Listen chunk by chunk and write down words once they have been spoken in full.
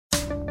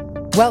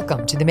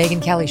Welcome to The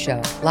Megyn Kelly Show,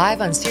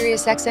 live on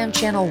SiriusXM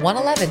Channel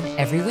 111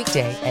 every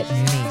weekday at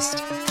noon East.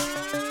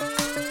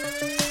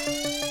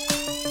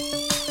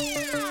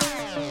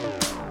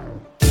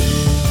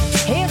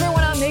 Hey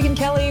everyone, I'm Megyn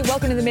Kelly.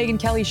 Welcome to The Megyn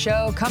Kelly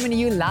Show, coming to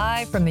you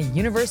live from the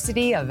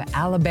University of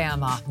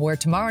Alabama, where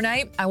tomorrow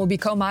night I will be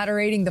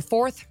co-moderating the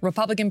fourth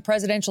Republican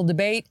presidential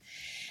debate.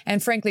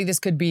 And frankly, this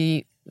could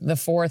be the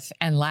fourth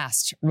and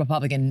last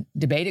Republican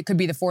debate. It could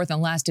be the fourth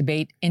and last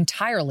debate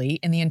entirely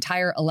in the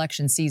entire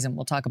election season.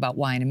 We'll talk about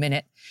why in a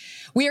minute.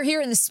 We are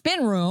here in the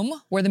spin room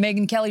where the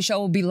Megyn Kelly Show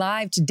will be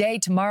live today,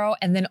 tomorrow,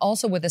 and then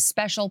also with a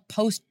special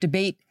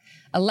post-debate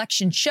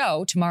election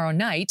show tomorrow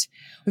night.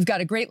 We've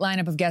got a great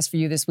lineup of guests for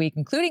you this week,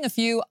 including a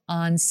few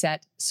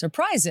on-set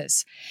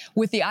surprises.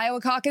 With the Iowa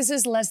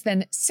caucuses less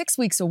than 6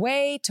 weeks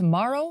away,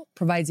 tomorrow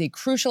provides a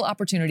crucial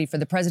opportunity for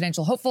the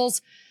presidential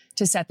hopefuls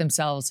to set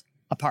themselves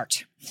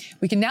apart.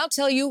 We can now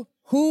tell you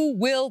who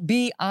will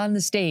be on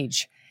the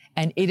stage,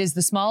 and it is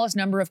the smallest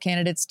number of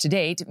candidates to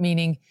date,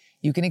 meaning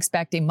you can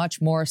expect a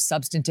much more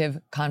substantive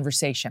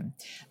conversation.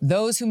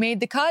 Those who made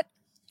the cut: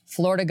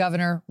 Florida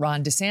Governor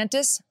Ron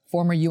DeSantis,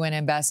 former UN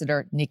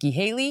Ambassador Nikki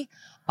Haley,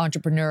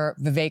 entrepreneur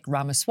Vivek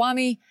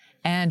Ramaswamy,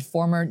 and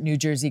former New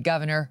Jersey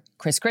Governor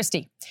Chris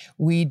Christie.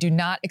 We do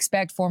not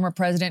expect former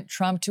President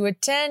Trump to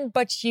attend,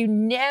 but you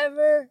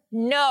never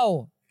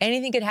know.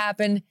 Anything could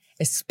happen,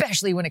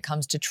 especially when it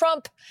comes to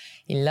Trump.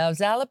 He loves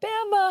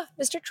Alabama.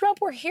 Mr. Trump,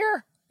 we're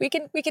here. We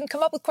can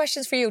come up with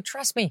questions for you.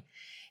 Trust me.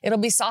 It'll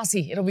be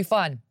saucy. It'll be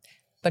fun.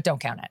 But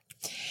don't count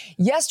it.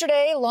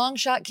 Yesterday, long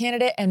shot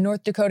candidate and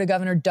North Dakota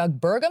Governor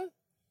Doug Burgum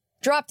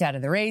dropped out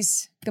of the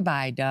race.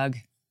 Goodbye, Doug.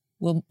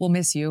 We'll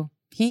miss you.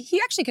 He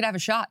actually could have a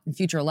shot in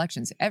future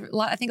elections.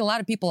 I think a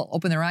lot of people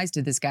open their eyes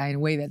to this guy in a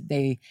way that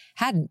they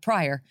hadn't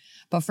prior.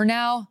 But for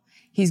now,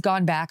 he's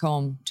gone back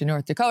home to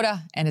North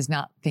Dakota and is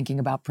not thinking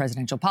about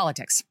presidential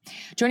politics.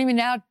 Joining me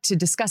now to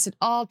discuss it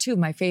all, two of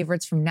my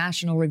favorites from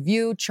National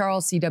Review,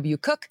 Charles C.W.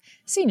 Cooke,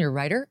 senior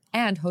writer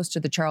and host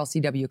of the Charles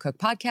C.W. Cooke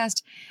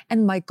podcast,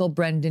 and Michael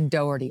Brendan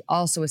Dougherty,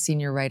 also a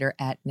senior writer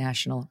at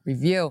National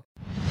Review.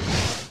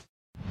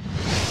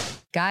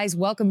 Guys,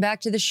 welcome back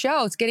to the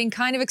show. It's getting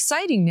kind of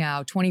exciting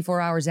now, 24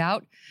 hours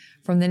out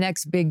from the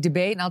next big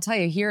debate. And I'll tell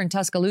you, here in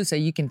Tuscaloosa,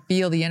 you can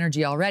feel the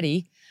energy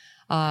already.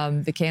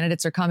 The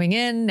candidates are coming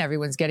in.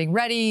 Everyone's getting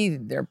ready.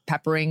 They're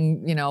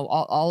peppering,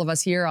 all of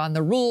us here on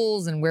the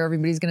rules and where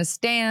everybody's going to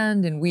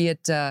stand. And we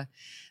at the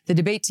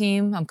debate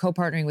team, I'm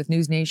co-partnering with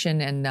News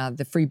Nation and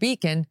the Free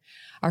Beacon,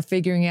 are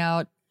figuring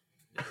out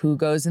who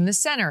goes in the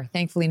center.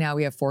 Thankfully, now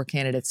we have 4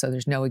 candidates, so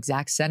there's no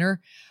exact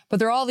center. But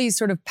there are all these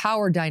sort of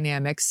power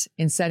dynamics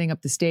in setting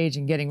up the stage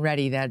and getting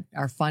ready that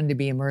are fun to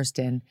be immersed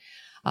in.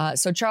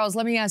 So, Charles,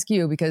 let me ask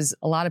you, because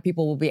a lot of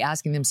people will be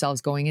asking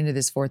themselves going into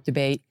this fourth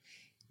debate,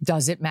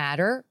 does it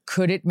matter?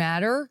 Could it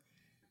matter?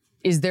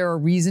 Is there a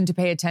reason to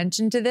pay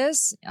attention to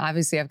this?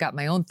 Obviously, I've got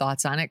my own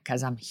thoughts on it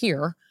because I'm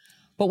here.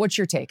 But what's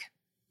your take?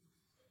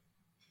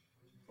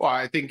 Well,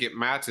 I think it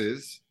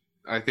matters.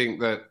 I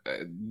think that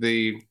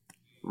the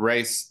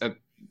race at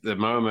the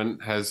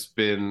moment has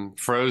been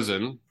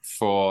frozen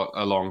for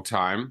a long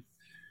time.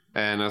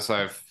 And as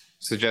I've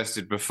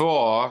suggested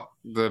before,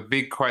 the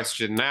big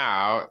question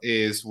now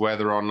is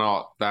whether or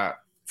not that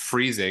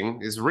freezing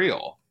is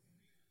real.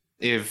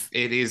 If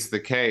it is the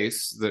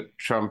case that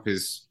Trump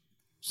is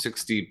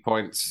 60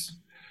 points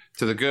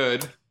to the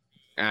good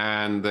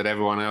and that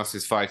everyone else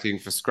is fighting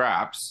for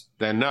scraps,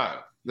 then no,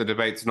 the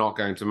debate's not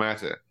going to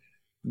matter.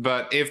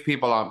 But if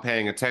people aren't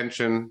paying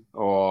attention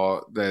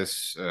or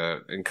there's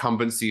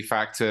incumbency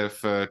factor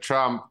for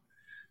Trump,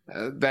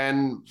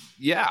 then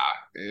yeah,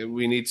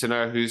 we need to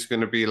know who's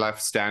going to be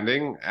left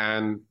standing.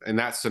 And in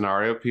that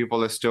scenario,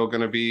 people are still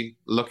going to be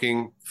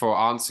looking for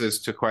answers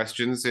to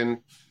questions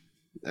in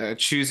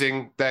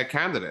choosing their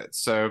candidates.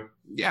 So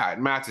yeah, it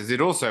matters.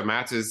 It also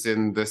matters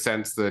in the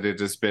sense that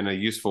it has been a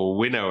useful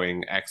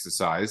winnowing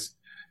exercise.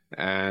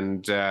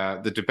 And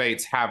the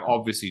debates have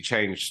obviously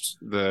changed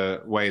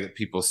the way that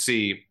people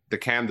see the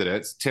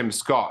candidates. Tim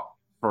Scott,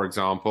 for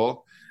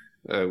example,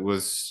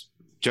 was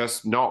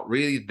just not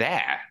really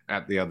there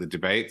at the other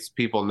debates.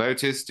 People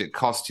noticed it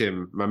cost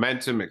him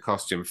momentum, it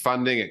cost him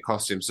funding, it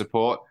cost him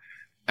support,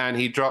 and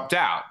he dropped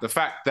out. The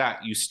fact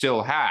that you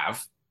still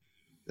have,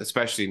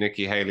 especially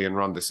Nikki Haley and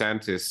Ron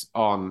DeSantis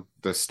on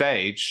the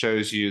stage,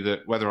 shows you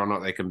that whether or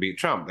not they can beat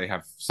Trump, they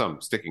have some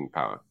sticking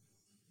power.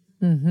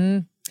 Mm-hmm.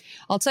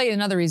 I'll tell you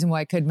another reason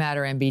why it could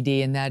matter,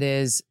 MBD, and that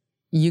is,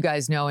 you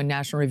guys know in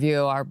National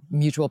Review, our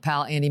mutual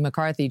pal Andy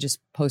McCarthy just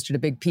posted a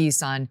big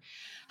piece on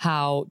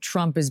how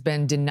Trump has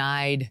been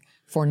denied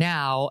for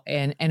now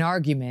an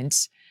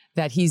argument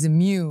that he's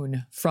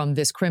immune from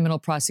this criminal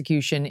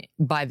prosecution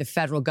by the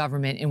federal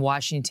government in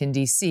Washington,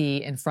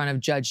 D.C. in front of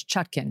Judge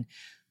Chutkan,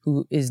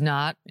 who is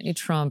not a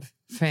Trump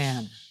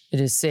fan,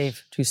 it is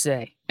safe to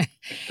say.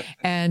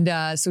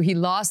 And so he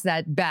lost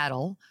that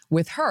battle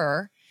with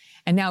her.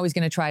 And now he's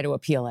going to try to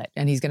appeal it.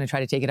 And he's going to try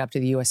to take it up to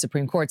the U.S.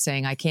 Supreme Court,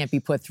 saying, I can't be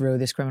put through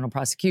this criminal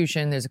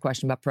prosecution. There's a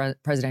question about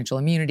presidential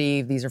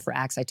immunity. These are for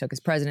acts I took as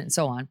president, and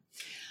so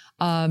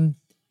on.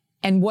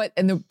 And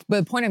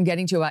the point I'm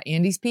getting to about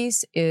Andy's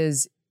piece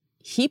is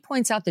he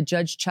points out that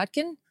Judge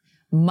Chutkan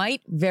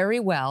might very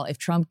well, if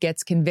Trump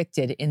gets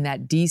convicted in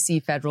that D.C.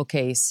 federal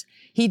case,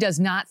 he does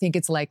not think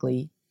it's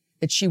likely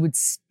that she would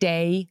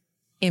stay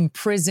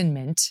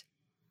imprisonment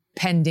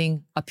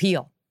pending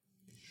appeal.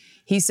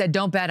 He said,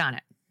 don't bet on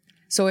it.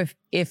 So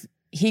if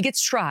he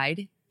gets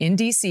tried in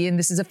D.C., and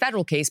this is a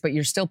federal case, but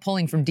you're still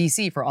pulling from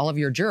D.C. for all of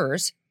your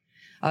jurors,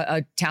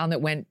 a town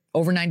that went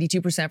over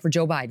 92% for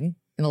Joe Biden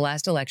in the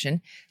last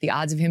election, the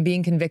odds of him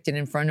being convicted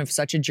in front of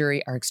such a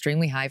jury are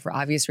extremely high for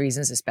obvious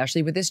reasons,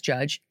 especially with this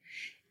judge.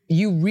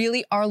 You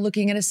really are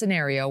looking at a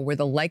scenario where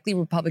the likely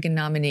Republican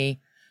nominee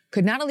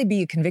could not only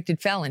be a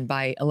convicted felon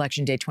by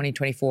Election Day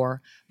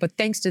 2024, but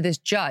thanks to this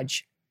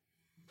judge,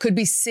 could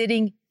be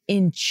sitting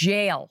in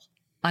jail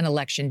on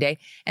Election Day.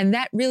 And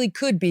that really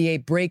could be a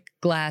break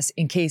glass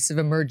in case of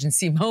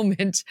emergency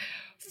moment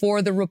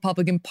for the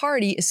Republican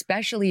Party,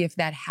 especially if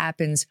that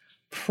happens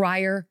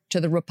prior to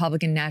the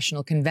Republican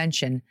National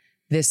Convention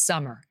this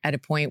summer, at a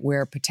point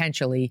where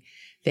potentially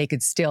they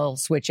could still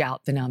switch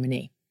out the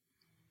nominee.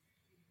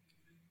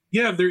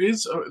 Yeah,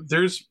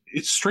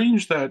 it's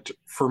strange that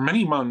for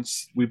many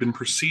months we've been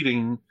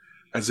proceeding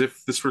as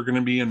if this were going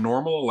to be a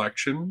normal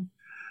election.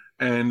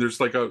 And there's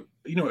like an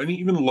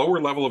even lower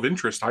level of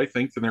interest, I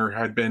think, than there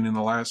had been in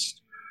the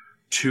last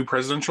two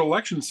presidential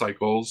election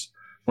cycles,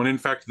 when in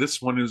fact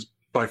this one is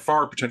by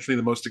far potentially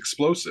the most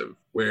explosive,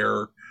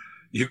 where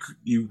you,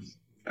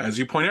 as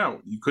you point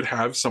out, you could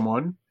have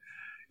someone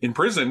in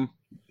prison.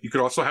 You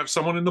could also have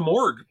someone in the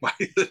morgue by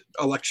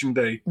Election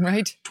Day,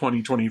 right,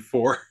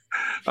 2024.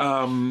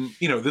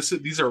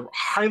 These are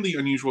highly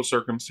unusual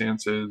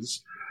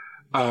circumstances.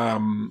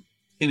 In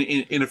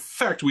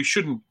effect, we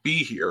shouldn't be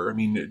here. I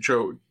mean,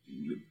 Joe,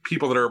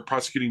 people that are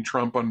prosecuting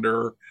Trump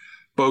under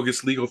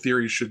bogus legal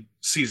theories should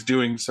cease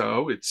doing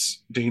so.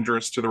 It's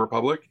dangerous to the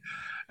republic.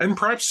 And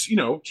perhaps,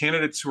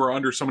 candidates who are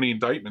under so many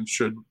indictments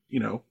should,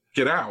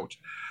 get out.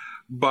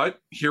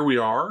 But here we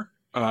are.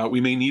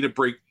 We may need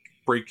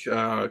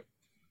a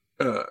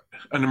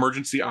an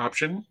emergency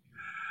option.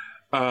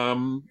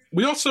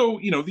 We also,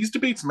 these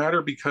debates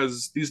matter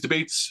because these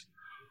debates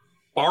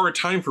are a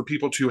time for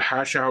people to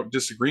hash out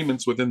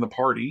disagreements within the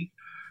party.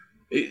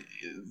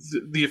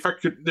 The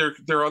effect there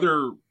are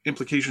other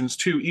implications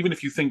too. Even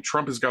if you think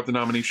Trump has got the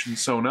nomination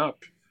sewn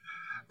up,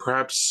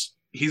 perhaps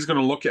he's going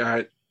to look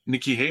at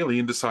Nikki Haley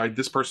and decide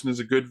this person is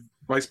a good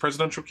vice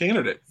presidential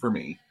candidate for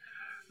me,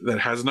 that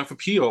has enough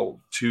appeal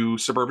to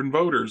suburban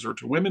voters or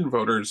to women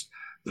voters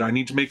that I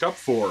need to make up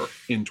for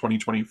in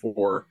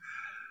 2024.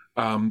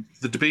 The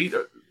debate,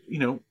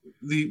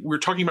 we're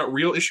talking about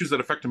real issues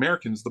that affect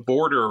Americans: the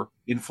border,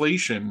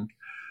 inflation.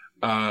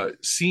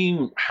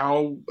 Seeing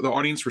how the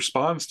audience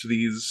responds to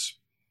these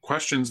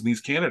questions and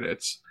these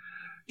candidates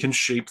can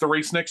shape the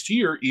race next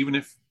year, even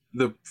if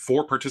the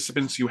four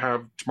participants you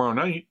have tomorrow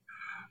night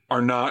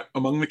are not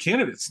among the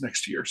candidates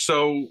next year.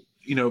 So,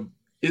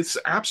 it's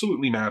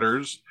absolutely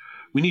matters.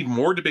 We need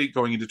more debate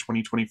going into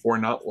 2024,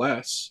 not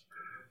less.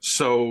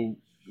 So,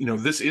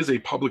 this is a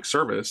public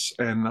service,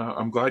 and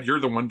I'm glad you're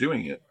the one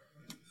doing it.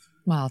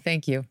 Wow,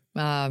 thank you.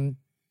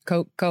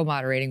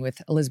 Co-moderating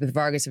with Elizabeth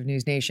Vargas of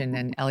News Nation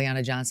and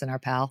Eliana Johnson, our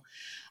pal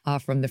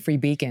from the Free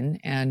Beacon.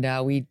 And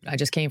I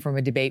just came from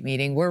a debate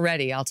meeting. We're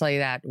ready. I'll tell you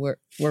that. We're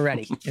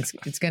ready.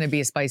 It's going to be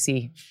a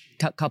spicy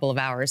couple of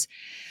hours,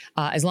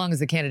 as long as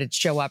the candidates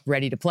show up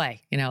ready to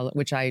play,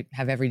 which I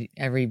have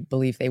every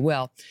belief they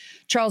will.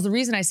 Charles, the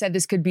reason I said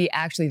this could be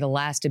actually the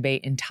last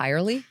debate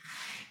entirely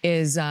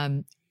is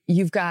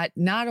you've got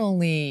not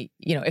only,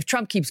 if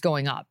Trump keeps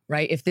going up,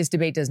 right? If this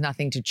debate does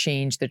nothing to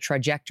change the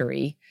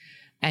trajectory,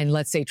 and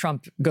let's say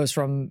Trump goes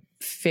from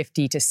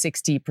 50 to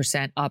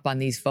 60% up on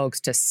these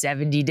folks to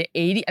 70 to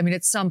 80. I mean,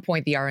 at some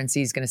point, the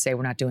RNC is going to say,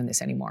 we're not doing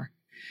this anymore.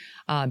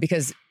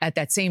 Because at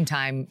that same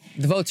time,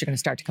 the votes are going to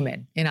start to come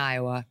in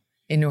Iowa,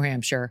 in New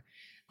Hampshire,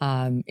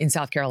 in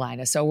South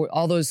Carolina. So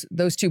all those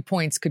 2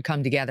 points could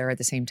come together at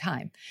the same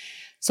time.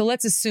 So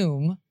let's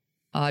assume,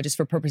 just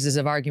for purposes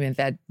of argument,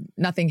 that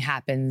nothing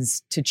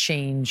happens to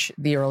change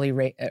the early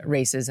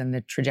races and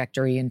the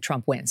trajectory, and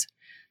Trump wins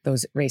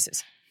those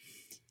races.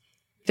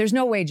 There's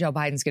no way Joe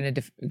Biden's going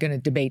to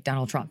debate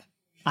Donald Trump,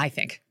 I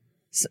think.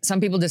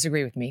 Some people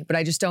disagree with me, but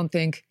I just don't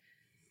think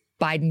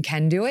Biden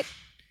can do it.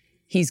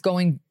 He's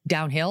going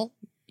downhill.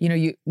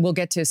 We'll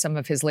get to some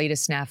of his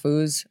latest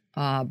snafus,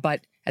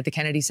 but at the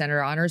Kennedy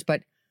Center honors,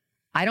 but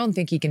I don't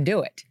think he can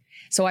do it.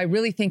 So I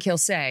really think he'll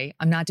say,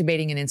 I'm not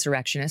debating an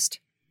insurrectionist.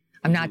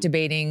 I'm not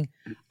debating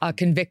a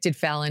convicted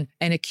felon,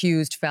 an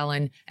accused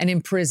felon, an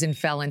imprisoned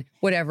felon,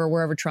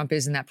 wherever Trump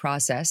is in that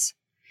process.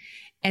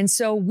 And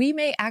so we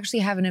may actually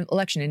have an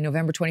election in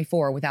November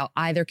 24 without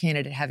either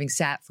candidate having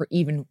sat for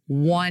even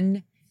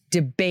one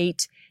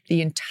debate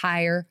the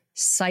entire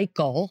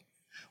cycle,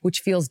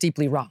 which feels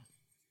deeply wrong.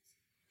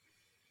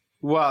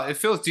 Well, it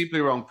feels deeply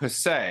wrong per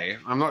se.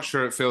 I'm not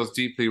sure it feels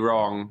deeply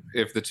wrong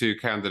if the two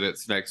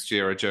candidates next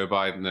year are Joe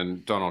Biden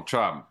and Donald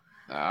Trump.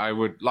 I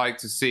would like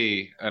to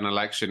see an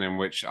election in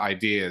which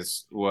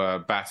ideas were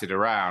batted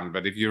around.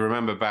 But if you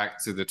remember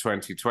back to the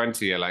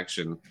 2020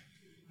 election,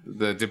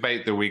 the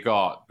debate that we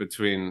got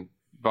between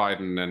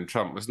Biden and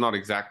Trump was not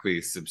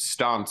exactly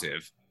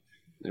substantive.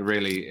 It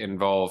really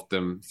involved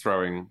them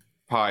throwing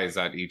pies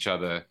at each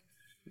other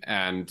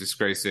and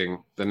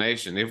disgracing the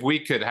nation. If we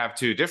could have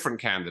two different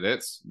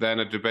candidates, then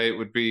a debate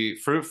would be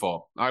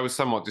fruitful. I was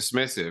somewhat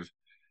dismissive,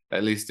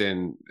 at least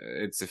in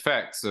its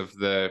effects, of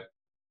the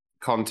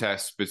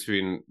contest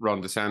between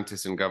Ron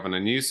DeSantis and Governor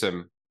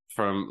Newsom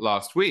from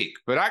last week.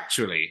 But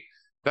actually,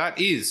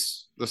 that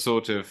is the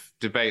sort of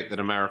debate that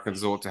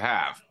Americans ought to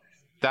have.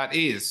 That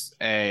is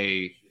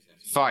a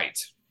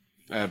fight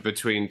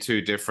between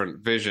two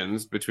different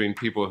visions, between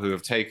people who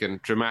have taken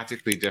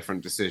dramatically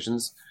different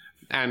decisions.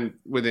 And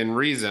within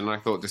reason, I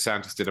thought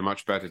DeSantis did a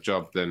much better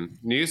job than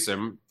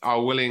Newsom,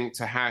 are willing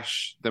to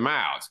hash them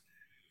out.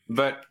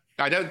 But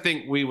I don't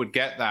think we would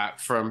get that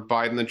from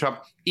Biden and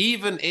Trump,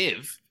 even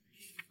if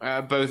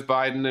both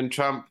Biden and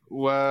Trump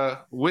were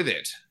with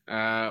it,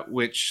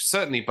 which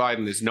certainly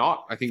Biden is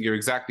not. I think you're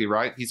exactly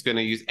right. He's going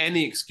to use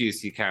any excuse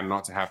he can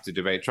not to have to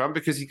debate Trump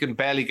because he can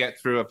barely get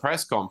through a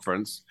press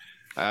conference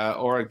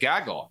or a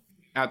gaggle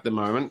at the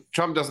moment.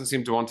 Trump doesn't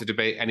seem to want to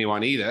debate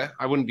anyone either.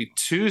 I wouldn't be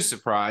too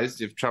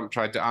surprised if Trump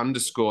tried to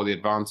underscore the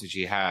advantage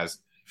he has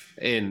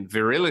in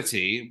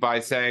virility by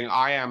saying,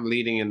 I am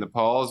leading in the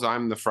polls,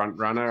 I'm the front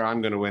runner,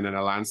 I'm going to win in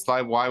a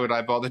landslide. Why would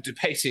I bother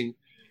debating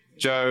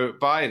Joe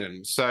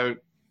Biden? So,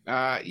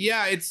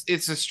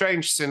 it's a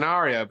strange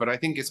scenario, but I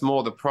think it's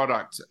more the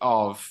product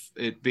of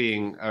it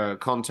being a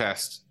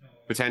contest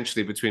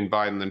potentially between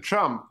Biden and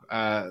Trump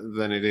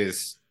than it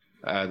is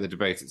the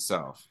debate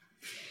itself.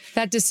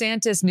 That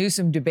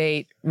DeSantis-Newsom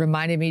debate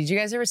reminded me, did you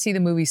guys ever see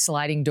the movie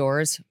Sliding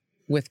Doors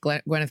with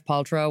Gwyneth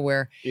Paltrow,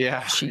 where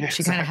she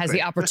kind of has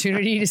the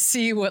opportunity to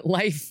see what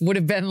life would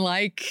have been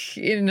like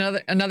in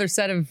another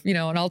set of, an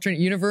alternate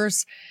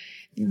universe?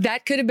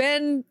 That could have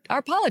been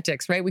our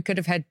politics, right? We could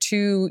have had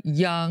two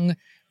young,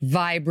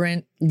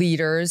 vibrant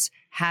leaders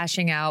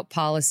hashing out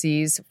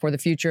policies for the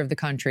future of the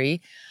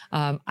country.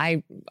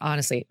 I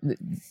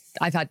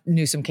thought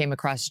Newsom came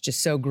across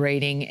just so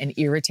grating and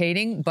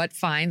irritating, but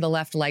fine, the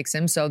left likes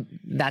him, so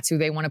that's who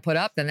they want to put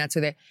up, then that's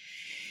who they...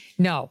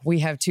 No, we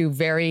have two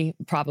very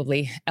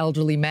probably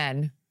elderly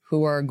men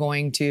who are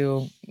going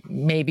to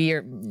maybe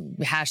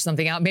hash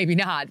something out, maybe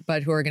not,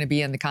 but who are going to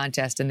be in the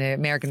contest. And the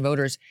American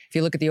voters, if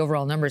you look at the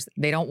overall numbers,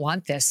 they don't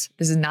want this.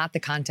 This is not the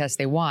contest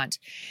they want.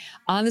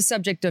 On the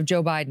subject of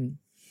Joe Biden,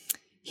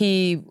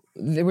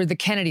 there were the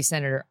Kennedy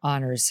Center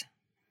honors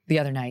the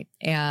other night,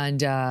 and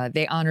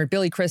they honored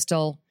Billy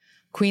Crystal,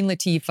 Queen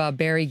Latifah,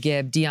 Barry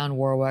Gibb, Dionne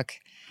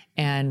Warwick,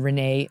 and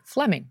Renee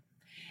Fleming.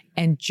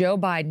 And Joe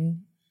Biden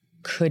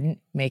couldn't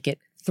make it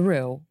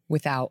through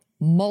without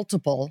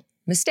multiple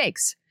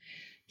mistakes.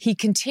 He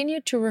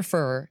continued to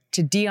refer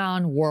to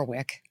Dionne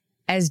Warwick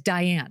as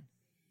Diane.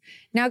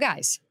 Now,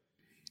 guys,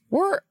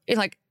 we're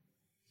like,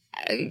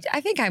 I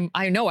think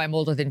I know I'm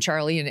older than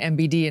Charlie, and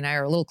MBD and I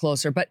are a little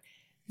closer, but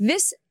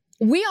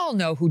we all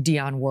know who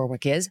Dionne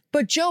Warwick is,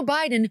 but Joe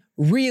Biden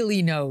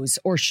really knows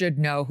or should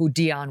know who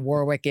Dionne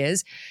Warwick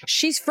is.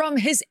 She's from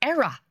his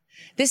era.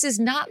 This is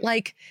not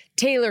like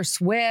Taylor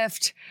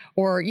Swift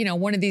or,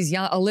 one of these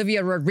young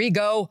Olivia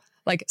Rodrigo,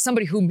 like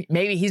somebody who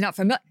maybe he's not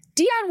familiar.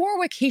 Dionne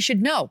Warwick, he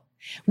should know.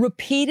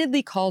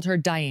 Repeatedly called her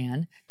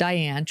Diane,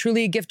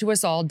 truly a gift to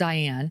us all,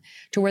 Diane,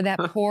 to where that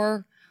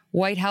poor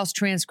White House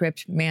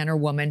transcript man or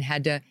woman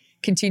had to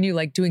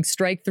continue doing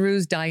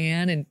strike-throughs,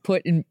 Diane, and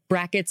put in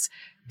brackets,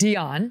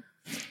 Dionne.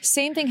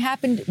 Same thing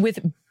happened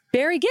with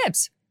Barry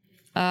Gibbs.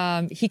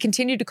 He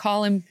continued to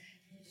call him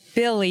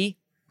Billy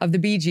of the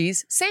Bee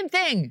Gees. Same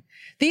thing.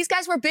 These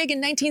guys were big in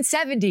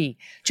 1970.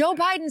 Joe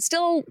Biden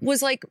still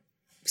was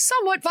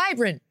somewhat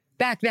vibrant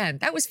back then.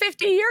 That was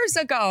 50 years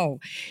ago.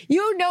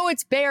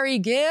 It's Barry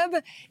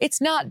Gibb. It's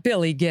not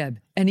Billy Gibb.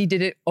 And he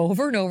did it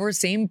over and over.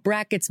 Same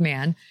brackets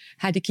man.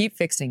 Had to keep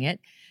fixing it.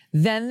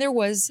 Then there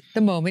was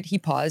the moment he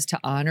paused to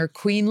honor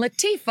Queen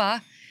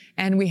Latifah.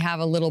 And we have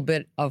a little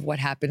bit of what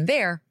happened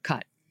there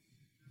cut.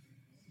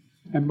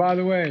 And by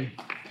the way,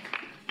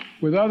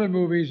 with other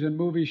movies and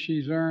movies,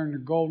 she's earned a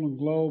Golden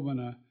Globe and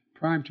a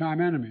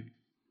Primetime Emmy.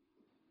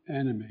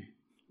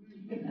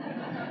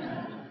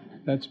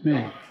 That's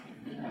me.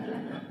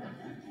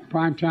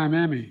 Primetime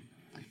Emmy.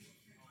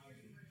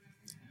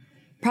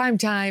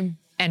 Primetime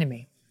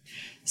enemy.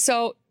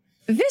 So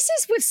this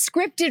is with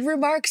scripted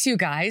remarks, you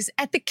guys,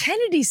 at the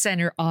Kennedy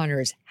Center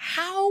honors.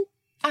 How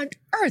on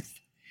earth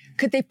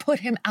could they put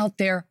him out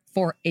there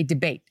for a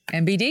debate?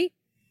 MBD?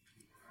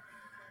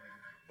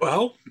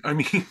 Well, I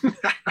mean,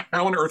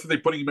 how on earth are they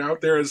putting him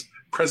out there as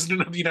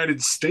president of the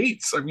United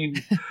States? I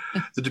mean,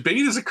 the debate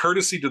is a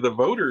courtesy to the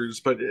voters,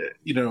 but,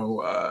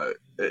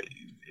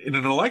 in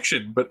an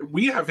election. But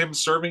we have him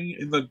serving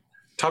in the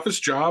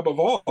toughest job of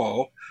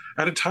all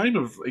at a time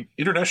of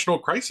international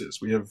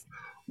crisis. We have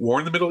war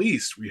in the Middle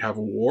East. We have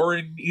a war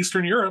in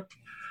Eastern Europe.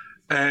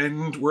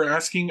 And we're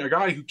asking a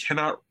guy who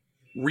cannot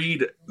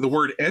read the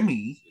word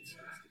Emmy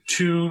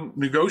to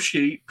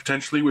negotiate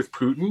potentially with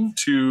Putin,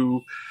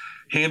 to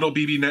handle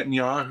Bibi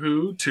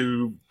Netanyahu,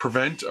 to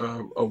prevent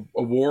a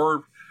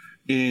war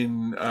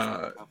in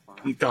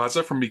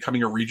Gaza from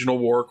becoming a regional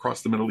war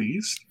across the Middle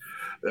East.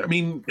 I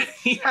mean,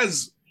 he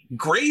has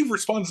grave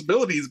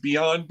responsibilities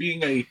beyond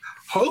being a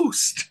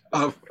host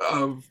of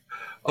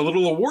a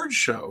little award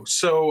show.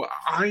 So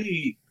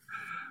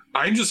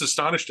I'm just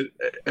astonished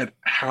at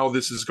how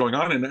this is going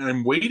on, and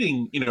I'm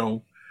waiting,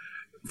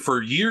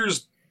 for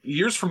years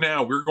from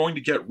now, we're going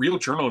to get real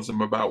journalism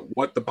about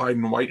what the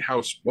Biden White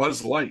House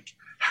was like,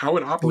 how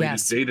it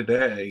operated day to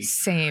day.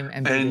 Same,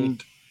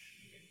 MPD.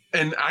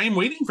 And I'm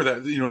waiting for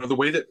that, the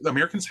way that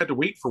Americans had to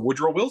wait for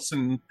Woodrow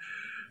Wilson,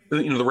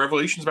 the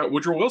revelations about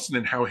Woodrow Wilson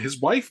and how his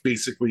wife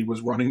basically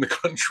was running the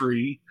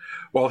country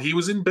while he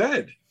was in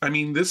bed. I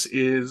mean, this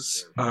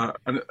is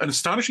an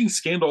astonishing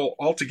scandal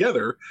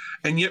altogether.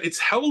 And yet it's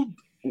held,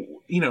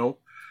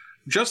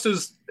 just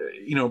as,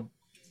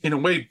 in a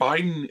way,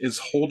 Biden is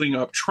holding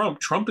up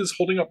Trump, Trump is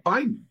holding up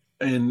Biden.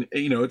 And,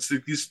 it's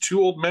these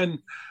two old men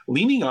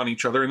leaning on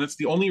each other. And that's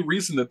the only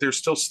reason that they're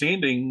still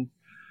standing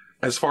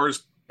as far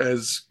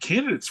as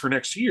candidates for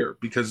next year,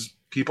 because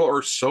people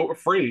are so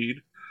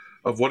afraid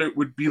of what it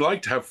would be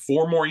like to have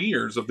 4 more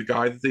years of the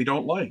guy that they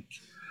don't like.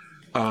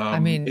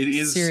 It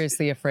is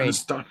seriously afraid.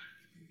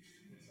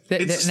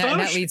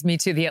 That leads me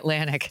to The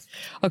Atlantic.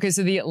 Okay,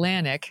 so The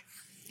Atlantic,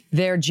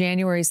 their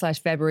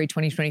January/February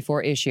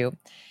 2024 issue,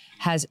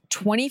 has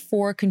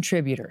 24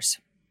 contributors.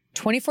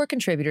 24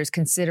 contributors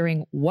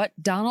considering what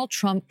Donald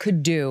Trump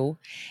could do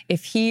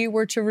if he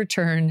were to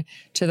return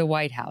to the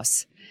White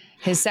House.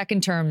 His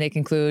second term, they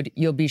conclude,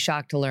 you'll be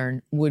shocked to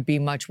learn, would be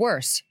much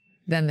worse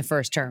than the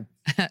first term.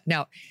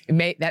 Now,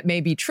 that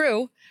may be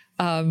true.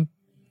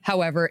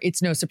 However,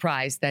 it's no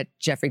surprise that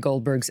Jeffrey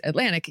Goldberg's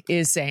Atlantic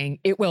is saying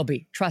it will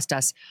be. Trust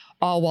us,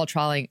 all while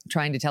trying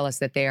to tell us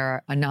that they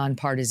are a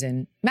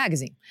nonpartisan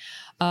magazine.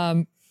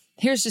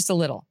 Here's just a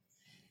little.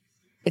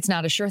 It's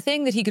not a sure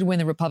thing that he could win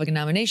the Republican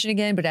nomination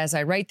again, but as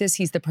I write this,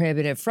 he's the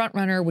prohibitive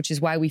frontrunner, which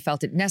is why we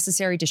felt it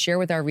necessary to share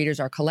with our readers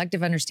our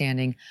collective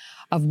understanding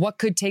of what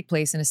could take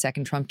place in a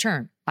second Trump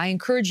term. I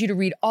encourage you to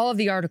read all of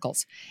the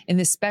articles in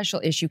this special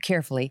issue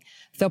carefully,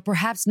 though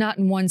perhaps not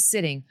in one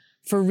sitting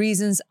for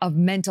reasons of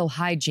mental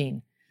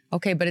hygiene.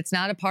 Okay, but it's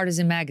not a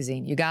partisan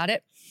magazine. You got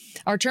it?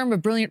 Our term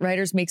of brilliant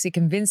writers makes a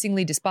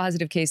convincingly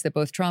dispositive case that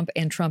both Trump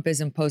and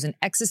Trumpism pose an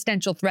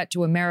existential threat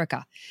to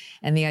America,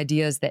 and the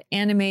ideas that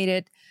animate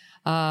it.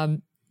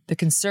 The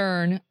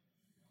concern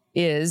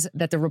is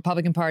that the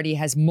Republican Party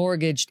has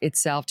mortgaged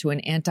itself to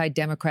an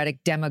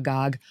anti-democratic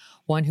demagogue,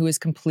 one who is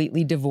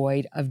completely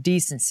devoid of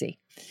decency.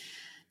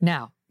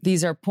 Now,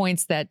 these are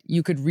points that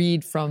you could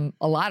read from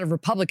a lot of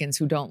Republicans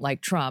who don't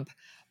like Trump,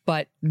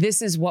 but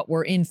this is what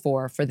we're in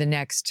for the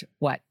next,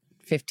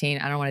 15,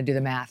 I don't want to do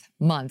the math,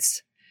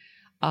 months.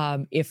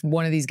 If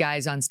one of these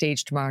guys on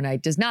stage tomorrow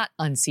night does not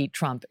unseat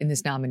Trump in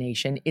this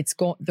nomination, it's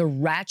the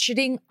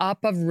ratcheting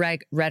up of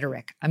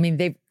rhetoric. I mean,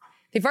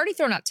 they've already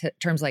thrown out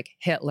terms like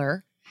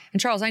Hitler.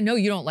 And Charles, I know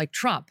you don't like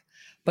Trump,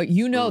 but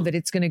you know that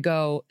it's going to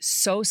go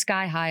so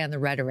sky high on the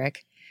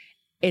rhetoric.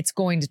 It's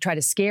going to try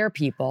to scare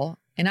people.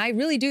 And I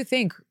really do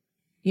think,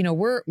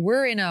 we're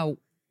going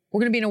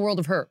to be in a world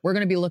of hurt. We're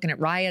going to be looking at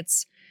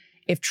riots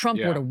if Trump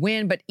were to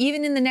win. But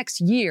even in the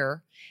next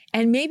year,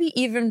 and maybe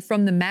even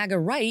from the MAGA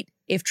right,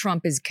 if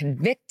Trump is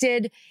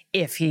convicted,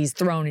 if he's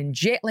thrown in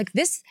jail, like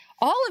this,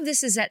 all of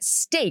this is at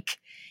stake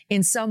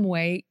in some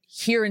way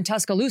here in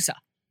Tuscaloosa.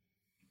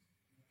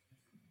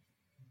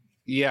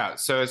 Yeah,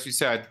 so as you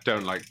said, I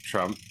don't like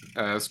Trump.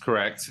 That's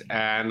correct.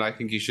 And I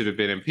think he should have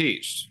been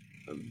impeached.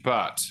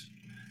 But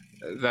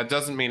that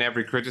doesn't mean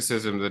every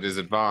criticism that is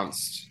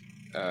advanced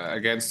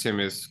against him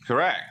is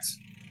correct.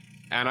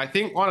 And I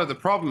think one of the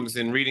problems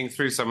in reading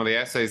through some of the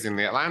essays in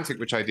The Atlantic,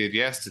 which I did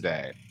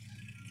yesterday,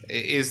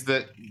 is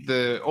that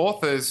the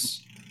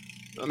authors,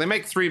 they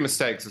make 3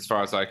 mistakes as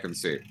far as I can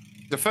see.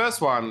 The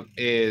first one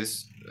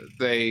is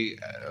they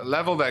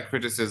level their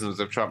criticisms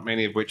of Trump,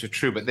 many of which are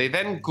true, but they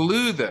then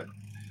glue them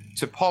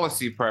to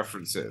policy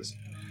preferences.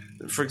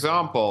 For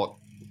example,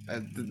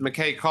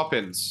 McKay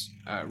Coppins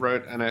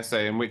wrote an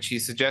essay in which he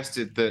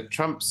suggested that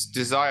Trump's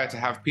desire to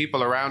have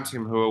people around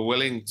him who are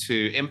willing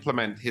to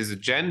implement his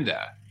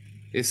agenda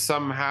is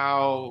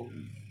somehow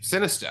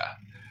sinister.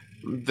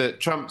 That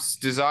Trump's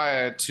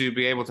desire to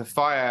be able to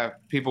fire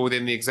people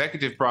within the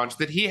executive branch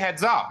that he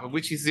heads up, of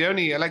which he's the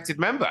only elected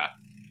member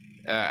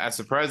as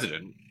a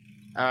president,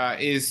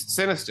 is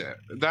sinister.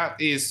 That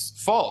is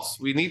false.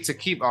 We need to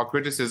keep our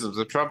criticisms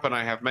of Trump, and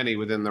I have many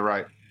within the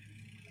right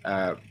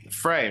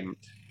frame.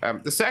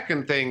 The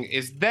second thing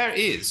is there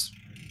is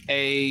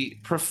a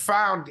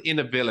profound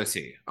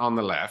inability on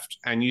the left,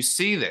 and you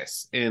see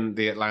this in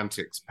the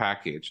Atlantic's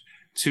package,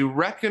 to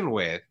reckon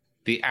with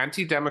the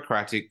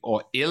anti-democratic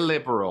or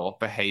illiberal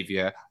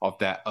behavior of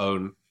their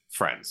own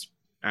friends.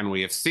 And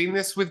we have seen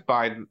this with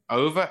Biden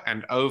over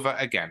and over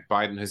again.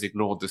 Biden has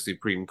ignored the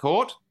Supreme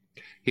Court.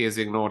 He has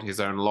ignored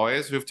his own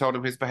lawyers who have told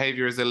him his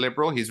behavior is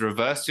illiberal. He's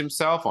reversed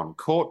himself on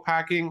court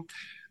packing,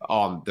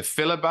 on the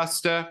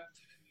filibuster.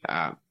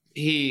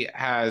 He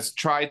has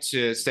tried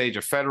to stage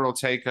a federal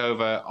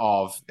takeover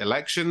of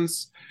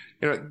elections.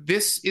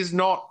 this is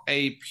not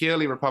a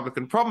purely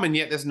Republican problem, and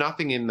yet there's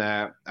nothing in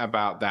there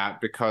about that,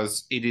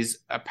 because it is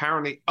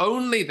apparently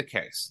only the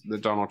case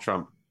that Donald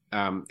Trump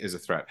is a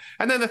threat.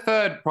 And then the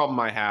third problem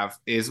I have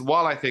is,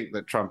 while I think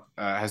that Trump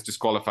has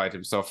disqualified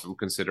himself from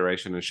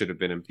consideration and should have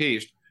been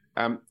impeached,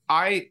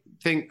 I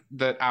think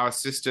that our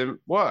system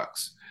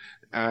works.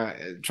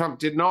 Trump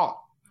did not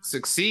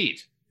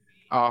succeed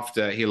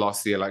after he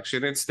lost the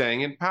election in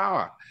staying in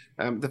power.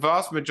 The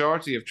vast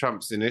majority of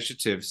Trump's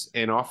initiatives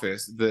in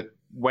office that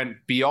went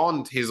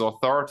beyond his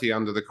authority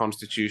under the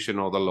Constitution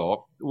or the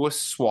law were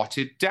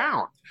swatted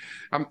down.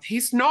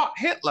 He's not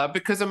Hitler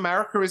because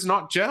America is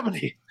not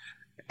Germany.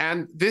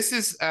 And this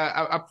is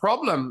a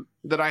problem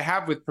that I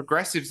have with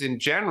progressives in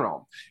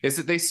general, is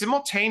that they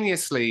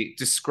simultaneously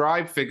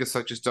describe figures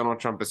such as Donald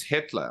Trump as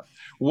Hitler,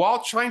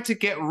 while trying to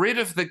get rid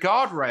of the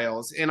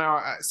guardrails in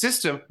our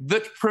system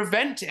that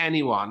prevent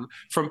anyone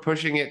from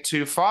pushing it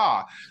too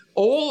far.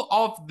 All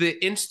of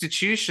the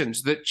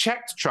institutions that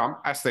checked Trump,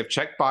 as they've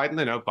checked Biden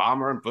and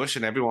Obama and Bush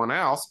and everyone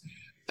else,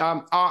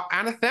 are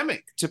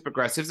anathemic to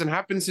progressives and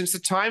have been since the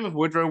time of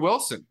Woodrow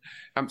Wilson.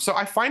 So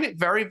I find it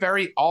very,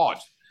 very odd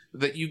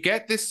that you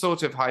get this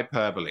sort of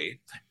hyperbole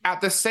at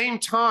the same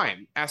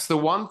time as the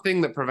one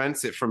thing that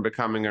prevents it from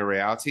becoming a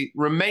reality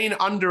remain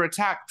under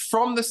attack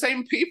from the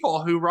same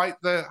people who write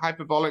the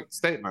hyperbolic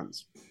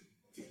statements.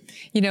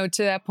 To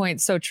that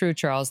point, so true,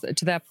 Charles.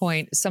 To that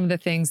point, some of the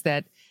things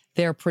that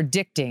they're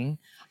predicting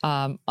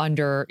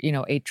under,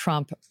 a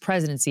Trump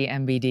presidency,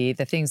 MBD,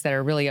 the things that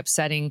are really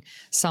upsetting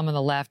some on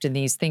the left in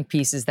these think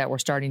pieces that we're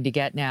starting to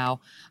get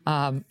now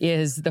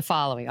is the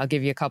following. I'll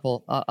give you a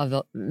couple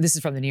this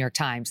is from the New York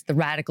Times, the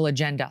radical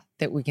agenda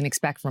that we can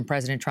expect from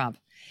President Trump.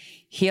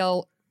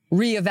 He'll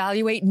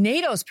reevaluate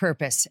NATO's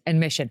purpose and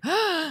mission.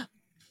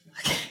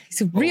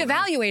 He's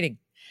reevaluating.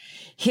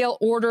 He'll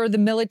order the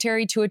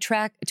military to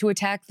attack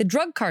the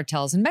drug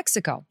cartels in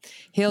Mexico.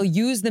 He'll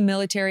use the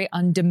military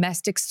on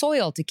domestic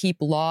soil to keep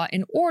law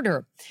and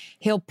order.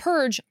 He'll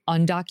purge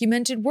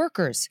undocumented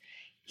workers.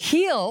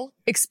 He'll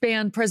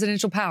expand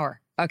presidential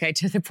power. Okay,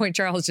 to the point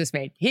Charles just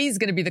made. He's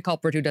going to be the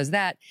culprit who does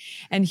that.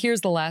 And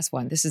here's the last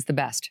one. This is the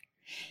best.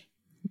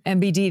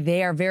 MBD,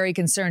 they are very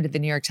concerned at the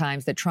New York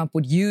Times that Trump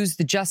would use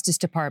the Justice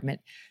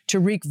Department to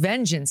wreak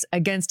vengeance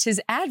against his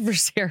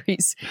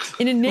adversaries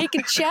in a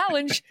naked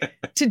challenge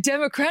to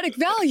democratic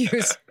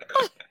values.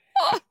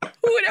 Who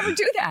would ever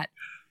do that?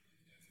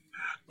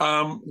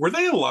 Were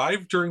they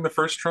alive during the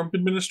first Trump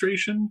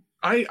administration?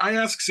 I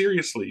ask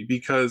seriously,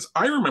 because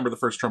I remember the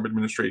first Trump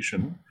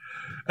administration,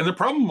 and the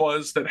problem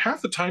was that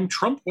half the time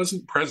Trump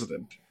wasn't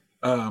president.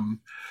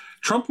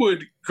 Trump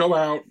would go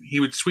out, he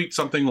would tweet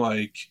something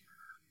like,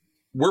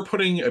 "We're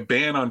putting a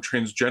ban on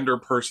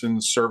transgender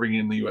persons serving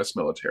in the U.S.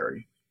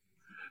 military."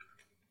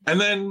 And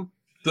then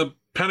the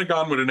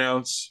Pentagon would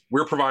announce,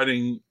 "We're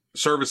providing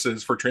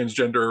services for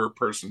transgender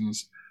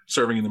persons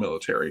serving in the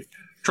military."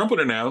 Trump would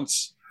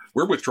announce,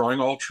 "We're withdrawing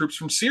all troops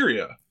from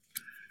Syria."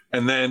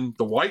 And then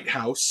the White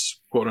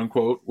House, quote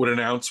unquote, would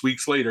announce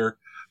weeks later,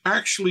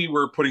 "Actually,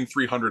 we're putting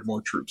 300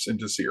 more troops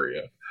into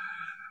Syria."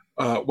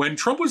 When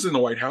Trump was in the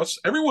White House,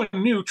 everyone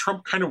knew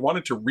Trump kind of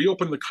wanted to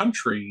reopen the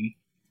country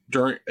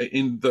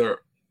in the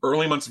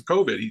early months of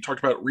COVID. He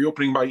talked about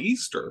reopening by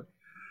Easter.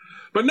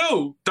 But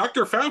no,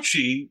 Dr.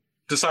 Fauci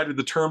decided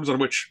the terms on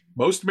which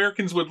most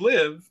Americans would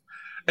live.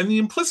 And the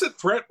implicit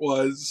threat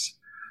was,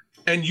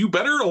 and you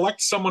better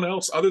elect someone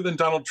else other than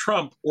Donald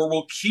Trump, or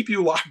we'll keep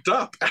you locked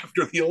up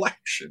after the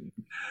election.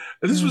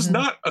 And this was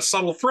not a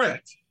subtle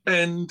threat.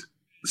 And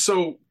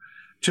so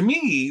to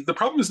me, the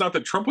problem is not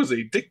that Trump was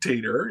a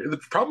dictator. The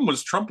problem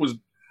was Trump was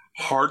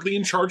hardly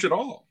in charge at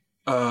all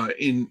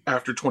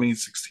after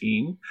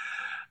 2016.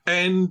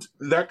 And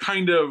that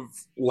kind of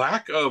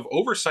lack of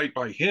oversight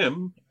by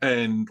him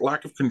and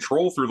lack of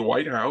control through the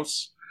White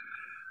House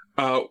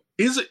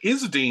is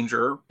a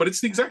danger, but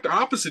it's the exact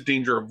opposite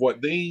danger of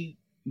what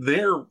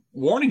they're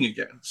warning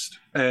against.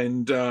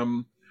 And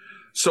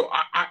so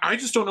I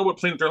just don't know what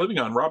planet they're living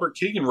on. Robert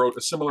Kagan wrote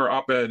a similar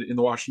op-ed in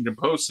the Washington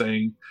Post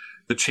saying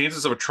the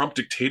chances of a Trump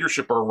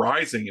dictatorship are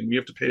rising and we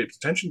have to pay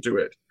attention to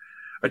it.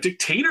 A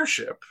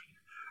dictatorship?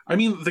 I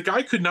mean, the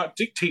guy could not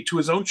dictate to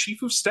his own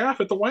chief of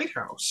staff at the White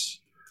House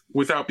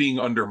without being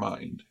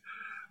undermined.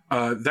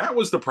 That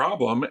was the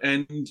problem,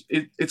 and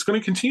it's going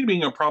to continue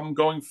being a problem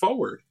going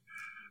forward.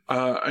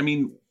 I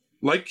mean,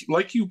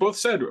 like you both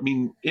said, I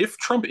mean, if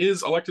Trump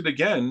is elected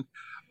again,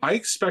 I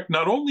expect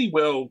not only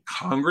will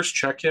Congress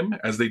check him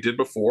as they did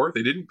before,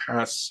 they didn't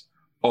pass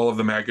all of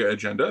the MAGA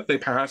agenda, they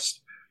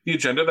passed the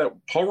agenda that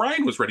Paul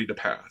Ryan was ready to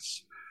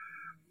pass.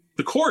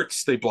 The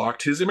courts, they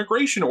blocked his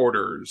immigration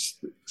orders,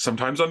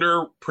 sometimes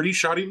under pretty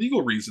shoddy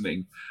legal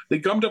reasoning. They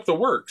gummed up the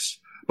works.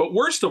 But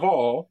worst of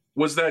all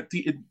was that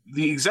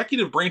the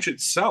executive branch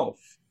itself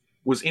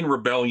was in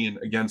rebellion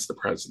against the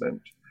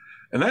president.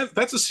 And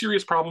that's a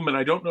serious problem. And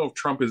I don't know if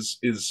Trump is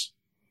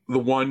the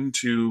one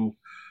to,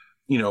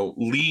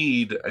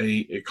 lead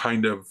a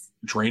kind of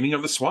draining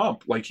of the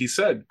swamp, like he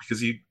said,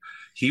 because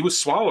he was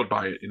swallowed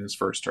by it in his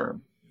first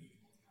term.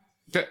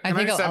 Can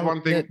I just add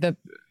one thing?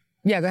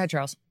 Yeah, go ahead,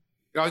 Charles.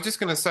 I was just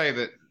going to say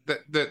that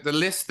the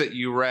list that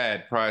you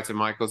read prior to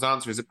Michael's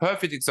answer is a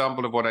perfect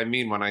example of what I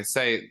mean when I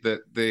say that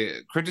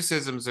the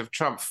criticisms of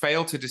Trump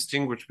fail to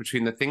distinguish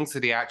between the things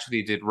that he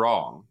actually did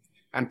wrong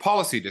and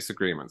policy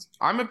disagreements.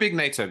 I'm a big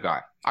NATO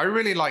guy. I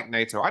really like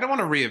NATO. I don't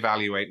want to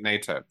reevaluate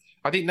NATO.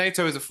 I think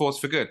NATO is a force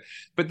for good.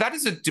 But that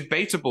is a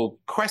debatable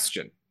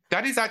question.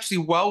 That is actually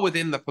well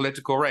within the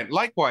political range.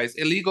 Likewise,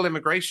 illegal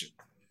immigration.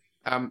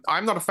 I'm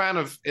not a fan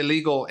of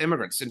illegal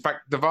immigrants. In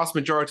fact, the vast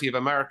majority of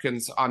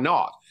Americans are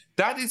not.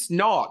 That is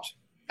not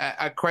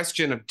a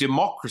question of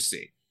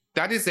democracy.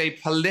 That is a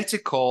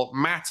political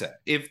matter.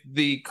 If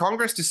the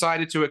Congress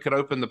decided to, it could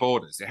open the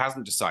borders. It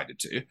hasn't decided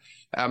to.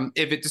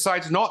 If it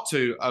decides not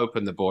to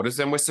open the borders,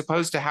 then we're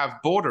supposed to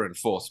have border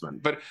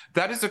enforcement. But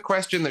that is a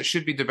question that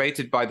should be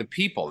debated by the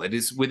people. It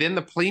is within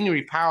the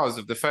plenary powers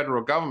of the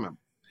federal government.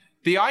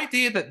 The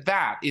idea that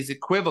that is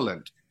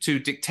equivalent to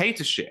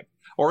dictatorship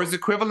or is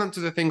equivalent to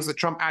the things that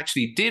Trump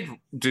actually did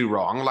do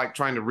wrong, like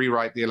trying to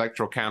rewrite the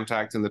Electoral Count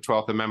Act and the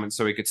 12th Amendment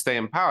so he could stay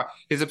in power,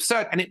 is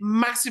absurd. And it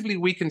massively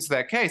weakens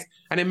their case.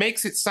 And it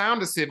makes it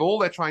sound as if all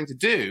they're trying to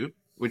do,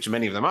 which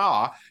many of them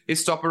are, is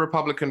stop a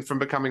Republican from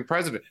becoming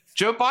president.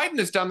 Joe Biden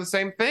has done the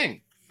same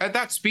thing. At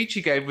that speech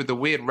he gave with the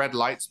weird red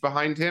lights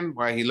behind him,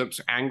 where he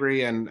looked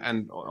angry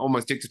and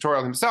almost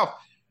dictatorial himself,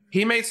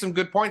 he made some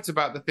good points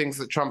about the things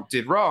that Trump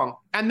did wrong.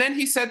 And then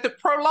he said that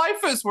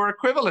pro-lifers were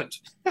equivalent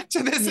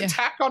to this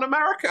attack on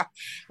America.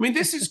 I mean,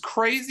 this is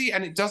crazy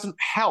and it doesn't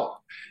help.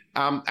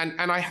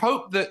 And I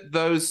hope that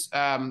those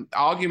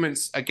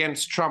arguments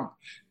against Trump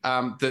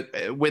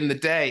that win the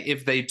day,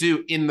 if they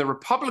do in the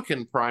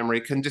Republican primary,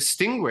 can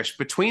distinguish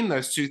between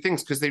those two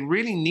things because they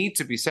really need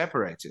to be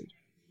separated.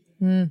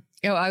 You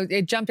know,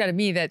 it jumped out at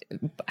me that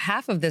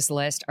half of this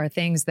list are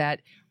things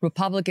that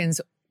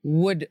Republicans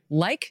would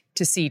like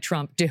to see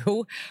Trump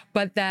do,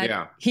 but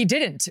that he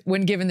didn't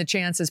when given the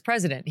chance as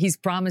president. He's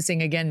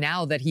promising again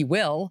now that he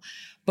will.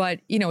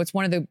 But, you know, it's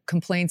one of the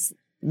complaints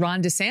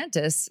Ron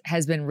DeSantis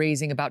has been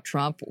raising about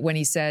Trump when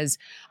he says,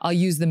 I'll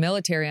use the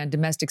military on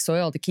domestic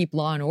soil to keep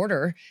law and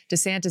order.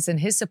 DeSantis and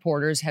his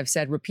supporters have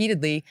said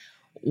repeatedly,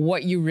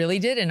 what you really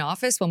did in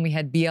office when we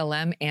had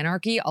BLM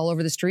anarchy all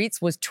over the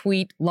streets was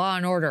tweet law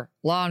and order,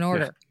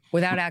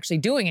 without actually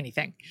doing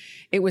anything.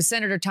 It was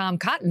Senator Tom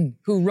Cotton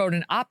who wrote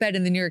an op-ed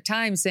in the New York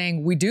Times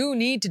saying, we do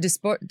need to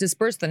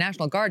disperse the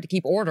National Guard to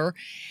keep order.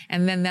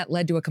 And then that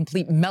led to a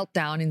complete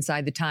meltdown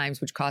inside the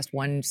Times, which cost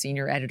one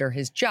senior editor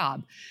his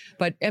job.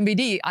 But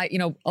MBD,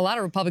 a lot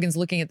of Republicans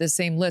looking at this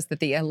same list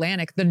that the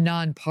Atlantic, the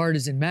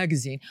nonpartisan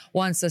magazine,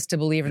 wants us to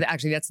believe, or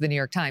actually that's the New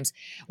York Times,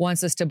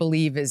 wants us to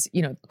believe is,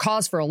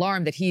 cause for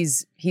alarm that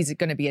he's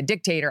going to be a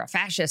dictator, a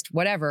fascist,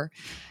 whatever.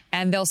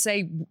 And they'll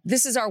say,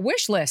 this is our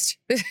wish list.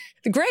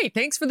 Great.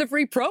 Thanks for the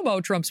free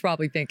promo, Trump's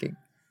probably thinking.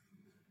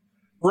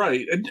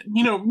 Right. And,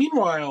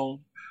 meanwhile,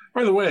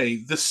 by the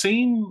way, the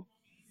same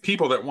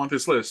people that want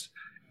this list,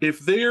 if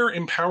they're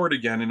empowered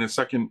again in a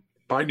second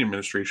Biden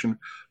administration,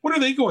 what are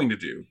they going to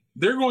do?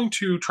 They're going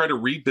to try to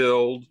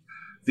rebuild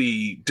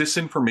the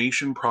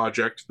disinformation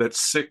project that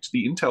sicked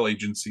the intel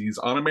agencies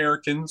on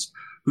Americans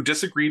who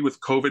disagreed with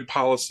COVID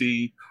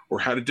policy or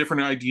had a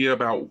different idea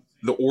about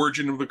the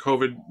origin of the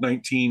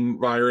COVID-19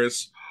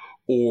 virus,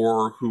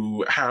 or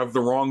who have the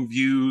wrong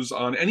views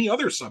on any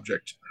other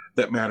subject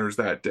that matters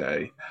that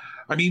day.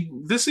 I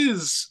mean, this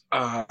is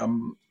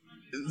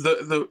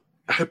the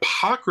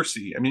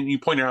hypocrisy. I mean, you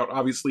point out,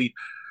 obviously,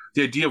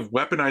 the idea of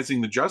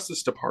weaponizing the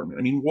Justice Department.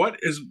 I mean, what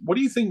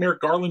do you think Merrick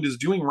Garland is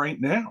doing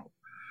right now?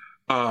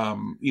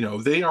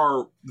 They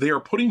are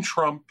putting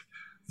Trump,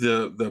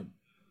 the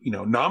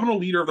nominal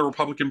leader of the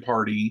Republican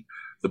Party,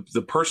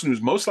 the person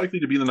who's most likely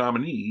to be the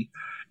nominee,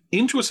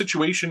 into a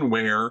situation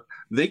where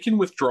they can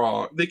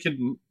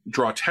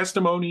draw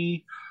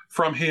testimony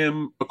from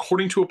him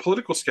according to a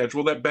political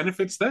schedule that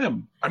benefits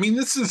them. I mean,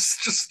 this is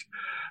just,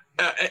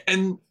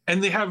 and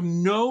they have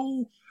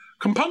no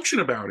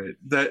compunction about it,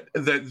 that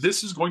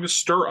this is going to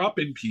stir up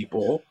in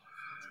people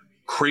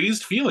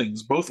crazed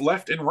feelings, both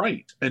left and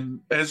right. And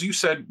as you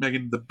said,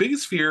 Megan, the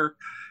biggest fear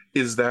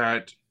is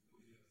that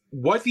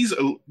what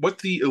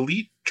the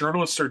elite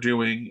journalists are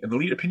doing and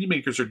elite opinion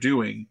makers are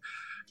doing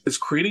is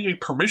creating a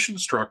permission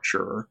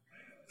structure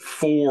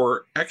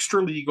for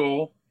extra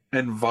legal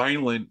and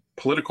violent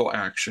political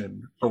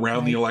action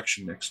around the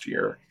election next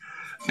year.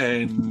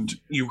 And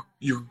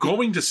you're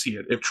going to see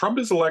it. If Trump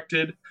is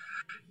elected,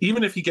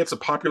 even if he gets a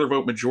popular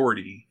vote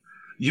majority,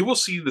 you will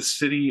see the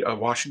city of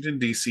Washington,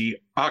 D.C.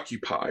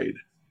 occupied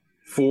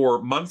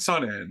for months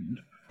on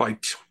end by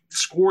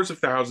scores of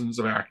thousands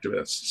of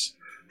activists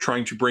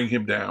trying to bring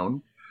him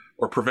down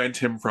or prevent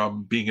him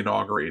from being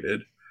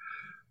inaugurated.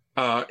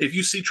 If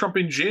you see Trump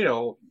in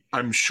jail,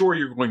 I'm sure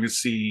you're going to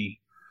see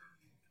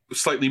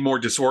slightly more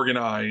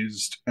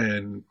disorganized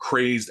and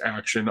crazed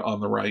action on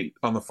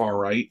the far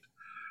right.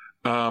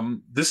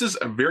 This is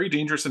a very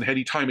dangerous and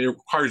heady time. It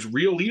requires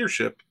real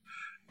leadership,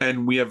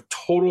 and we have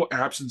total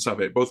absence of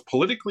it, both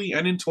politically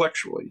and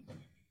intellectually.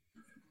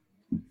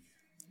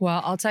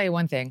 Well, I'll tell you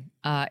one thing.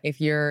 I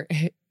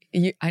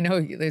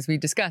know, as we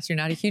discussed, you're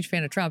not a huge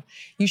fan of Trump.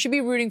 You should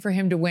be rooting for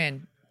him to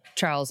win.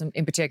 Charles,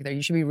 in particular,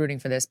 you should be rooting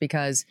for this,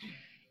 because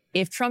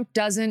if Trump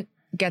doesn't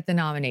get the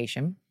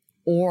nomination,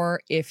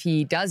 or if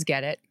he does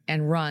get it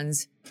and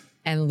runs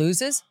and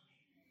loses,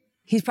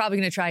 he's probably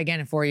going to try again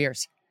in 4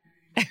 years.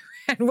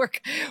 And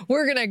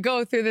we're going to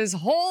go through this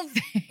whole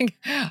thing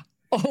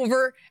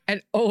over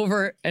and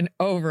over and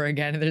over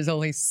again. There's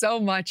only so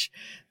much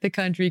the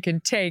country can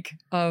take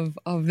of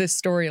this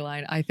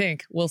storyline, I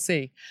think. We'll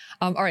see.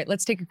 All right,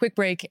 let's take a quick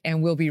break,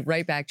 and we'll be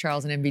right back.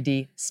 Charles and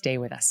MBD, stay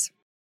with us.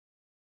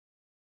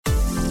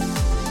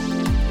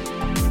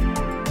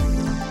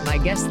 My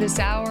guests this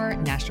hour,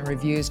 National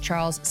Review's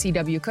Charles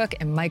C.W. Cooke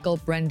and Michael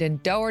Brendan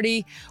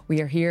Dougherty.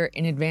 We are here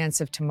in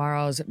advance of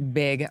tomorrow's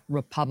big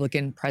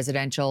Republican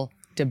presidential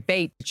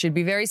debate. It should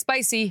be very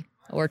spicy.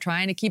 We're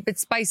trying to keep it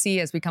spicy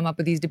as we come up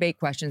with these debate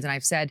questions. And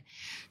I've said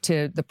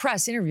to the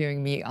press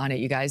interviewing me on it,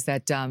 you guys,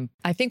 that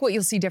I think what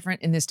you'll see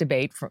different in this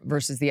debate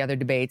versus the other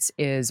debates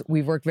is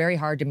we've worked very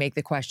hard to make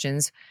the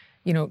questions,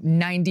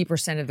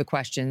 90% of the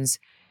questions,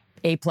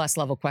 A-plus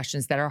level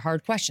questions that are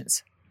hard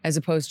questions, as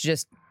opposed to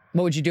just,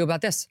 what would you do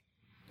about this?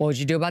 What would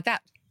you do about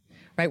that?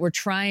 Right? We're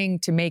trying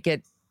to make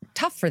it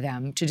tough for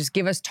them to just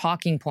give us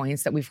talking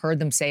points that we've heard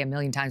them say a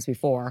million times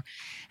before,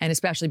 and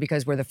especially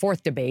because we're the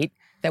fourth debate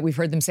that we've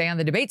heard them say on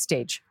the debate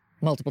stage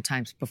multiple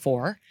times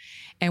before,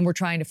 and we're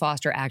trying to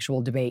foster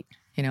actual debate.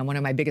 One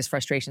of my biggest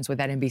frustrations with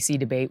that NBC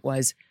debate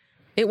was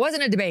it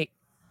wasn't a debate.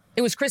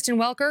 It was Kristen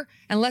Welker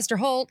and Lester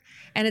Holt,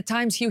 and at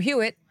times Hugh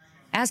Hewitt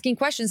asking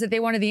questions that they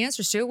wanted the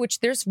answers to, which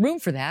there's room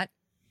for that,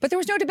 but there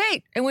was no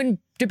debate. And when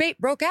debate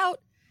broke out,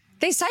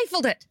 they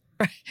stifled it.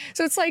 Right?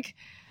 So it's like,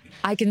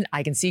 I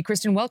can see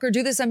Kristen Welker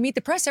do this on Meet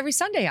the Press every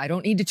Sunday. I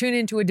don't need to tune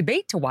into a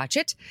debate to watch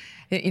it,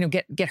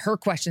 get her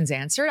questions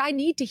answered. I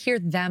need to hear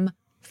them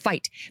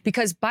fight.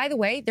 Because, by the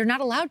way, they're not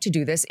allowed to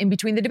do this in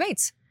between the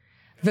debates.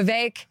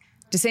 Vivek,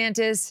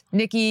 DeSantis,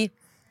 Nikki,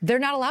 they're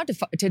not allowed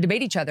to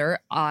debate each other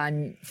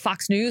on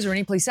Fox News or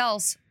anyplace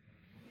else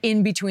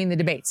in between the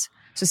debates.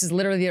 So this is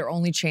literally their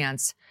only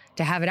chance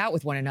to have it out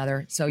with one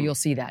another. So you'll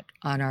see that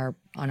on our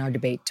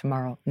debate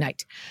tomorrow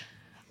night.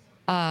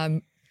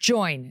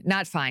 Join,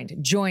 not find,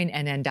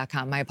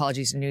 joinnn.com. My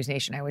apologies to News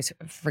Nation. I always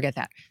forget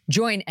that.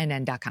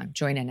 Joinnn.com,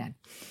 join NN.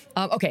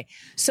 Okay,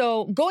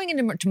 so going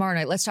into tomorrow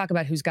night, let's talk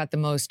about who's got the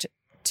most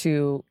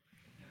to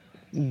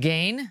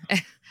gain.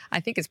 I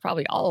think it's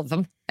probably all of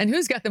them. And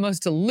who's got the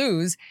most to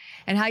lose,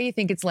 and how you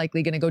think it's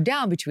likely going to go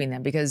down between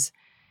them. Because,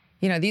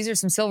 these are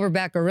some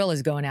silverback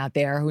gorillas going out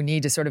there who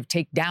need to sort of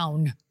take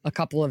down a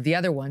couple of the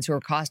other ones who are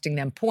costing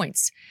them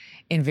points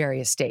in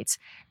various states.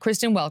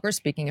 Kristen Welker,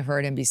 speaking of her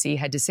at NBC,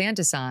 had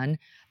DeSantis on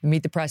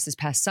Meet the Press this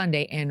past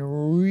Sunday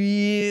and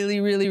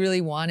really, really,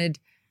 really wanted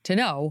to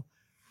know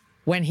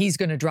when he's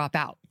going to drop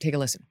out. Take a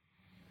listen.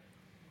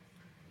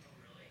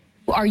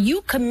 Are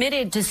you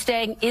committed to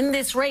staying in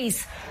this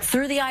race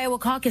through the Iowa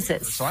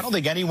caucuses? So I don't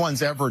think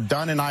anyone's ever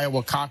done an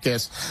Iowa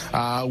caucus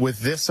with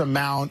this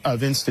amount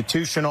of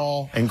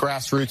institutional and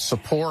grassroots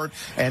support,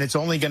 and it's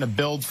only going to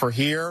build for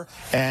here,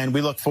 and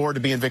we look forward to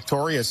being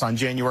victorious on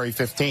January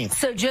 15th.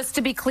 So just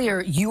to be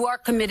clear, you are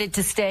committed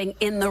to staying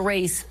in the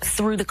race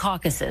through the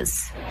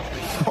caucuses?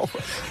 Oh,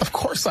 of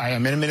course I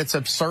am. I mean, it's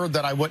absurd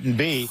that I wouldn't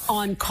be.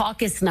 On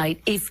caucus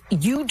night, if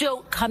you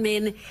don't come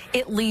in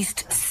at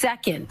least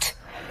second,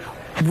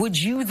 would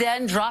you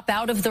then drop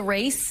out of the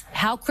race?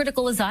 How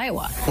critical is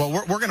Iowa? Well,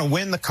 we're going to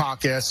win the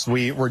caucus.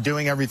 We're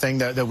doing everything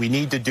that we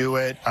need to do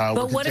it.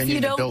 But what if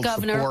you don't,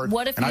 Governor? Support.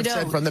 What if you don't? And I've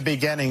said from the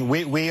beginning,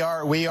 we're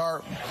going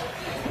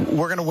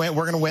to win.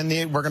 We're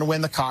going to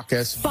win the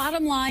caucus.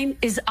 Bottom line,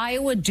 is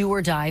Iowa do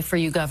or die for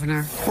you,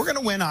 Governor? We're going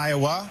to win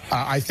Iowa.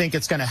 I think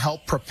it's going to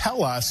help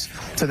propel us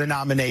to the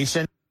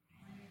nomination.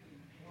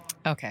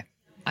 Okay,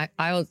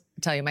 I'll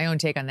tell you my own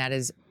take on that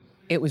is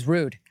it was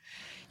rude.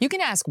 You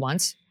can ask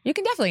once. You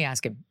can definitely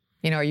ask him,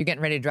 are you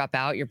getting ready to drop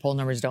out? Your poll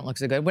numbers don't look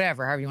so good,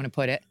 whatever, however you want to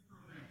put it.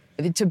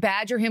 To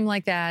badger him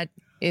like that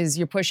is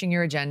you're pushing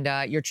your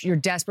agenda. You're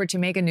desperate to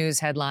make a news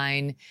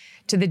headline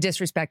to the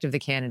disrespect of the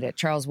candidate.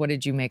 Charles, what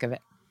did you make of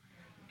it?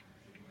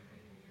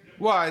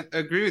 Well, I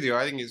agree with you.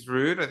 I think it's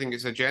rude. I think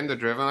it's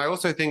agenda-driven. I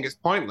also think it's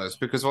pointless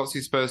because what's he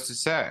supposed to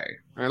say?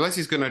 Unless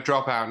he's going to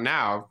drop out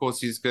now, of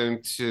course he's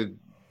going to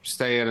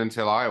stay in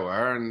until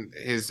Iowa, and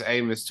his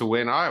aim is to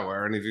win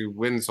Iowa. And if he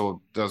wins or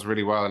does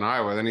really well in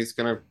Iowa, then he's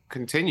going to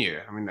continue.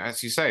 I mean,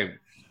 as you say,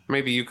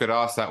 maybe you could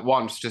ask that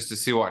once just to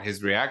see what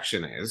his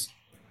reaction is.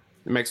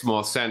 It makes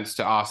more sense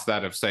to ask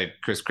that of, say,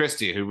 Chris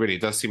Christie, who really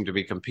does seem to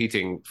be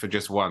competing for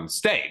just one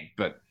state.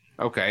 But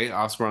okay,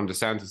 ask Ron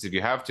DeSantis if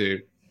you have to.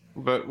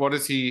 But what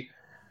is he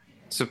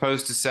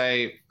supposed to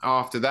say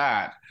after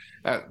that?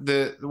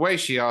 The way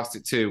she asked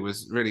it too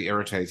was really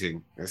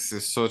irritating. It's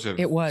this sort of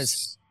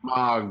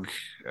smug,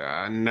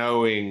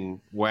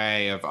 knowing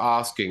way of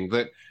asking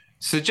that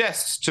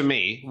suggests to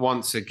me,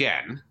 once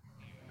again,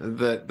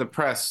 that the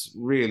press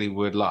really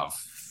would love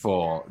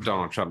for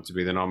Donald Trump to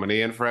be the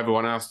nominee and for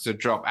everyone else to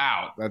drop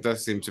out. That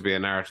does seem to be a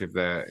narrative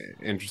they're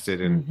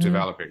interested in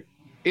developing.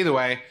 Either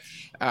way,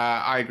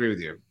 I agree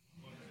with you.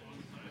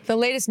 The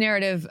latest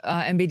narrative,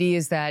 MBD,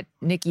 is that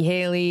Nikki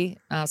Haley,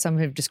 some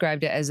have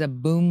described it as a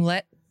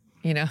boomlet,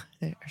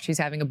 she's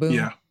having a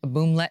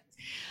boomlet,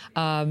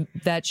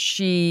 that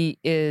she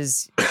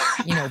is,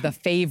 the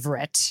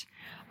favorite.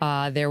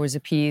 There was a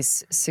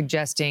piece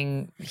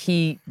suggesting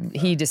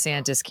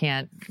DeSantis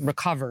can't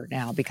recover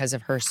now because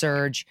of her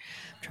surge.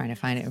 I'm trying to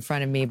find it in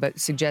front of me, but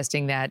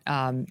suggesting that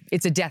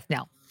it's a death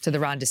knell to the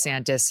Ron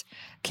DeSantis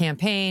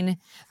campaign,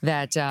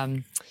 that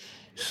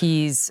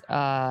he's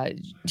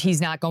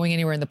not going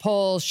anywhere in the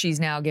polls. She's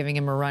now giving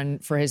him a run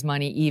for his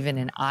money, even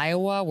in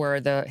Iowa,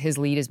 where his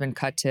lead has been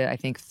cut to, I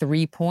think,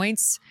 3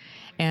 points,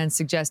 and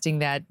suggesting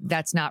that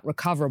that's not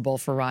recoverable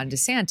for Ron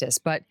DeSantis.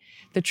 But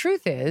the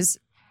truth is,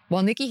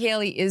 while Nikki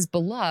Haley is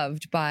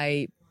beloved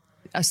by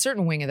a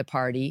certain wing of the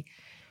party,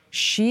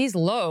 she's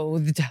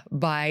loathed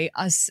by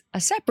a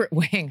separate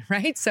wing,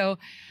 right? So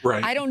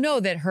right. I don't know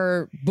that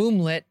her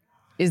boomlet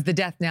is the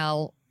death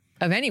knell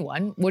of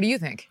anyone. What do you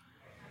think?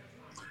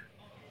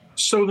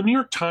 So the New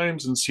York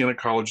Times and Siena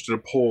College did a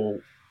poll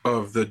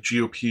of the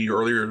GOP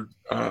earlier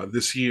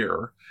this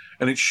year,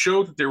 and it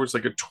showed that there was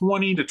like a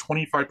 20 to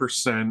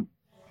 25%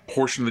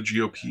 portion of the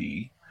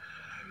GOP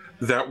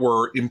that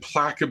were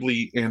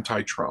implacably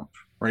anti-Trump.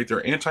 Right,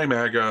 they're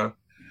anti-MAGA.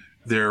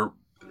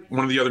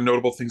 One of the other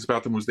notable things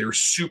about them was they were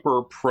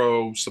super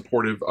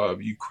pro-supportive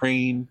of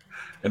Ukraine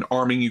and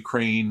arming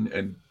Ukraine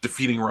and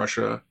defeating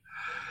Russia.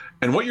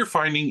 And what you're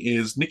finding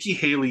is Nikki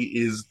Haley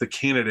is the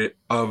candidate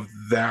of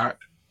that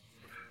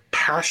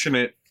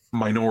passionate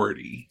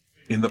minority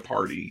in the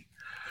party.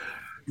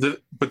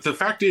 But the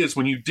fact is,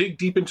 when you dig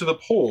deep into the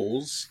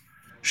polls,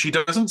 she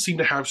doesn't seem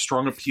to have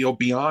strong appeal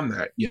beyond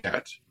that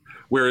yet.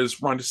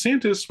 Whereas Ron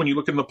DeSantis, when you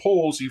look in the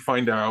polls, you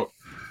find out,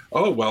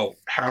 oh, well,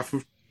 half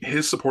of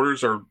his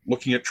supporters are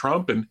looking at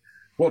Trump, and,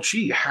 well,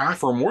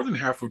 half or more than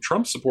half of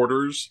Trump's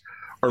supporters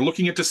are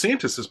looking at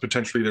DeSantis as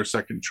potentially their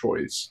second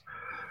choice.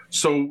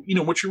 So,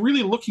 what you're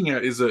really looking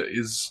at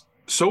is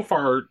so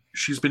far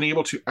she's been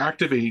able to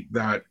activate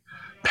that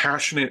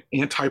passionate,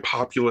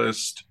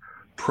 anti-populist,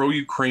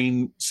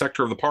 pro-Ukraine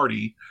sector of the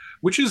party,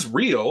 which is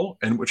real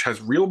and which has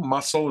real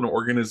muscle and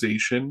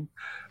organization.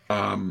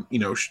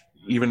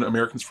 Even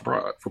Americans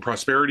for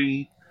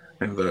Prosperity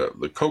and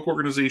the Cooke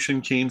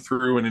organization came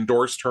through and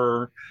endorsed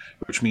her,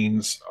 which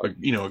means a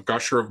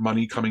gusher of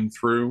money coming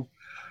through.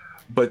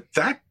 But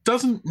that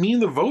doesn't mean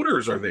the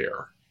voters are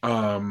there.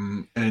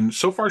 And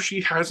so far,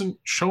 she hasn't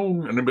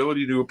shown an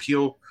ability to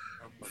appeal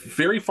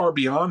very far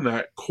beyond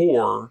that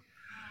core.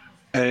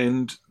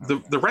 And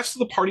the rest of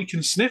the party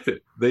can sniff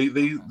it.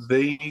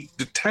 They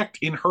detect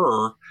in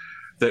her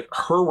that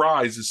her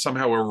rise is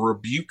somehow a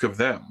rebuke of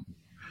them.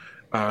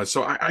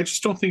 So I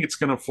just don't think it's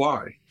going to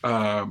fly.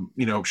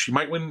 She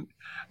might win.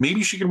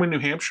 Maybe she can win New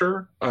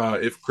Hampshire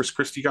if Chris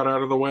Christie got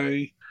out of the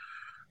way.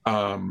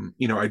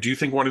 I do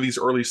think one of these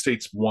early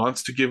states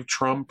wants to give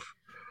Trump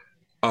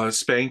a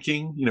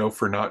spanking,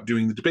 for not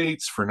doing the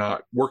debates, for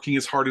not working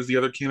as hard as the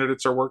other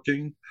candidates are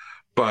working.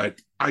 But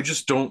I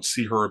just don't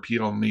see her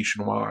appeal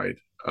nationwide.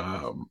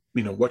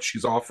 What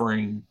she's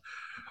offering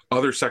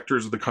other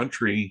sectors of the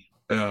country,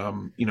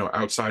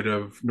 outside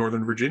of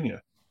Northern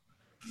Virginia.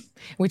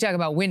 We talk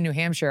about win New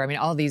Hampshire. I mean,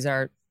 all these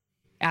are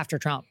after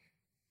Trump.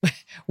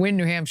 Win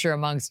New Hampshire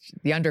amongst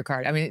the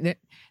undercard. I mean,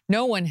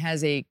 no one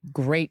has a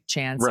great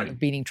chance of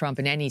beating Trump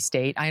in any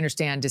state. I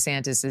understand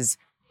DeSantis is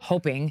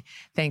hoping,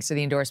 thanks to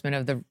the endorsement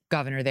of the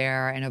governor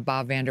there and of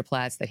Bob Vander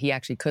Plaats, that he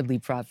actually could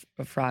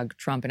leapfrog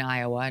Trump in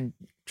Iowa, and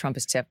Trump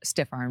has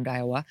stiff-armed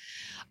Iowa.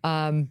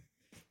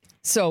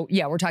 So,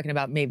 yeah, we're talking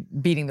about maybe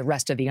beating the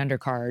rest of the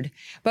undercard.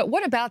 But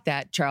what about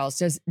that,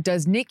 Charles?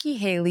 Does Nikki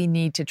Haley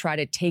need to try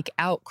to take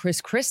out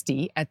Chris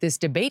Christie at this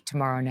debate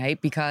tomorrow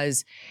night?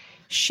 Because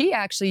she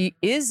actually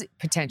is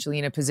potentially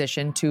in a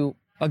position to,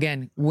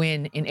 again,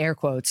 win, in air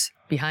quotes,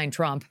 behind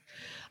Trump,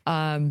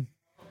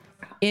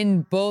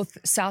 in both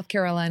South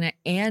Carolina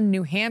and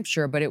New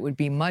Hampshire. But it would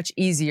be much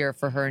easier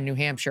for her in New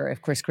Hampshire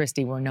if Chris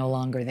Christie were no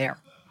longer there.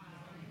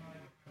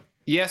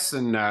 Yes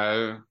and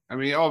no. I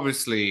mean,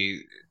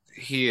 obviously,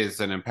 he is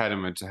an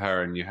impediment to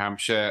her in New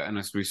Hampshire. And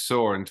as we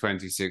saw in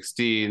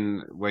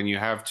 2016, when you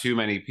have too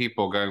many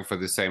people going for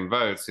the same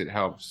votes, it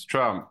helps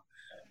Trump.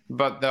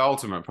 But the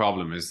ultimate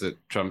problem is that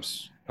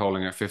Trump's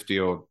polling at 50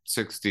 or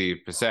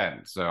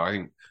 60%. So I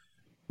think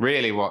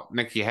really what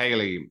Nikki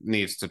Haley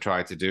needs to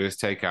try to do is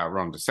take out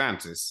Ron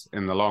DeSantis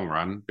in the long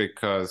run,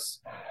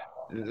 because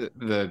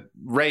the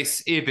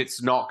race, if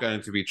it's not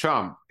going to be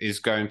Trump, is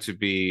going to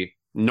be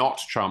not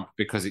Trump,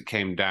 because it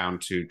came down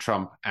to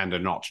Trump and a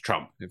not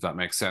Trump, if that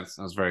makes sense.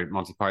 That was very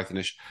Monty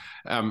Pythonish.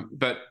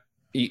 But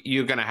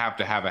you're going to have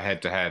a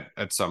head-to-head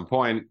at some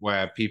point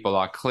where people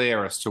are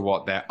clear as to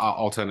what their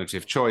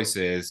alternative choice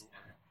is,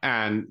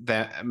 and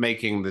they're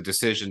making the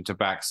decision to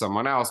back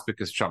someone else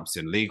because Trump's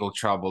in legal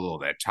trouble, or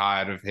they're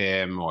tired of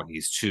him, or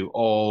he's too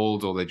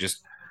old, or they're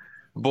just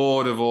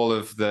bored of all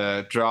of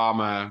the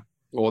drama,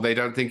 or they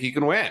don't think he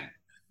can win.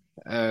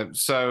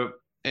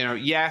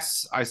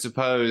 Yes, I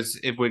suppose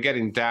if we're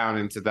getting down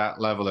into that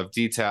level of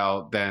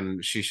detail,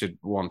 then she should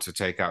want to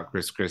take out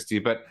Chris Christie.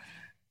 But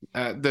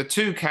the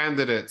two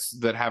candidates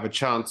that have a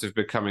chance of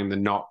becoming the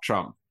not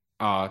Trump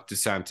are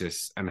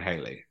DeSantis and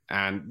Haley.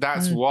 And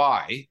that's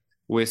why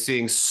we're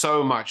seeing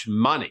so much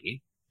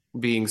money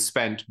being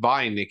spent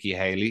by Nikki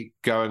Haley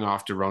going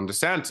after Ron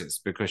DeSantis,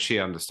 because she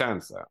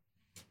understands that.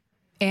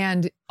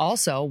 And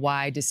also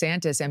why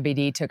DeSantis,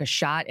 MBD, took a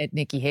shot at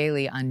Nikki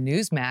Haley on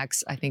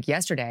Newsmax, I think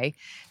yesterday,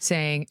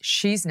 saying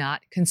she's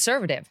not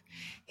conservative.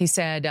 He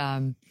said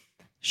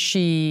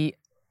she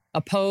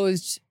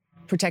opposed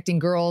protecting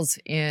girls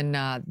in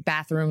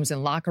bathrooms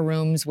and locker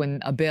rooms when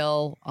a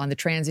bill on the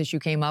trans issue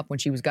came up when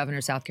she was governor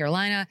of South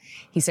Carolina.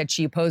 He said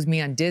she opposed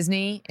me on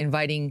Disney,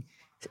 inviting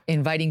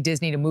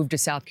Disney to move to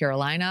South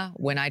Carolina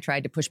when I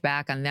tried to push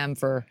back on them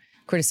for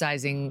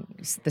criticizing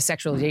the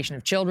sexualization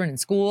of children in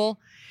school.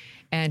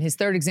 And his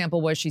third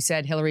example was she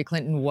said Hillary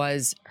Clinton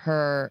was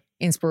her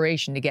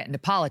inspiration to get into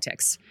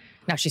politics.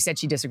 Now, she said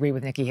she disagreed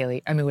with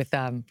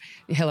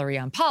Hillary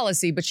on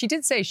policy, but she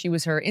did say she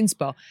was her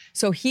inspo.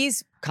 So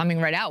he's coming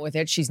right out with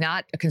it. She's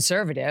not a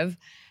conservative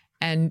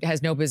and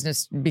has no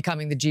business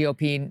becoming the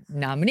GOP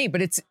nominee.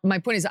 But my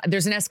point is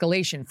there's an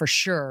escalation for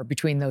sure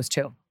between those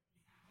two.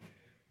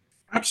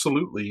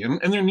 Absolutely.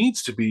 And there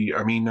needs to be.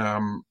 I mean,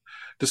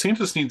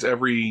 DeSantis needs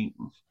every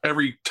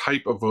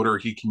type of voter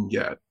he can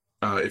get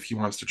if he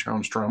wants to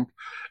challenge Trump.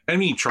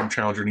 Any Trump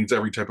challenger needs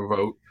every type of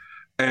vote.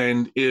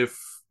 And if,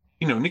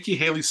 Nikki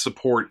Haley's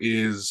support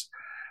is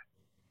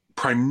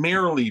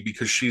primarily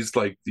because she's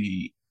like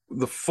the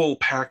full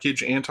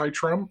package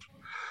anti-Trump,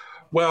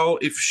 well,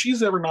 if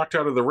she's ever knocked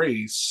out of the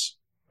race,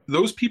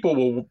 those people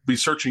will be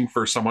searching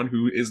for someone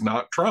who is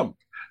not Trump,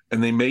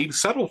 and they may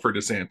settle for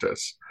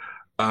DeSantis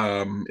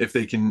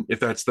if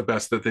that's the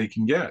best that they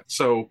can get.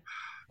 So,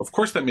 of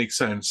course, that makes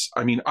sense.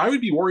 I mean, I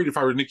would be worried if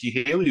I were Nikki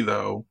Haley,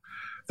 though,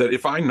 that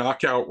if I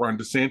knock out Ron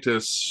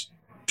DeSantis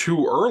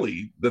too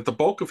early, that the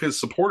bulk of his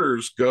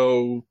supporters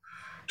go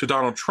to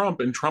Donald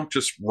Trump, and Trump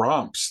just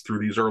romps through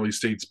these early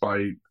states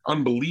by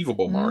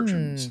unbelievable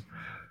margins.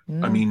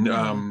 I mean,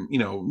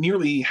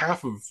 nearly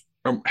half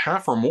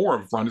or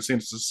more of Ron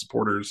DeSantis'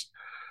 supporters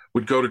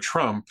would go to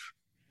Trump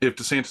if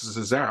DeSantis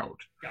is out.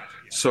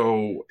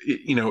 So,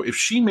 if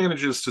she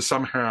manages to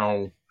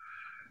somehow,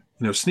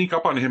 sneak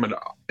up on him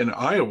in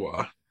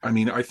Iowa, I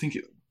mean, I think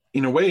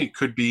in a way it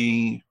could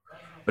be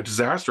a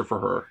disaster for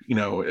her.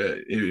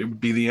 It would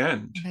be the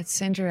end.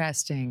 That's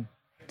interesting.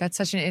 That's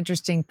such an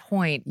interesting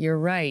point. You're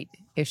right.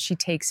 If she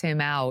takes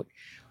him out,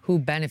 who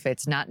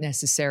benefits? Not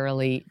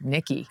necessarily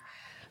Nikki.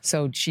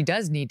 So she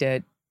does need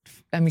to,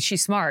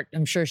 she's smart.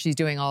 I'm sure she's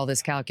doing all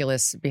this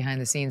calculus behind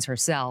the scenes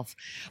herself.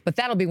 But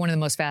that'll be one of the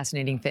most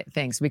fascinating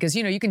things because,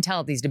 you can tell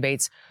at these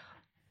debates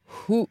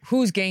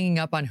who's ganging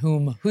up on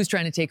whom, who's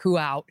trying to take who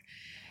out,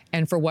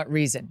 and for what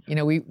reason.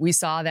 We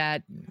saw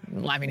that.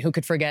 Who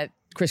could forget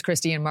Chris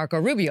Christie and Marco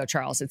Rubio,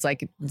 Charles? It's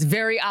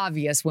very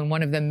obvious when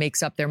one of them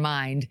makes up their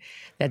mind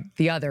that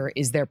the other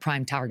is their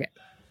prime target.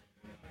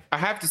 I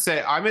have to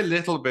say, I'm a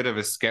little bit of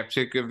a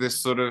skeptic of this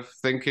sort of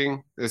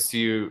thinking, as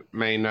you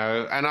may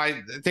know. And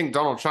I think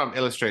Donald Trump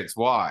illustrates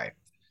why.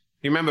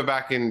 You remember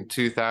back in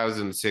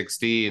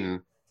 2016,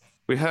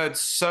 we heard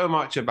so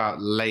much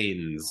about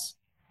lanes,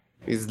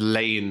 these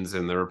lanes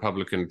in the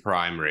Republican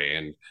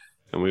primary.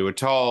 And we were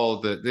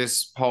told that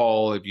this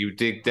poll, if you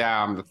dig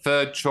down, the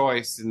third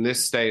choice in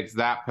this state's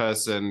that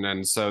person.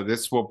 And so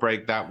this will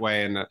break that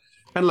way. And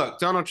look,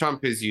 Donald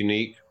Trump is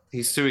unique.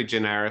 He's sui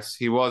generis.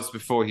 He was,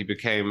 before he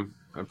became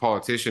a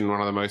politician, one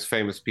of the most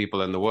famous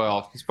people in the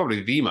world. He's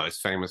probably the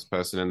most famous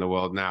person in the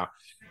world now.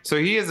 So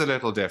he is a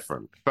little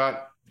different.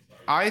 But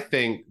I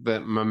think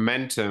that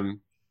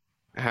momentum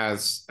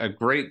has a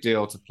great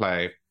deal to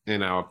play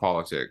in our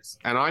politics.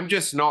 And I'm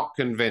just not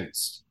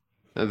convinced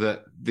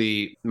that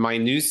the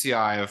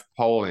minutiae of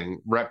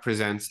polling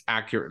represents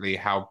accurately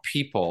how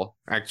people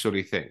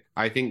actually think.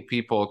 I think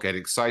people get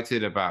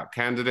excited about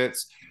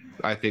candidates.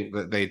 I think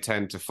that they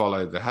tend to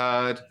follow the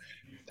herd.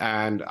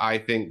 And I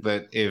think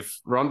that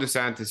if Ron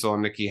DeSantis or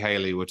Nikki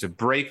Haley were to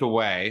break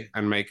away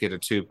and make it a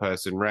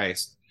two-person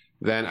race,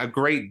 then a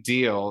great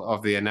deal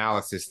of the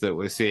analysis that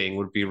we're seeing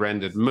would be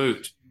rendered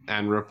moot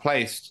and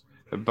replaced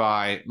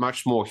by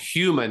much more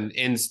human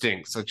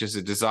instincts, such as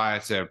a desire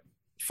to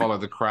follow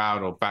the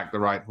crowd or back the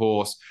right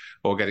horse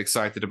or get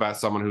excited about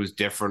someone who's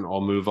different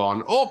or move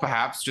on, or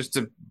perhaps just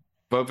to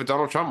vote for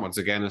Donald Trump once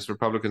again, as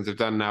Republicans have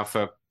done now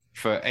for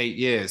 8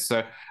 years.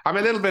 So I'm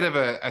a little bit of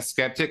a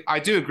skeptic. I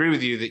do agree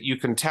with you that you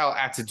can tell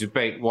at a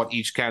debate what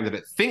each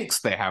candidate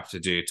thinks they have to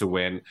do to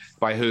win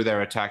by who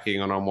they're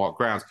attacking and on what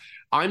grounds.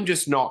 I'm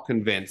just not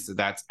convinced that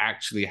that's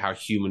actually how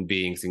human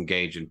beings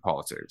engage in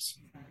politics.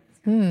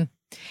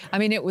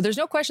 There's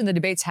no question the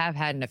debates have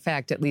had an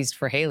effect, at least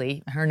for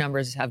Haley. Her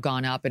numbers have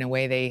gone up in a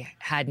way they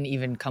hadn't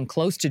even come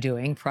close to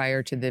doing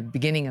prior to the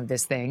beginning of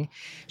this thing.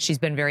 She's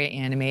been very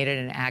animated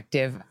and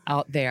active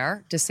out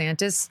there.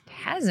 DeSantis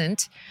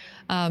hasn't.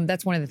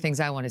 That's one of the things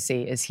I want to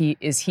see.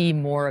 Is he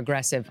more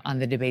aggressive on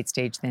the debate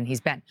stage than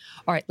he's been?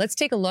 All right, let's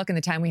take a look in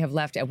the time we have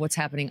left at what's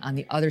happening on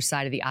the other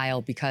side of the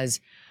aisle, because,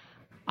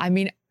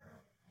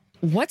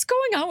 what's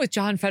going on with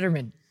John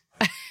Fetterman?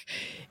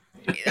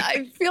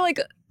 I feel like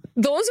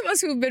those of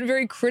us who've been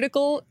very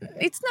critical,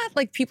 it's not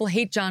like people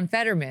hate John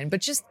Fetterman, but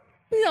just,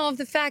 of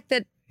the fact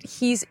that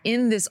he's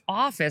in this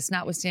office,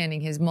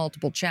 notwithstanding his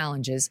multiple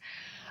challenges,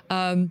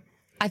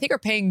 I think are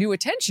paying new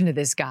attention to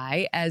this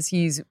guy as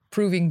he's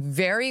proving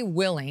very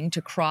willing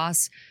to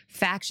cross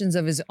factions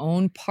of his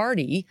own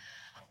party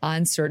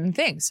on certain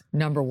things.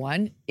 Number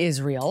one,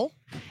 Israel.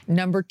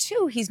 Number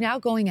two, he's now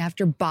going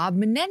after Bob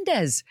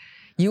Menendez,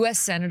 U.S.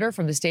 Senator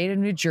from the state of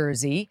New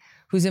Jersey,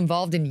 who's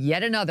involved in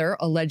yet another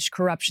alleged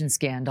corruption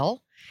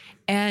scandal.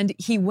 And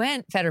he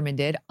went, Fetterman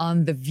did,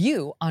 on The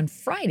View on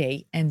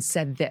Friday and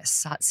said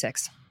this, Hot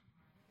 6.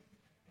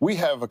 We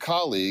have a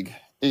colleague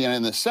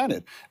in the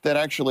Senate that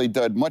actually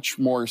did much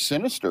more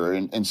sinister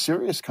and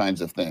serious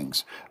kinds of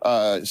things.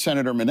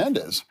 Senator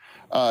Menendez,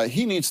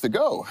 he needs to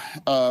go.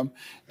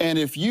 And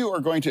if you are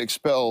going to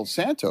expel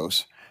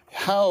Santos,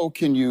 how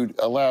can you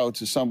allow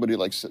to somebody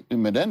like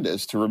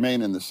Menendez to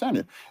remain in the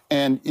Senate?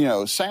 And,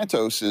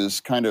 Santos's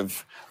kind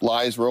of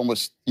lies were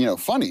almost,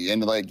 funny.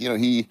 And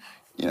he,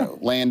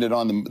 landed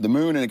on the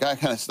moon and that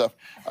kind of stuff.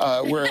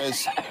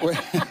 Whereas,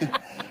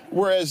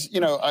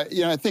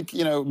 I think,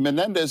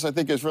 Menendez, I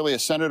think, is really a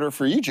senator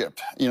for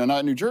Egypt,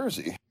 not New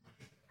Jersey.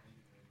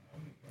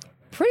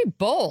 Pretty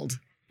bold.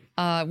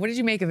 What did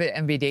you make of it,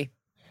 MVD?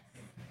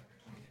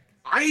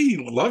 I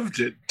loved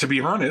it, to be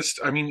honest.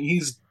 I mean,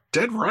 he's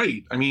dead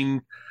right. I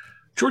mean,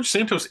 George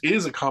Santos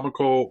is a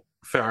comical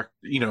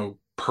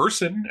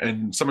person,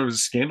 and some of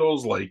his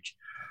scandals, like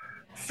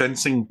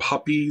fencing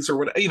puppies or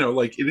whatever,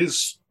 it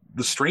is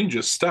the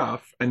strangest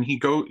stuff. And he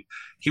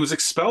was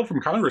expelled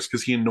from Congress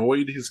because he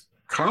annoyed his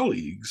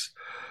colleagues.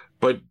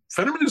 But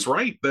Fetterman is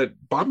right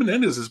that Bob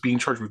Menendez is being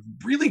charged with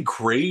really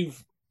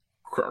grave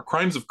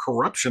crimes of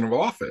corruption of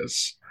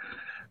office,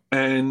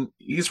 and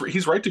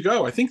he's right to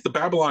go. I think the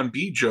Babylon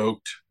Bee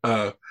joked,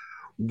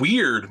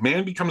 weird,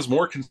 man becomes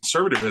more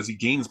conservative as he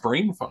gains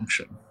brain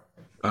function.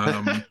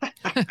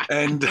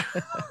 And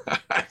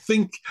I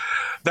think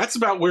that's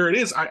about where it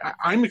is.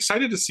 I'm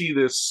excited to see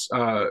this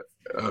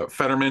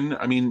Fetterman.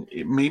 I mean,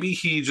 maybe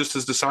he just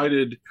has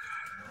decided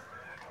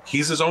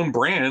he's his own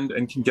brand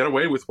and can get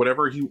away with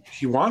whatever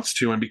he wants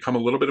to and become a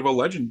little bit of a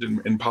legend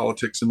in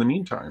politics in the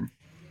meantime.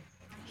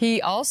 He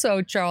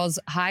also, Charles,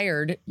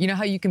 hired,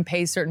 how you can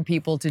pay certain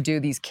people to do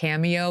these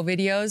cameo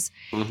videos?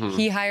 Mm-hmm.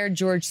 He hired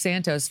George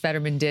Santos,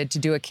 Fetterman did, to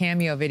do a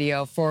cameo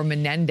video for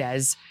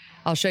Menendez.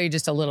 I'll show you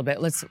just a little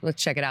bit. Let's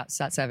check it out.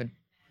 Sat 7.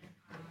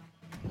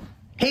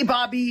 Hey,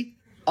 Bobby.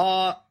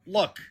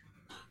 Look,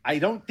 I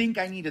don't think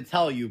I need to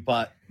tell you,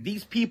 but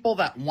these people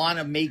that want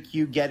to make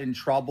you get in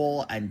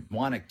trouble and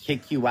want to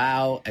kick you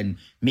out and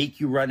make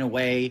you run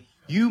away,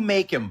 you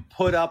make them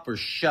put up or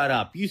shut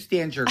up. You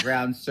stand your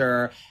ground,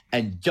 sir,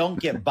 and don't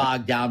get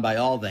bogged down by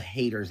all the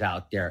haters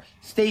out there.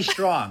 Stay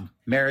strong.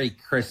 Merry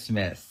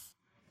Christmas.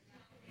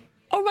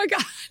 Oh, my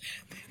God.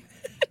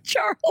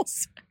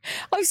 Charles,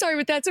 I'm sorry,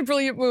 but that's a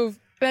brilliant move.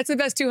 That's the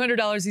best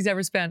 $200 he's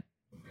ever spent.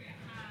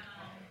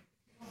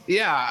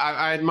 Yeah,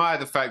 I admire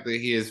the fact that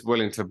he is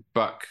willing to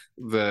buck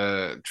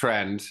the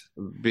trend,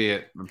 be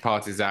it the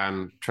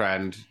partisan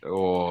trend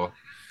or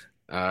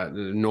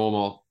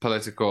normal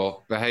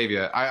political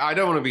behavior. I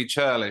don't want to be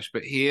churlish,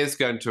 but he is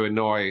going to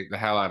annoy the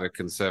hell out of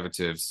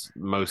conservatives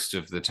most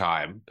of the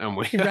time. And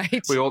we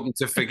oughtn't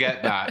to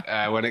forget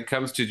that when it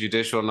comes to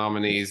judicial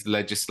nominees,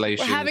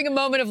 legislation. We're having a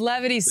moment of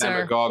levity,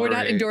 sir. We're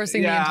not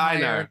endorsing the entire I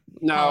know.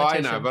 No,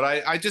 politician. I know. But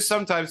I just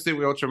sometimes think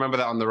we ought to remember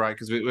that on the right,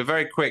 because we're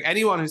very quick.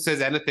 Anyone who says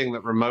anything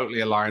that remotely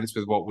aligns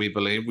with what we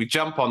believe, we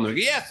jump on them.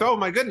 Yes, oh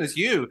my goodness,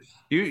 you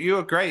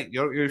are great.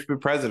 You should be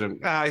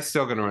president. He's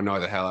still going to annoy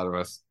the hell out of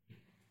us.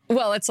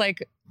 Well, it's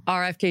like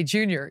RFK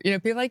Jr.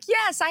 People are like,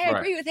 yes, I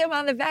agree with him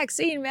on the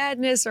vaccine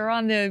madness or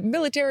on the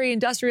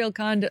military-industrial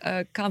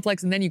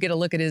complex. And then you get a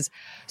look at his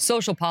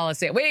social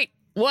policy. Wait,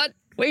 what?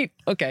 Wait,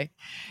 okay.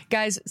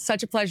 Guys,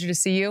 such a pleasure to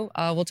see you.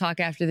 We'll talk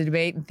after the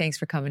debate, and thanks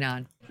for coming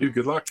on.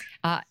 Good luck.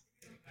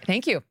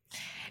 Thank you.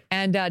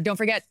 And don't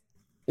forget,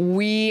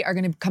 we are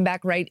going to come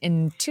back right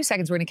in 2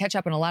 seconds. We're going to catch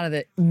up on a lot of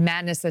the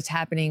madness that's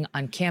happening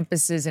on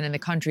campuses and in the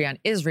country on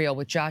Israel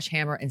with Josh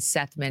Hammer and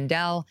Seth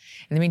Mandel.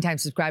 In the meantime,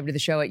 subscribe to the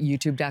show at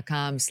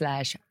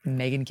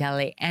youtube.com/Megyn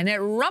Kelly and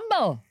at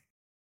Rumble.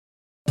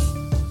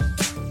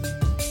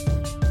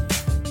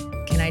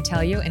 Can I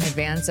tell you in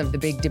advance of the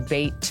big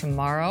debate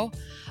tomorrow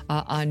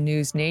on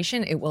News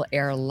Nation, it will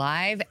air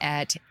live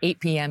at 8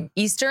 p.m.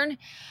 Eastern.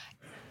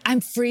 I'm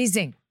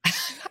freezing.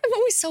 I'm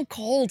always so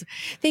cold.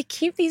 They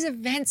keep these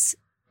events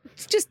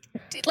just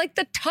like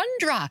the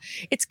tundra.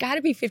 It's got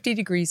to be 50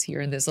 degrees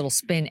here in this little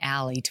spin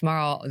alley.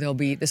 Tomorrow,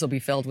 this will be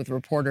filled with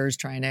reporters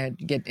trying to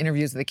get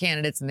interviews with the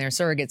candidates and their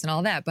surrogates and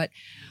all that. But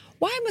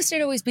why must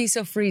it always be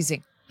so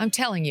freezing? I'm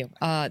telling you,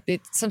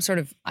 it's some sort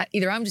of,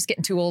 either I'm just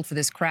getting too old for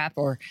this crap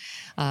or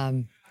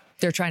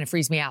they're trying to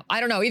freeze me out. I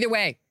don't know. Either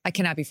way, I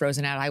cannot be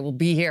frozen out. I will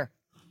be here.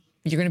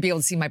 You're going to be able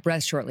to see my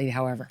breath shortly,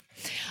 however.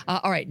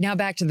 All right, now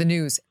back to the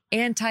news.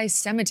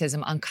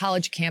 Anti-Semitism on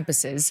college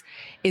campuses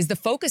is the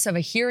focus of a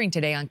hearing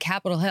today on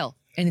Capitol Hill,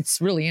 and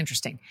it's really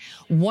interesting.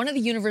 One of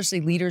the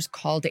university leaders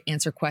called to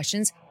answer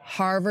questions,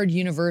 Harvard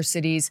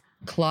University's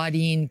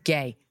Claudine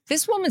Gay.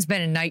 This woman's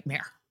been a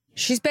nightmare.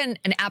 She's been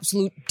an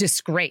absolute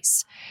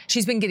disgrace.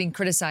 She's been getting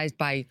criticized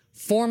by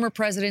former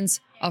presidents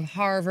of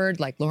Harvard,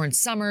 like Lawrence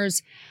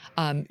Summers.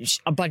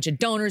 A bunch of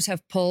donors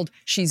have pulled.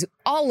 She's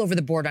all over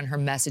the board on her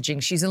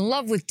messaging. She's in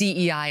love with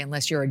DEI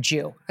unless you're a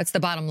Jew. That's the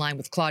bottom line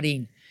with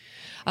Claudine.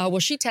 Well,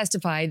 she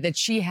testified that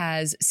she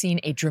has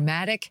seen a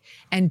dramatic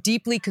and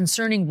deeply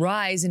concerning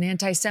rise in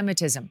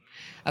anti-Semitism.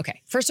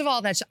 Okay, first of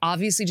all, that's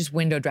obviously just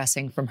window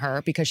dressing from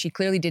her because she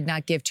clearly did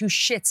not give two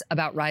shits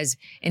about rise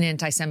in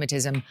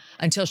anti-Semitism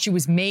until she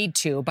was made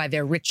to by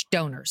their rich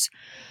donors.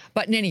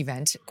 But in any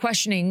event,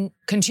 questioning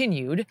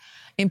continued,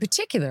 in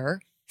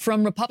particular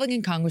from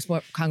Republican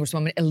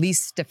Congresswoman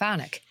Elise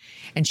Stefanik.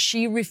 And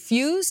she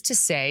refused to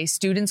say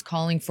students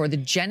calling for the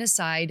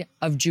genocide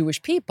of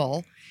Jewish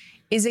people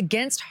is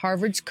against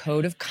Harvard's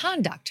code of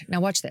conduct. Now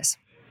watch this.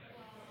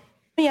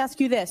 Let me ask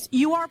you this.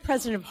 You are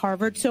president of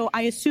Harvard, so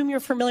I assume you're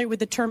familiar with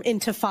the term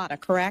intifada,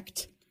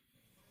 correct?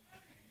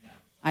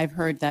 I've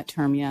heard that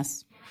term,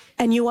 yes.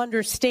 And you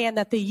understand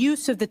that the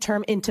use of the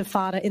term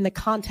intifada in the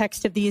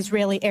context of the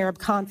Israeli-Arab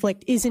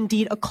conflict is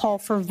indeed a call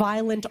for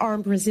violent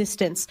armed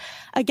resistance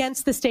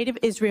against the state of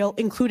Israel,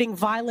 including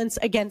violence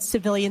against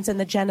civilians and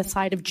the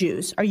genocide of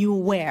Jews. Are you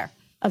aware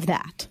of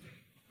that?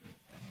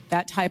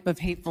 That type of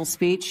hateful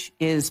speech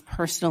is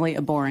personally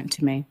abhorrent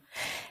to me.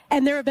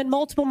 And there have been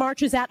multiple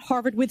marches at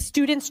Harvard with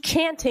students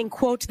chanting,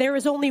 quote, there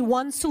is only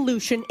one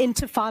solution,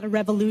 intifada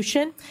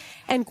revolution,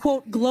 and,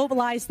 quote,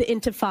 globalize the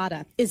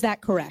intifada. Is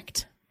that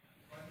correct?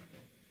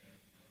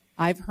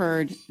 I've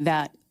heard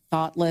that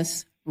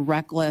thoughtless,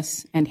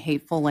 reckless, and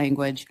hateful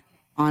language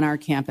on our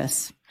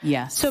campus,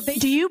 yes. So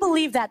do you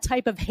believe that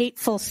type of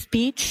hateful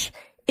speech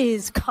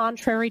is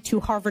contrary to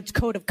Harvard's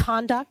code of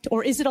conduct,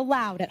 or is it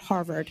allowed at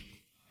Harvard?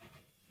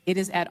 It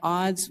is at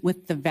odds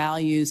with the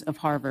values of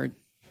Harvard.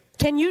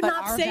 Can you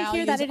not say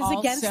here that it is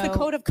against the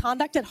code of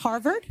conduct at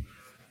Harvard?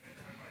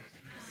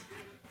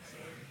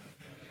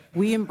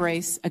 We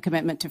embrace a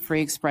commitment to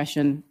free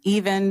expression,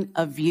 even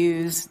of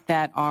views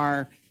that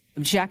are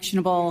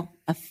objectionable,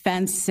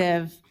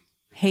 offensive,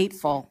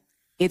 hateful.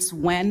 It's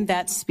when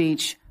that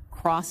speech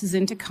crosses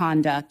into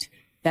conduct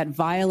that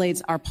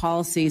violates our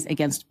policies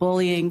against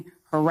bullying,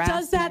 harassment.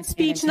 Does that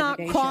speech not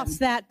cross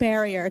that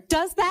barrier?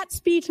 Does that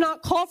speech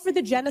not call for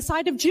the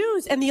genocide of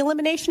Jews and the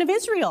elimination of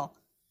Israel?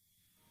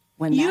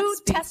 When you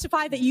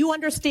testify that you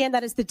understand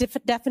that is the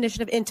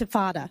definition of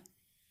intifada.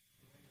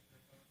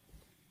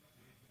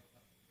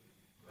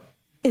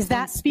 Is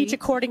that speech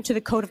according to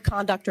the code of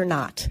conduct or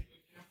not?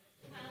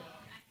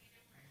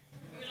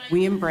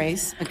 We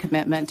embrace a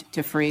commitment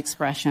to free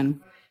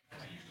expression.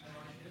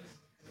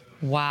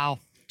 Wow.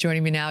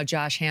 Joining me now,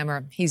 Josh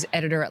Hammer. He's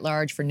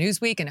editor-at-large for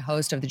Newsweek and a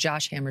host of The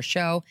Josh Hammer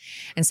Show.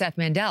 And Seth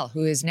Mandel,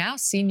 who is now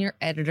senior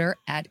editor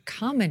at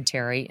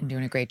Commentary and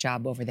doing a great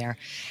job over there.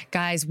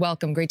 Guys,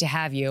 welcome. Great to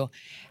have you.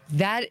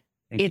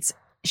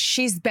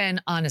 She's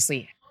been,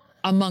 honestly,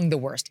 among the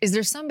worst. Is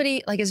there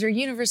somebody, is there a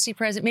university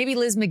president, maybe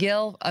Liz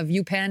McGill of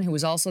UPenn, who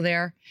was also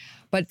there?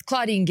 But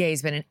Claudine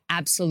Gay's been an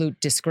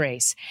absolute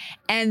disgrace.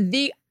 And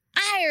the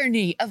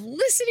irony of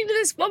listening to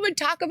this woman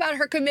talk about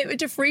her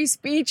commitment to free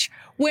speech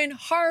when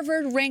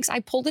Harvard ranks, I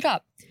pulled it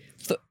up,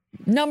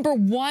 number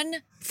one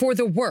for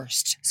the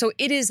worst. So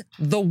it is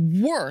the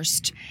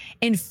worst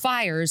in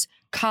FIRE's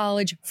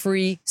college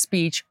free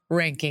speech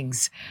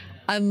rankings.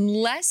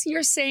 Unless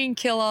you're saying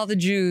kill all the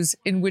Jews,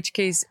 in which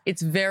case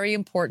it's very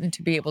important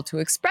to be able to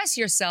express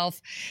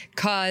yourself,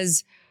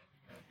 because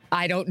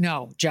I don't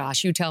know.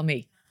 Josh, you tell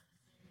me.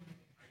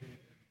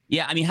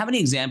 Yeah, I mean, how many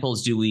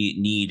examples do we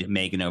need,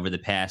 Megan, over the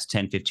past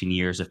 10, 15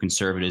 years of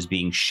conservatives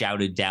being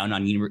shouted down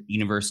on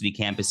university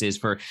campuses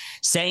for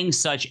saying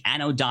such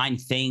anodyne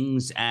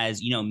things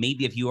as,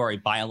 maybe if you are a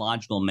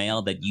biological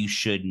male that you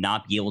should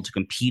not be able to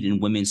compete in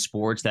women's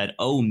sports, that,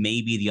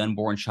 maybe the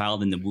unborn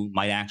child in the womb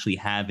might actually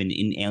have an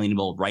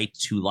inalienable right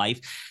to life.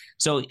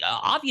 So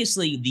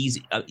obviously these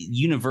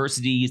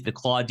universities, the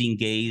Claudine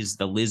Gays,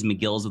 the Liz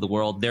McGills of the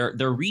world,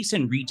 their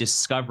recent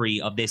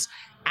rediscovery of this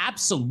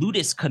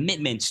absolutist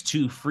commitment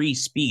to free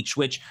speech,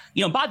 which,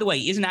 by the way,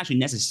 isn't actually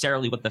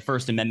necessarily what the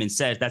First Amendment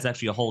says. That's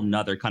actually a whole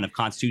nother kind of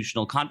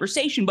constitutional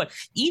conversation. But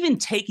even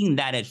taking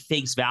that at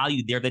face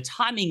value there, the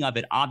timing of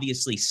it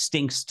obviously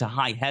stinks to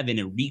high heaven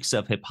and reeks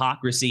of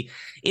hypocrisy.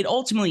 It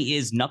ultimately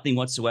is nothing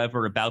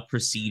whatsoever about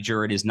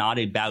procedure. It is not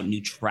about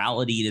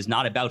neutrality. It is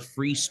not about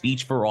free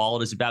speech for all.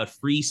 It is about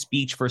free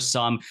speech for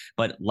some,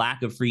 but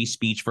lack of free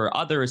speech for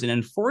others. And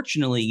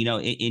unfortunately,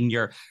 in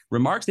your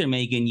remarks there,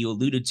 Megan, you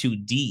alluded to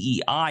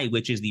DEI,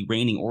 which is the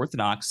reigning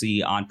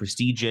orthodoxy on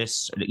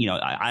prestigious,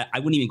 I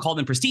wouldn't even call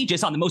them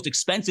prestigious, on the most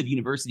expensive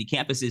university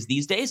campuses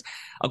these days.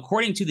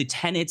 According to the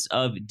tenets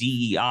of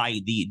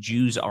DEI, the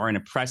Jews are an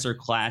oppressor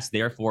class.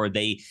 Therefore,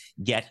 they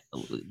get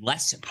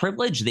less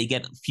privilege. They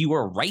get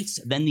fewer rights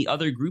than the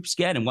other groups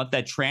get. And what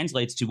that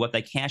translates to, what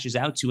that cashes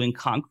out to in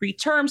concrete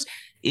terms,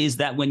 is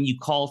that when you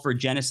call for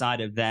genocide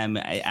of them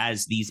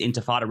as these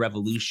Intifada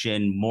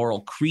revolution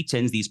moral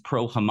cretins, these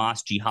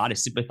pro-Hamas jihadist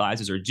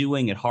sympathizers are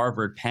doing at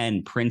Harvard,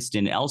 Penn, Princeton,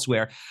 Washington,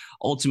 elsewhere,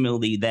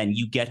 ultimately then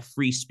you get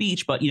free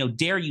speech. But,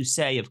 dare you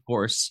say, of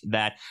course,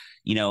 that,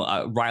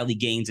 Riley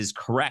Gaines is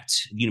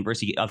correct,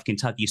 University of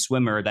Kentucky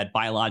swimmer, that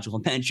biological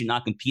men should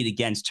not compete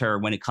against her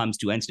when it comes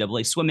to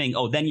NCAA swimming.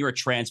 Oh, then you're a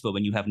transphobe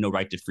and you have no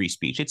right to free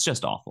speech. It's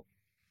just awful.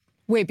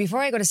 Wait, before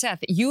I go to Seth,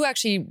 you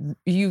actually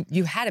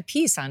you had a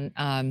piece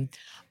on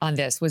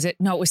this. Was it?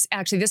 No, it was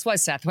actually, this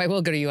was Seth. I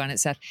will go to you on it,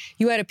 Seth.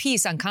 You had a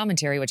piece on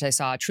Commentary, which I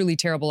saw, a truly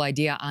terrible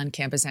idea on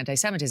campus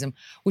anti-Semitism,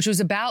 which was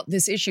about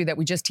this issue that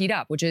we just teed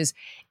up, which is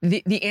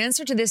the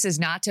answer to this is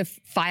not to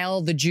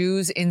file the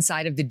Jews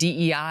inside of the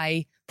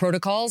DEI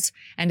protocols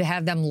and to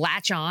have them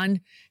latch on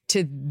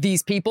to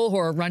these people who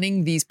are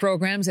running these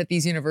programs at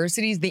these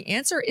universities. The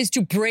answer is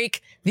to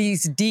break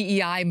these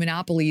DEI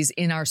monopolies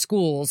in our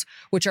schools,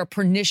 which are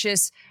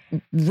pernicious,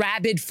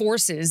 rabid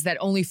forces that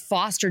only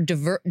foster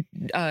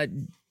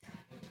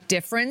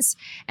difference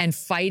and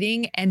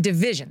fighting and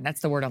division.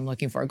 That's the word I'm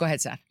looking for. Go ahead,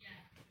 Seth.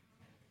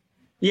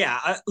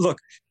 Yeah, look,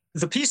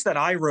 the piece that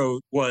I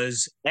wrote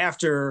was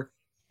after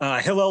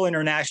Hillel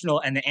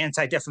International and the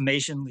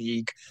Anti-Defamation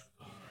League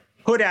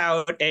put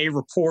out a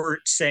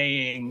report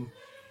saying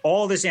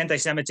all this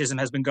anti-Semitism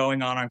has been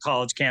going on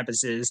college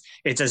campuses.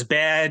 It's as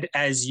bad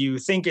as you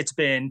think it's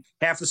been.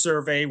 Half the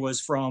survey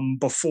was from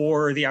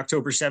before the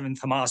October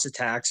 7th Hamas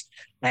attacks,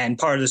 and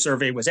part of the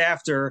survey was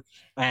after.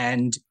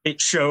 And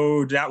it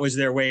showed, that was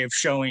their way of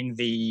showing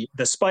the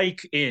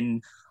spike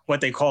in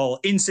what they call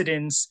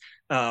incidents.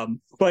 But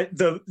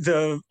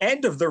the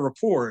end of the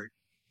report,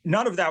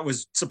 none of that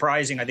was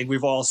surprising. I think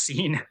we've all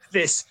seen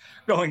this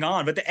going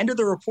on. But the end of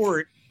the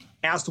report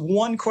asked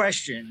one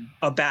question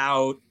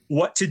about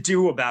what to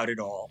do about it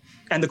all.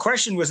 And the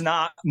question was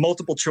not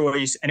multiple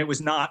choice and it was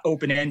not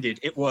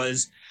open-ended. It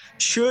was,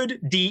 should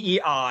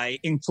DEI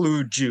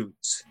include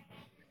Jews?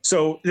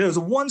 So there's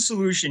one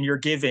solution you're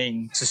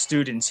giving to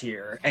students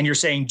here, and you're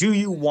saying, do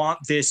you want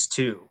this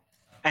too?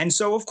 And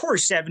so, of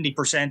course,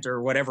 70%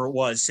 or whatever it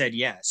was said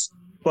yes.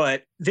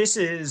 But this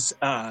is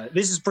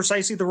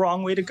precisely the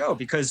wrong way to go,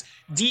 because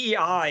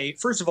DEI,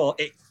 first of all,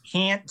 it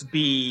can't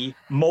be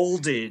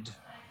molded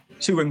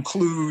to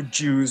include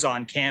Jews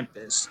on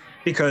campus,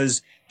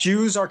 because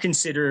Jews are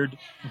considered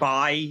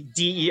by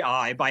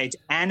DEI, by its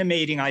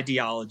animating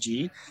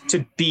ideology,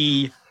 to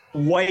be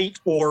white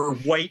or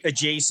white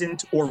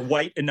adjacent or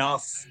white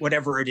enough,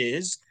 whatever it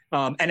is.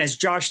 And as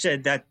Josh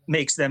said, that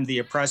makes them the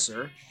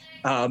oppressor.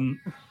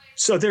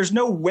 So there's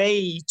no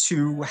way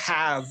to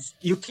have,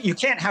 you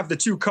can't have the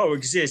two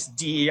coexist,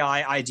 DEI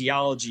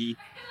ideology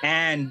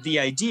and the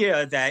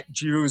idea that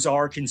Jews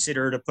are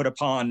considered a put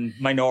upon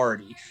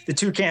minority. The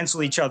two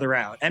cancel each other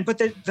out. But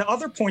the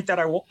other point that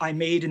I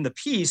made in the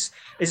piece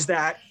is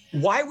that,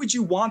 why would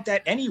you want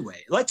that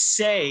anyway? Let's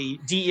say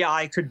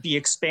DEI could be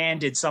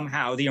expanded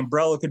somehow. The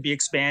umbrella could be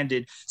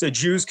expanded so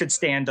Jews could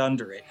stand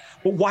under it.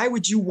 But why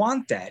would you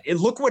want that?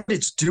 Look what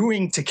it's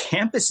doing to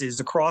campuses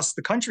across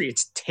the country.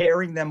 It's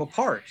tearing them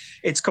apart.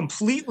 It's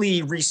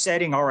completely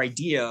resetting our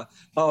idea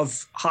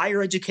of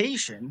higher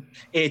education.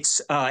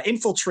 It's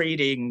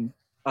infiltrating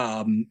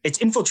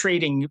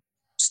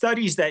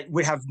studies that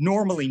would have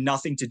normally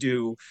nothing to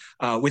do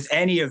with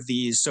any of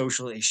these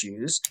social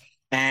issues.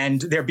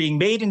 And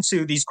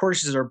these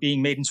courses are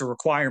being made into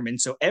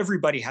requirements. So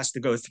everybody has to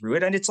go through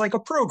it. And it's like a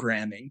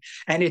programming.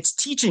 And it's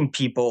teaching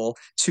people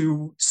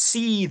to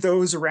see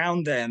those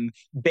around them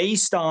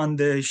based on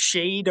the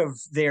shade of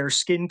their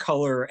skin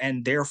color,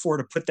 and therefore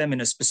to put them in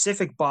a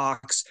specific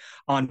box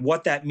on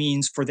what that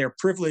means for their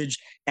privilege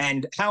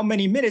and how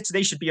many minutes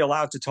they should be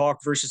allowed to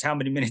talk versus how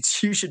many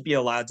minutes you should be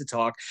allowed to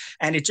talk.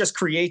 And it just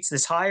creates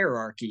this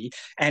hierarchy,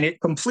 and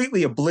it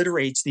completely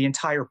obliterates the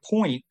entire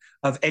point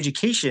of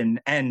education,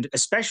 and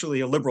especially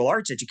a liberal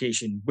arts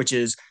education, which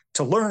is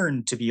to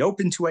learn, to be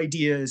open to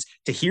ideas,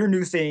 to hear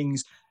new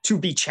things, to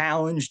be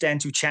challenged and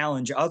to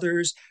challenge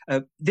others.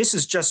 This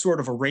is just sort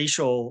of a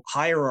racial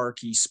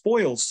hierarchy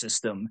spoils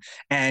system,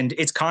 and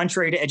it's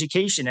contrary to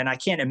education. And I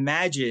can't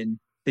imagine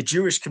the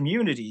Jewish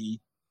community,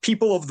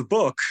 people of the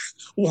book,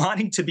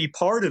 wanting to be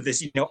part of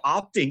this,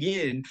 opting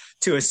in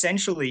to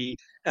essentially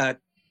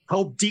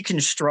help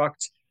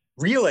deconstruct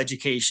real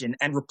education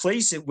and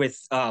replace it with,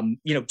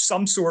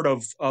 some sort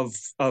of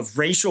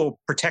racial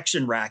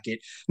protection racket,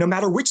 no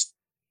matter which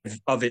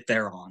of it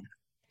they're on.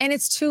 And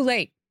it's too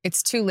late.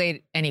 It's too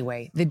late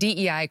anyway. The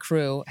DEI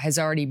crew has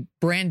already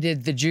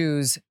branded the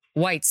Jews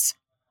whites,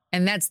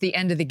 and that's the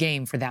end of the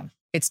game for them.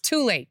 It's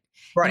too late.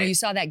 Right. You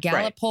saw that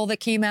Gallup poll that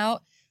came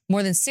out.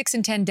 More than 6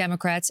 in 10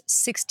 Democrats,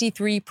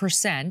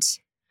 63%.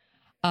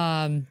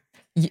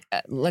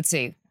 Let's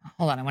see.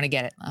 Hold on, I want to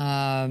get it.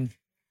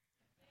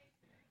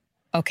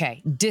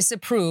 Okay,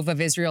 disapprove of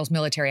Israel's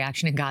military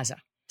action in Gaza.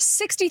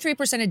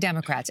 63% of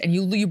Democrats. And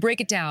you break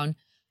it down,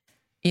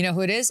 you know who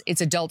it is? It's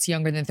adults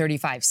younger than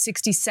 35.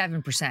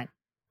 67%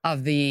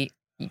 of the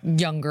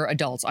younger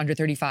adults under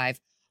 35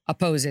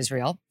 oppose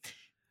Israel.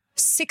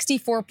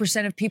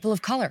 64% of people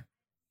of color.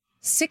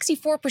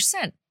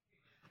 64%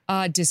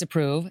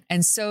 disapprove.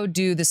 And so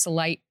do the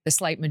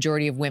slight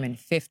majority of women.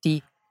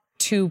 52%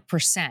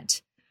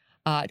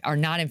 are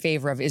not in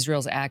favor of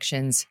Israel's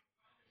actions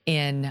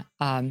in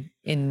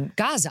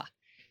Gaza.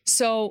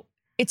 So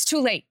it's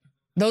too late.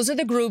 Those are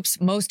the groups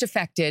most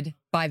affected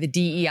by the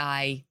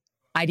DEI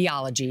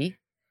ideology.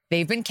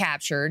 They've been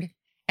captured,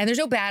 and there's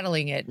no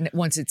battling it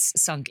once it's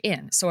sunk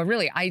in. So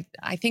I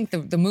think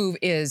the move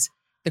is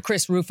the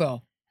Chris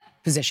Rufo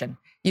position.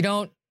 You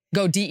don't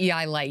go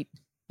DEI light.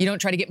 You don't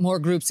try to get more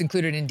groups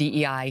included in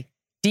DEI.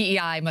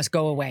 DEI must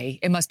go away.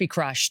 It must be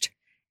crushed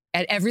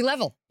at every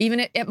level.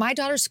 Even at my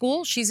daughter's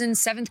school, she's in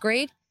 7th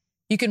grade.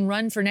 You can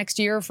run for next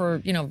year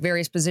for,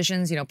 various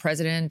positions,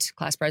 president,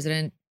 class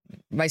president,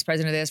 vice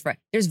president of this.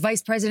 There's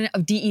vice president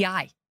of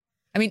DEI.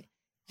 I mean,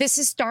 this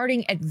is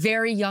starting at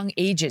very young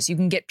ages. You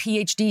can get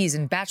PhDs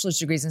and bachelor's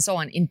degrees and so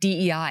on in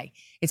DEI.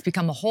 It's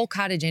become a whole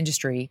cottage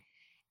industry,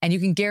 and you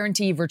can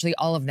guarantee virtually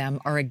all of them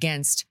are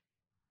against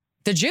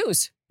the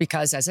Jews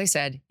because, as I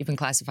said, you've been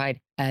classified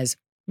as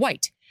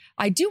white.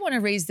 I do want to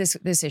raise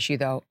this issue,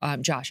 though,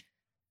 Josh,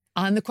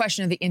 on the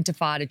question of the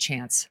intifada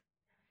chance.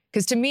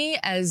 Because to me,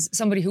 as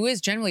somebody who is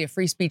generally a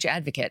free speech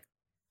advocate,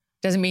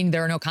 doesn't mean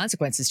there are no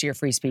consequences to your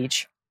free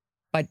speech.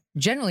 But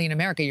generally in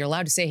America, you're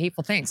allowed to say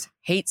hateful things.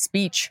 Hate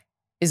speech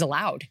is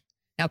allowed.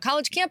 Now,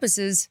 college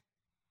campuses,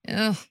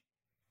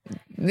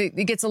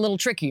 it gets a little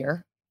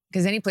trickier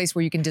because any place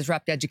where you can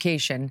disrupt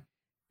education,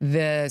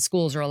 the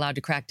schools are allowed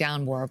to crack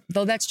down more,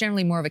 though that's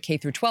generally more of a K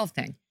through 12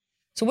 thing.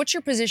 So what's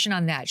your position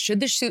on that?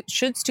 Should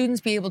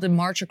students be able to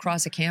march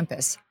across a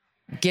campus,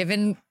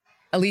 given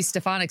Elise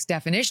Stefanik's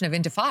definition of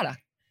intifada,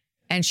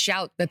 and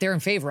shout that they're in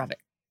favor of it?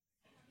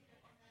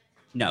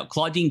 No,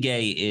 Claudine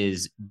Gay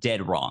is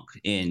dead wrong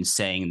in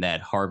saying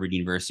that Harvard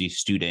University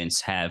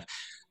students have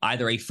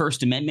either a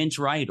First Amendment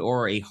right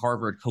or a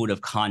Harvard Code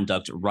of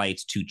Conduct right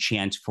to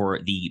chant for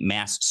the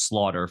mass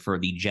slaughter, for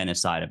the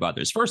genocide of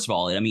others. First of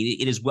all, I mean,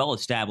 it is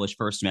well-established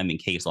First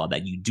Amendment case law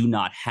that you do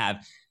not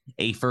have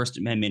a First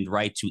Amendment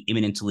right to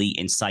imminently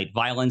incite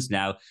violence.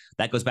 Now,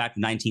 that goes back to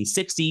the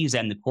 1960s,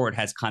 and the court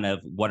has kind of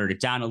watered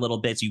it down a little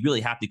bit. So you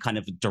really have to kind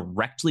of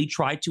directly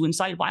try to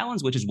incite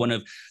violence, which is one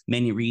of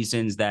many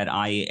reasons that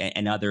I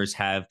and others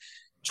have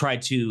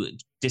tried to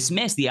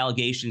dismiss the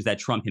allegations that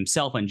Trump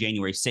himself on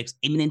January 6th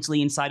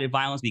imminently incited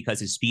violence because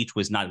his speech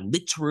was not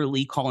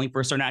literally calling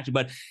for a certain action,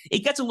 but it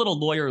gets a little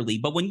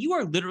lawyerly. But when you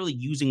are literally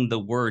using the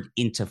word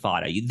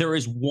intifada, there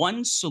is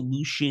one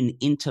solution,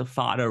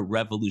 intifada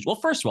revolution. Well,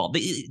 first of all,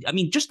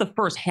 just the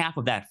first half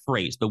of that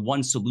phrase, the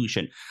one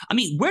solution. I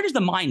mean, where does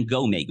the mind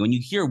go, Meg? When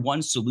you hear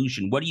one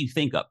solution, what do you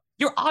think of?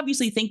 You're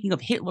obviously thinking of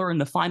Hitler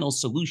and the final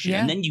solution. Yeah.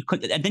 And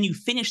then you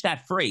finish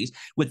that phrase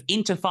with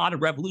intifada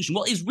revolution.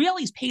 Well,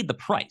 Israelis paid the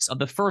price of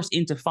the first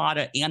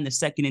intifada and the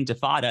second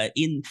intifada,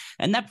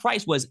 and that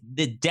price was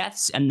the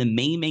deaths and the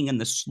maiming and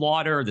the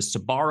slaughter, the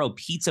Sbarro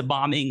pizza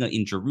bombing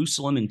in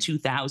Jerusalem in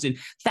 2000.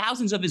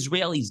 Thousands of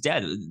Israelis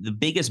dead. The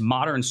biggest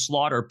modern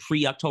slaughter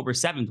pre-October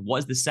 7th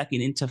was the second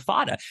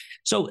intifada.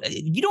 So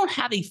you don't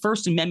have a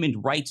First Amendment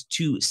right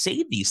to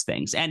say these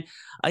things. And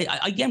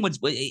again, what's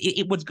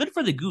good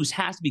for the goose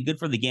has to be good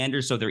for the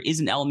gander. So there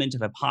is an element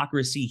of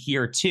hypocrisy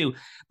here too.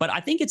 But I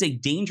think it's a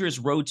dangerous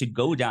road to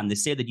go down to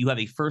say that you have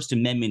a First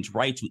Amendment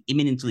right to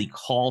imminently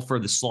call for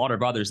the slaughter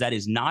of others. That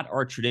is not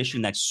our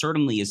tradition. That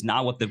certainly is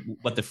not what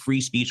the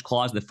free speech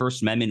clause of the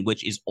First Amendment,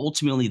 which is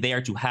ultimately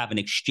there to have an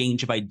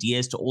exchange of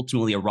ideas to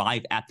ultimately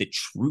arrive at the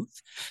truth.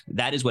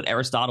 That is what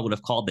Aristotle would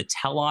have called the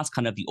telos,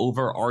 kind of the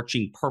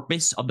overarching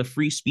purpose of the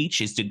free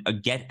speech is to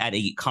get at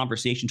a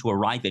conversation to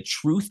arrive at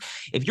truth.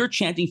 If you're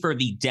chanting for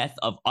the death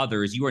of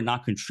others, you are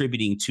not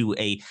contributing to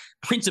a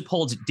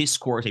principled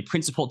discourse, a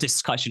principled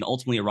discussion,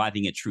 ultimately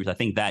arriving at truth. I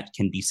think that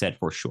can be said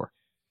for sure.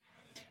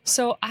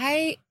 So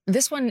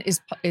this one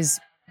is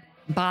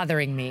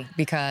bothering me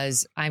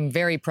because I'm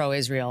very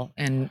pro-Israel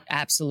and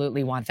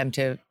absolutely want them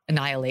to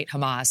annihilate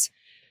Hamas.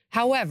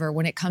 However,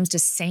 when it comes to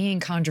saying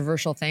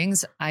controversial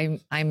things,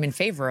 I'm in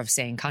favor of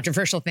saying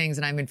controversial things,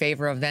 and I'm in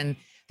favor of then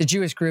the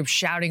Jewish group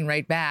shouting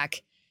right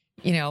back,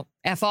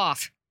 F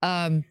off.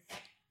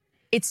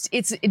 It's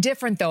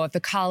different, though, if the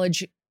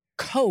college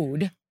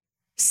code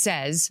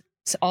says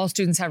all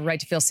students have a right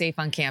to feel safe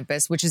on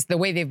campus, which is the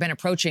way they've been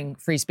approaching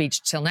free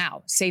speech till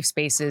now. Safe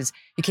spaces.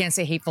 You can't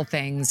say hateful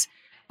things.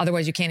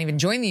 Otherwise, you can't even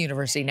join the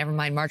university. Never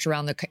mind march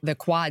around the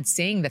quad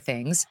saying the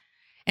things.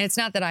 And it's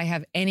not that I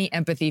have any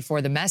empathy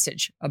for the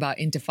message about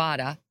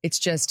intifada. It's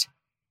just,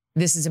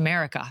 this is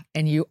America.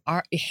 And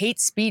hate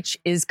speech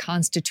is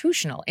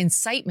constitutional.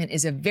 Incitement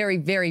is a very,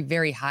 very,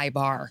 very high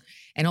bar.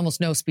 And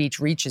almost no speech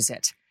reaches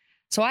it.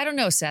 So I don't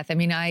know, Seth. I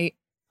mean, I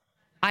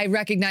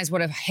recognize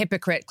what a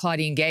hypocrite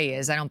Claudine Gay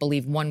is. I don't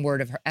believe one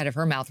word out of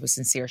her mouth was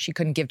sincere. She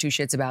couldn't give two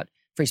shits about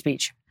free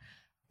speech.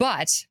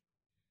 But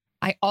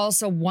I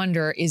also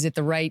wonder, is it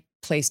the right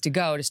place to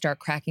go to start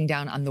cracking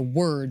down on the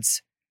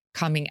words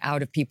coming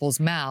out of people's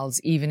mouths,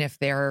 even if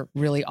they're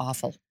really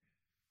awful?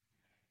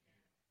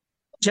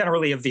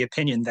 Generally of the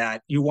opinion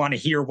that you want to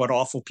hear what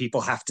awful people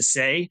have to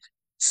say.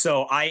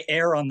 So I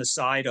err on the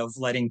side of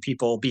letting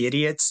people be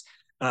idiots,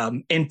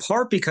 in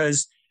part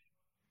because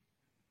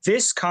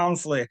this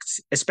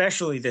conflict,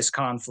 especially this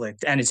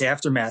conflict and its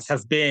aftermath,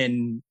 have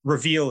been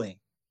revealing,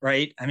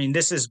 right? I mean,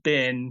 this has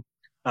been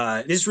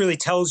This really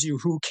tells you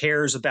who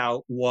cares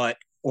about what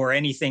or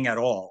anything at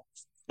all.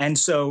 And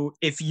so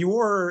if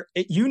you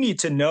need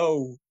to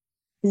know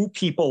who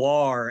people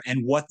are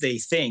and what they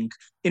think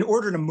in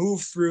order to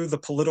move through the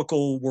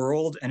political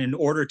world and in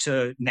order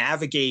to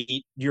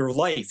navigate your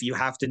life. You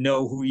have to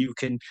know who you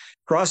can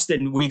trust.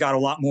 And we got a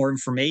lot more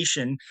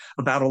information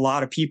about a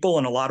lot of people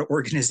and a lot of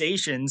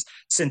organizations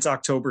since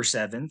October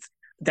 7th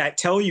that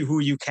tell you who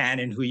you can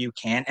and who you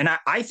can't. And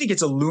I think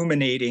it's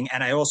illuminating.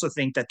 And I also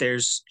think that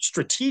there's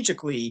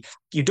strategically,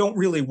 you don't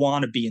really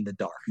want to be in the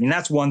dark. I mean,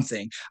 that's one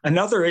thing.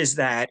 Another is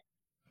that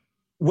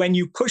when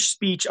you push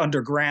speech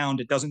underground,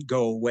 it doesn't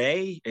go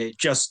away. It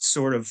just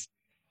sort of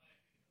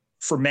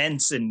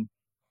ferments and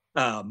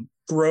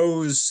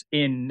grows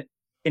in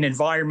an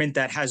environment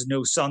that has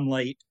no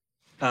sunlight.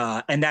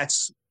 And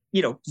that's,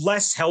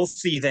 less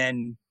healthy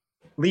than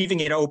leaving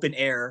it open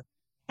air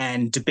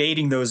and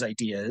debating those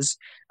ideas.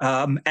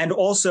 And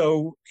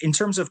also in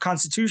terms of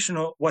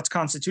what's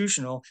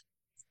constitutional,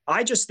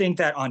 I just think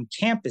that on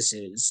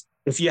campuses,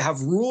 if you have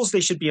rules,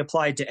 they should be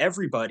applied to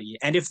everybody.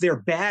 And if they're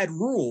bad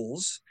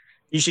rules,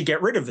 you should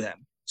get rid of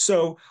them.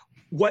 So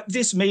what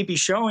this may be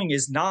showing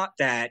is not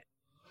that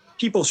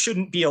people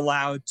shouldn't be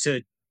allowed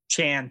to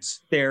chant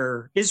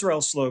their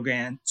Israel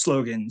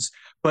slogans,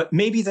 but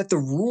maybe that the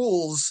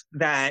rules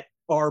that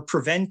are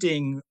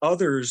preventing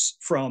others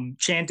from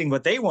chanting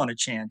what they want to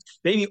chant,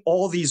 maybe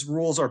all these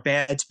rules are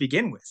bad to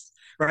begin with,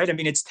 right? I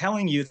mean, it's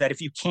telling you that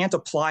if you can't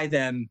apply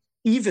them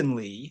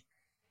evenly,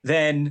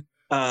 then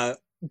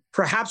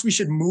perhaps we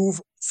should move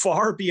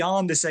far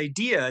beyond this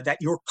idea that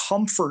your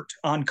comfort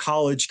on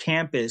college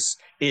campus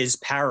is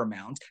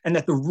paramount and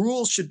that the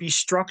rules should be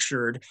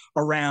structured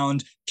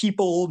around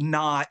people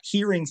not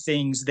hearing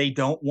things they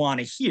don't want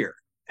to hear.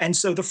 And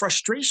so the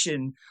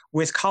frustration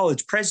with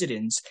college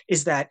presidents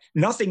is that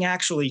nothing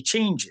actually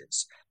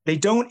changes. They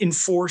don't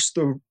enforce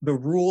the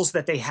rules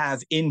that they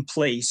have in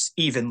place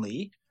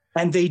evenly,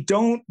 and they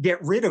don't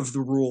get rid of the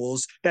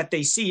rules that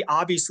they see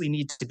obviously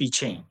need to be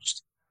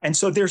changed. And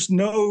so there's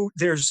no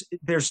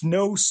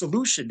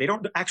solution. They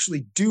don't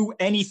actually do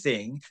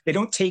anything. They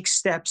don't take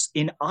steps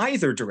in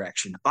either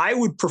direction. I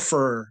would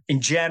prefer,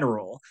 in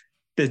general,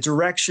 the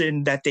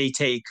direction that they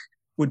take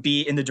would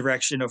be in the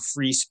direction of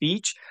free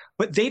speech,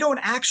 but they don't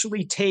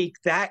actually take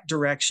that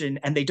direction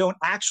and they don't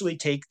actually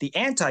take the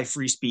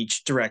anti-free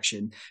speech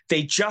direction.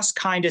 They just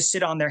kind of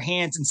sit on their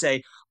hands and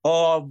say,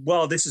 oh,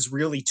 well, this is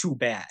really too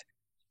bad.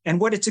 And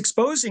what it's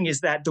exposing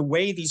is that the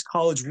way these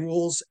college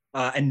rules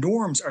and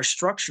norms are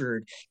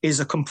structured is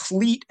a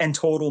complete and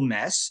total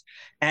mess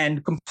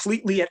and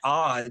completely at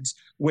odds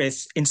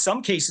with, in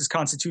some cases,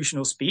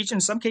 constitutional speech, in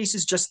some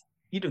cases, just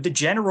the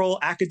general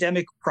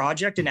academic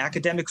project and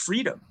academic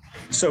freedom.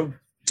 So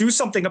do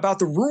something about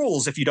the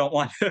rules if you don't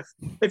want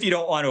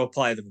to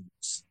apply the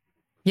rules.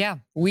 Yeah,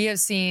 we have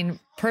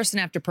seen person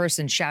after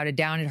person shouted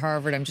down at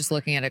Harvard. I'm just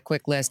looking at a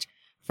quick list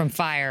from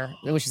FIRE,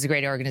 which is a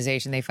great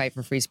organization. They fight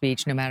for free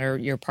speech, no matter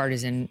your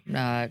partisan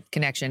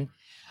connection.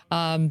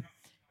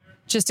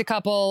 Just a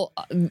couple.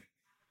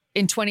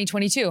 In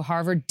 2022,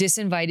 Harvard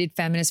disinvited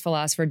feminist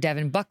philosopher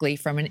Devin Buckley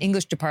from an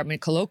English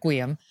department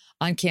colloquium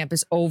on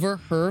campus over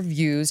her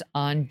views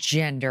on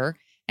gender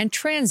and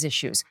trans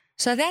issues.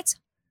 So that's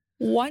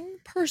one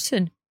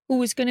person who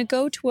was going to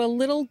go to a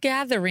little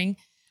gathering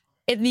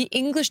in the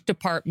English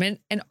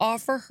department and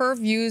offer her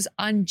views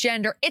on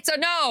gender. It's a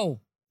no.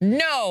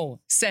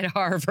 No, said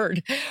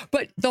Harvard.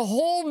 But the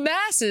whole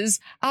masses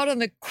out on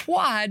the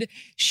quad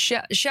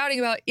shouting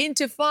about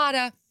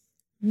intifada,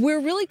 we're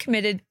really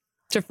committed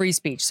to free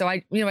speech. So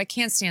I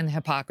can't stand the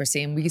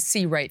hypocrisy, and we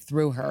see right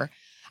through her.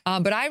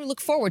 But I look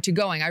forward to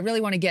going. I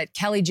really want to get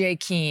Kelly J.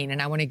 Keene,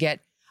 and I want to get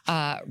and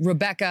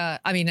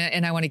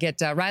I want to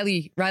get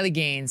Riley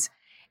Gaines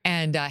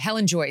and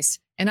Helen Joyce.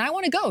 And I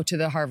want to go to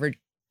the Harvard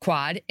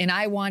quad, and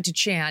I want to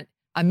chant,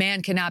 a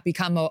man cannot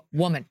become a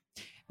woman.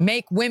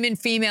 Make women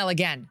female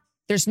again.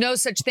 There's no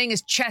such thing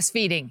as chest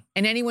feeding,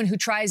 and anyone who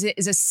tries it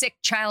is a sick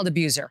child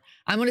abuser.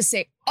 I'm going to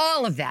say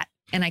all of that,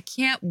 and I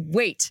can't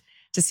wait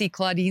to see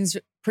Claudine's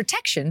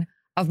protection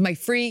of my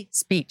free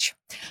speech.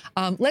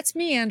 Let's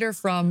meander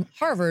from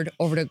Harvard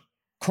over to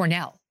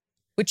Cornell,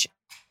 which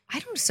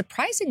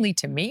surprisingly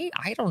to me,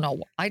 I don't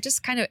know. I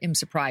just kind of am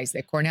surprised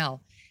that Cornell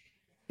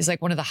is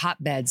like one of the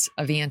hotbeds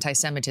of the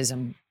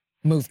anti-Semitism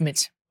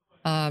movement.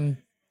 I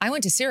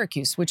went to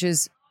Syracuse, which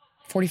is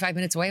 45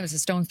 minutes away. It was a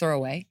stone throw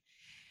away.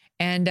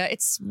 And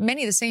it's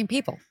many of the same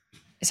people.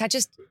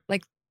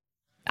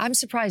 I'm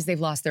surprised they've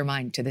lost their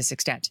mind to this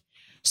extent.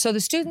 So the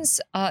students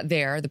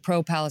there, the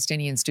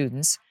pro-Palestinian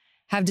students,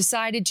 have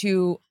decided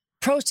to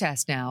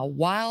protest now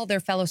while their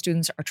fellow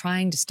students are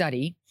trying to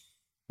study.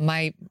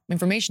 My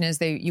information is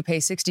you pay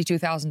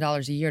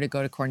 $62,000 a year to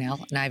go to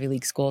Cornell, an Ivy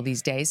League school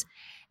these days.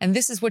 And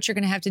this is what you're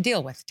going to have to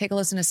deal with. Take a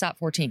listen to SOT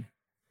 14.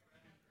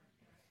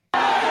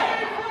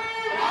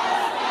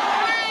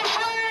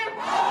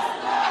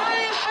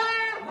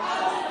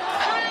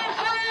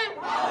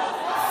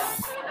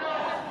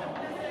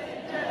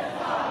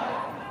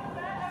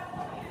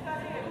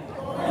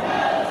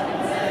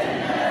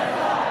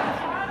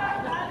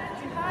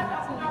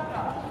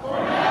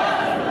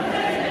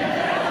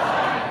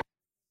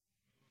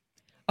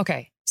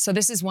 So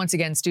this is once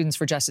again Students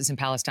for Justice in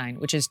Palestine,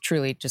 which is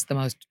truly just the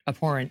most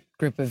abhorrent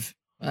group of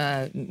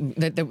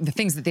the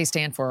things that they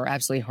stand for are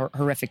absolutely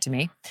horrific to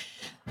me.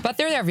 But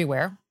they're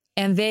everywhere,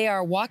 and they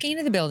are walking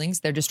into the buildings.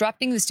 They're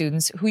disrupting the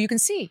students who you can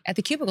see at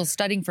the cubicles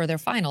studying for their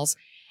finals.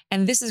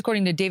 And this is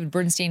according to David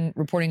Bernstein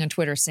reporting on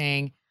Twitter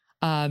saying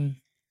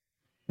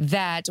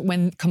that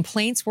when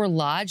complaints were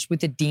lodged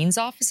with the dean's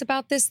office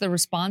about this, the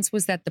response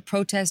was that the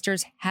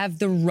protesters have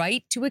the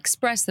right to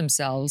express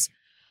themselves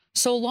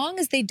so long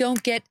as they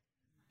don't get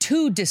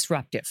too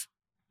disruptive.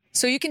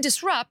 So you can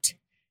disrupt,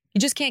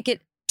 you just can't get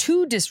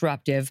too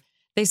disruptive.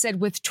 They said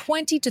with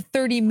 20 to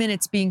 30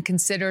 minutes being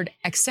considered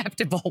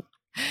acceptable.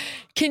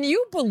 Can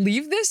you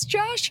believe this,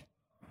 Josh?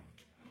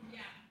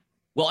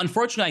 Well,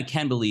 unfortunately, I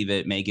can believe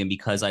it, Megan,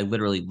 because I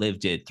literally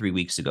lived it 3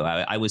 weeks ago.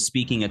 I was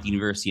speaking at the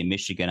University of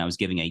Michigan. I was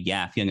giving a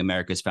YAF, Young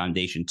America's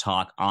Foundation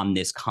talk on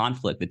this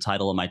conflict. The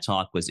title of my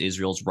talk was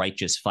Israel's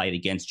Righteous Fight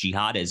Against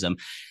Jihadism.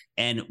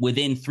 And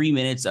within 3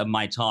 minutes of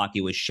my talk,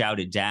 it was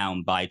shouted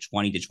down by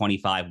 20 to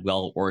 25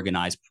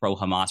 well-organized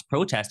pro-Hamas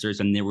protesters.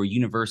 And there were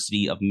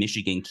University of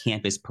Michigan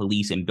campus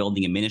police and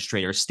building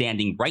administrators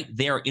standing right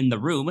there in the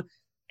room.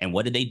 And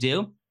what did they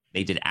do?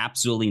 They did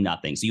absolutely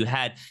nothing. So you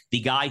had the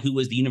guy who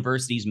was the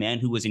university's man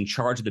who was in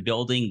charge of the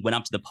building, went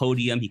up to the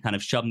podium. He kind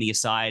of shoved me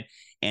aside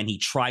and he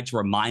tried to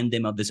remind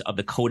them of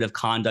the code of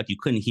conduct. You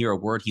couldn't hear a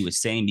word he was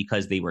saying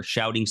because they were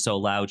shouting so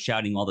loud,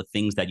 shouting all the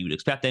things that you would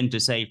expect them to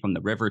say, from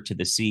the river to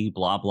the sea,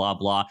 blah, blah,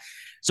 blah.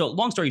 So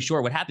long story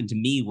short, what happened to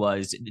me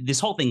was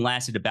this whole thing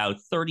lasted about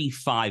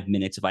 35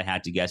 minutes, if I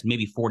had to guess,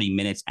 maybe 40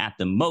 minutes at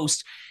the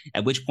most,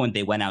 at which point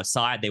they went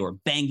outside. They were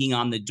banging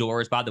on the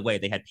doors. By the way,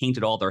 they had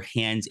painted all their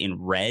hands in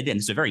red, and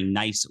it's a very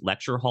nice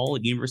lecture hall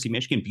at University of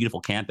Michigan,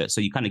 beautiful campus. So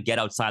you kind of get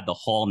outside the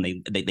hall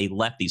and they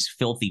left these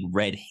filthy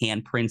red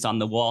handprints on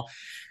the wall.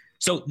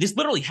 So this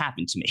literally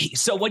happened to me.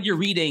 So what you're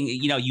reading,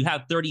 you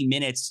have 30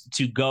 minutes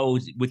to go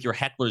with your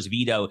heckler's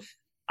veto.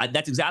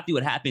 That's exactly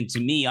what happened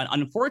to me.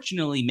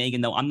 Unfortunately,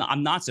 Megan, though,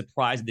 I'm not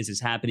surprised this is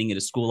happening at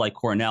a school like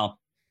Cornell.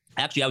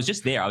 Actually, I was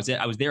just there. I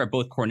was there at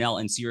both Cornell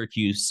and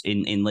Syracuse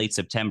in late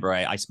September.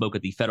 I spoke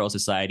at the Federal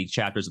Society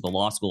chapters of the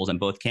law schools on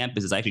both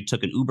campuses. I actually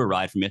took an Uber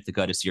ride from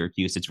Ithaca to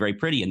Syracuse. It's very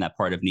pretty in that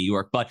part of New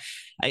York. But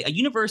a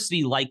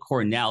university like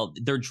Cornell,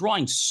 they're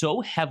drawing so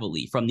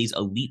heavily from these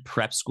elite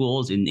prep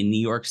schools in New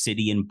York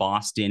City and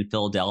Boston,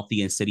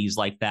 Philadelphia, and cities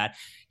like that.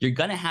 You're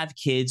going to have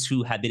kids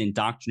who have been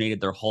indoctrinated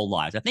their whole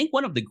lives. I think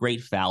one of the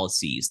great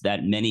fallacies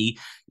that many,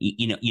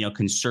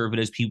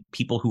 conservatives,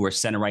 people who are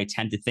center-right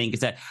tend to think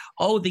is that,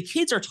 the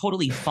kids are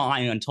totally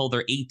fine until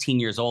they're 18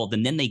 years old,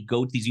 and then they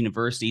go to these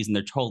universities and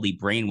they're totally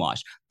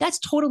brainwashed. That's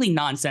totally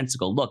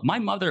nonsensical. Look, my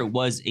mother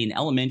was an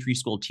elementary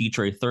school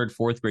teacher, a third,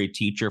 fourth grade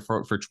teacher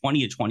for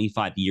 20 to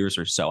 25 years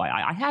or so.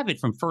 I have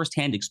it from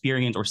firsthand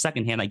experience, or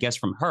secondhand, I guess,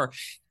 from her.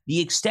 The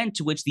extent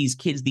to which these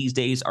kids these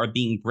days are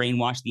being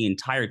brainwashed the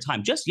entire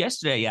time. Just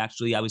yesterday,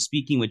 actually, I was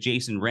speaking with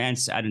Jason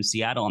Rantz out in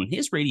Seattle on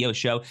his radio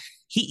show.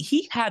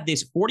 He had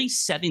this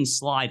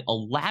 47-slide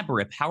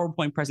elaborate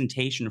PowerPoint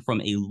presentation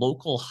from a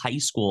local high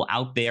school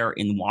out there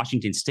in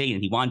Washington State,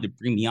 and he wanted to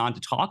bring me on to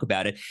talk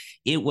about it.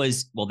 It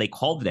was, they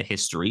called it a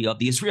history of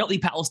the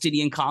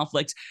Israeli-Palestinian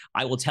conflict.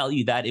 I will tell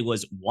you that it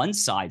was one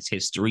side's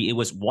history. It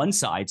was one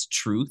side's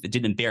truth. It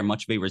didn't bear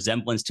much of a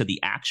resemblance to the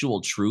actual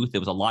truth. It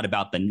was a lot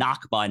about the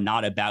Nakba,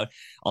 not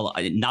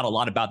a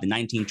lot about the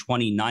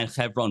 1929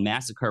 Hebron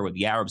massacre where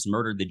the Arabs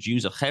murdered the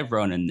Jews of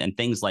Hebron and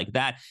things like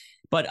that.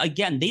 But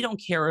again, they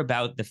don't care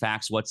about the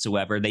facts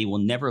whatsoever. They will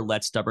never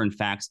let stubborn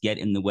facts get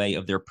in the way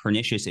of their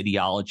pernicious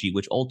ideology,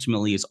 which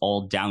ultimately is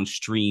all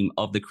downstream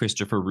of the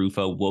Christopher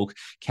Rufo woke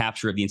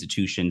capture of the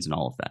institutions and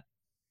all of that.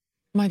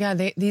 My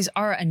God, these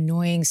are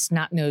annoying,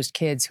 snot-nosed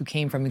kids who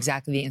came from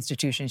exactly the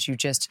institutions you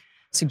just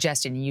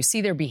suggested. And you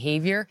see their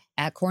behavior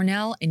at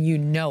Cornell and you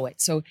know it.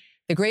 So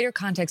the greater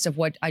context of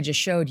what I just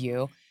showed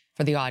you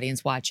for the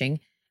audience watching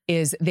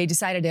is they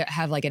decided to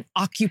have like an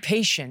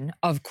occupation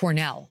of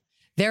Cornell.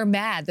 They're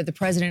mad that the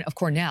president of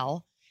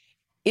Cornell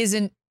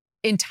isn't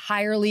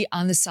entirely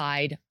on the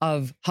side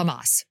of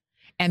Hamas,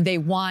 and they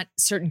want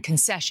certain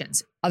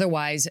concessions.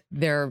 Otherwise,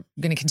 they're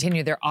going to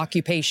continue their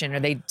occupation, or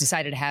they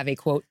decided to have a,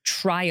 quote,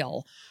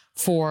 trial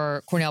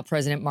for Cornell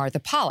President Martha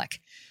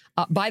Pollack.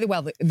 By the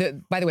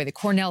way, the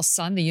Cornell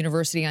Sun, the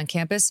university on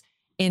campus,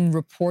 in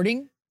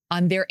reporting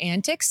on their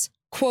antics,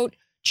 quote,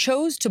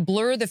 chose to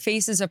blur the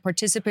faces of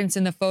participants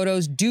in the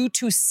photos due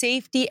to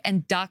safety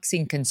and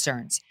doxing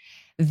concerns.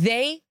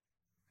 They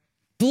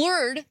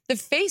blurred the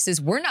faces.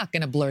 We're not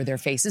going to blur their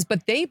faces,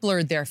 but they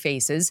blurred their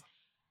faces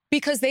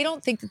because they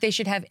don't think that they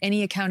should have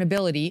any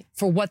accountability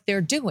for what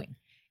they're doing.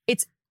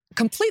 It's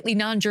completely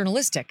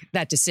non-journalistic,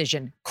 that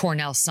decision,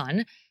 Cornell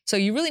Sun. So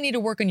you really need to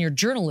work on your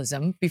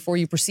journalism before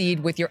you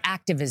proceed with your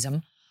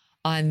activism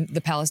on the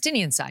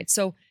Palestinian side.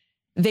 So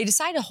they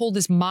decided to hold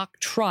this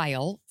mock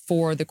trial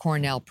for the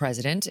Cornell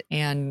president,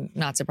 and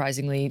not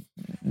surprisingly,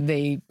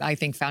 they, I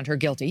think, found her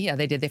guilty. Yeah,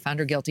 they did. They found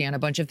her guilty on a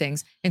bunch of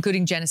things,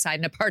 including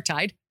genocide and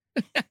apartheid.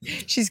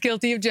 She's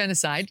guilty of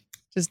genocide,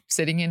 just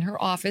sitting in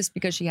her office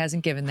because she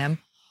hasn't given them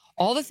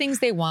all the things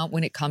they want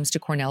when it comes to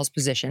Cornell's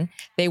position.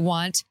 They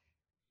want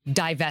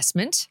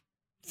divestment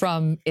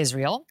from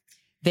Israel.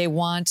 They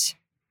want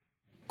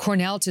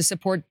Cornell to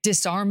support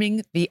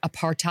disarming the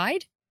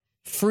apartheid,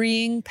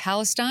 freeing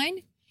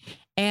Palestine.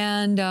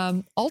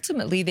 And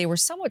ultimately, they were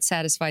somewhat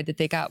satisfied that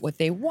they got what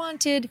they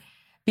wanted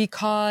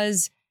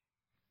because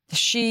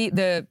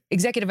the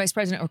executive vice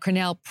president of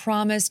Cornell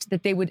promised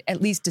that they would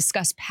at least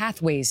discuss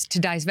pathways to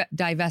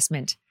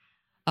divestment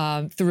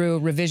through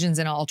revisions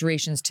and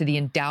alterations to the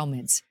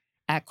endowments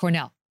at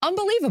Cornell.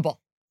 Unbelievable.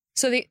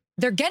 So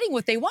they're getting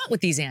what they want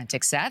with these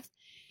antics, Seth.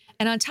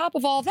 And on top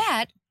of all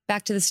that,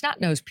 back to the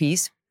snot-nosed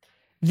piece,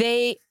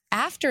 they,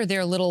 after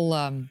their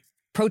little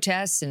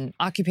protests and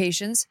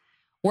occupations,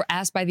 were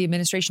asked by the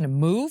administration to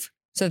move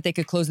so that they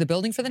could close the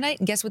building for the night.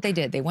 And guess what they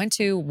did? They went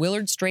to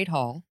Willard Straight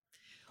Hall,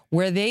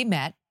 where they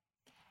met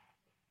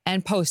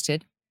and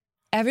posted,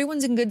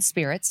 "Everyone's in good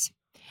spirits.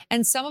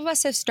 And some of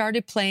us have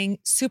started playing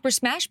Super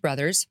Smash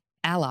Brothers,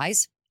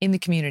 allies in the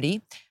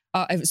community,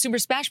 Super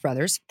Smash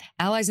Brothers,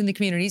 allies in the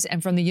communities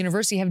and from the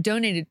university have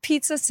donated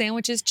pizza,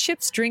 sandwiches,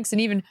 chips, drinks,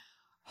 and even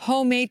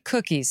homemade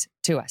cookies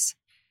to us."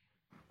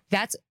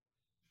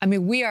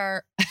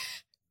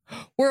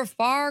 We're a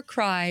far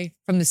cry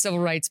from the civil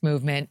rights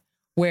movement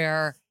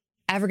where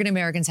African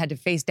Americans had to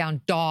face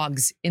down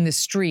dogs in the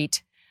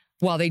street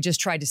while they just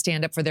tried to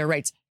stand up for their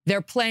rights.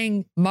 They're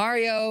playing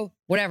Mario,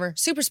 whatever,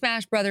 Super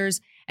Smash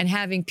Brothers, and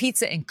having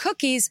pizza and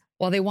cookies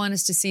while they want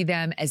us to see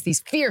them as these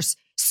fierce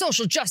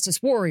social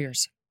justice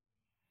warriors.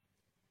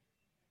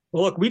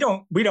 Well, look, we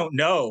don't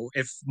know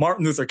if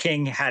Martin Luther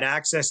King had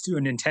access to a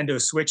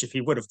Nintendo Switch. If he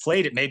would have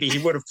played it, maybe he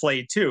would have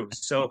played too.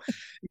 So,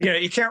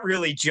 you can't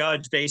really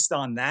judge based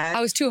on that.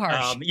 I was too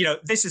harsh.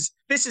 This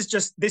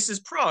is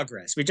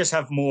progress. We just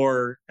have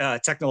more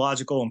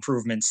technological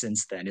improvements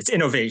since then. It's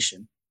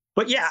innovation.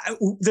 But yeah,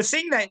 the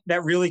thing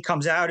that really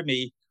comes out of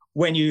me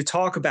when you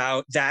talk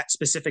about that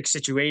specific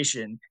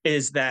situation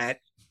is that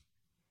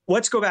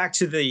let's go back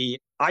to the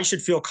I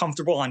should feel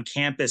comfortable on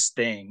campus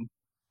thing.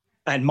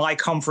 And my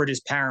comfort is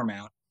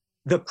paramount.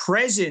 The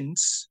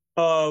presence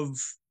of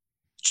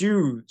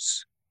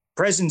Jews,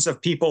 presence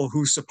of people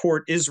who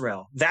support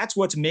Israel, that's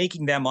what's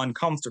making them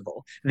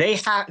uncomfortable.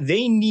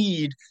 They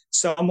need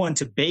someone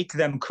to bake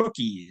them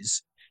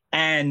cookies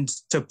and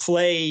to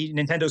play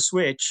Nintendo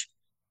Switch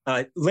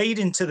late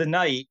into the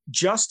night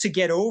just to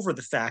get over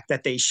the fact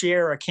that they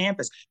share a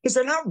campus. Because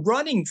they're not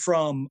running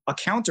from a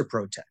counter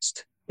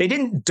protest. They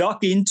didn't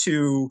duck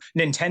into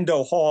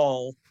Nintendo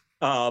Hall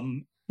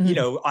on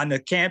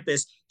the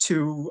campus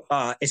to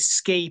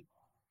escape,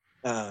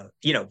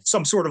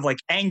 some sort of like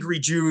angry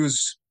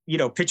Jews,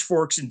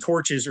 pitchforks and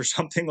torches or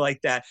something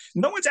like that.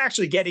 No one's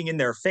actually getting in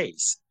their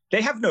face.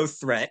 They have no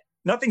threat.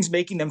 Nothing's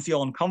making them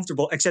feel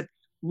uncomfortable except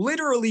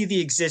literally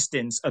the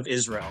existence of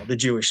Israel, the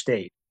Jewish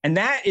state. And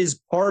that is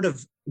part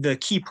of the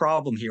key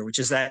problem here, which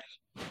is that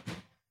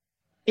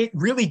it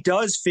really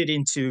does fit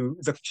into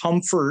the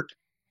comfort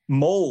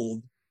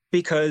mold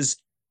because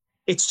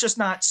it's just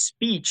not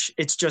speech.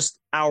 It's just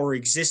our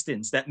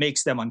existence that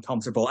makes them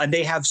uncomfortable. And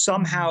they have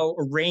somehow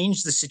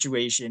arranged the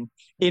situation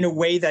in a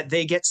way that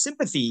they get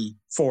sympathy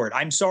for it.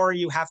 I'm sorry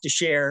you have to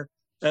share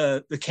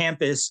the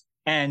campus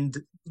and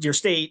your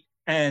state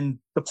and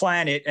the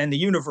planet and the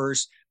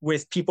universe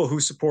with people who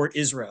support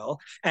Israel.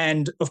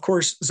 And of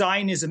course,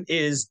 Zionism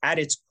is at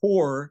its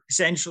core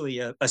essentially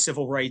a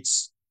civil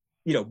rights,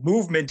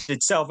 movement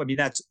itself. I mean,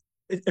 that's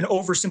an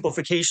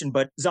oversimplification,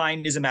 but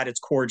Zionism at its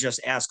core just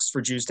asks for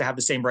Jews to have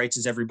the same rights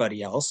as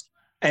everybody else.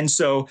 And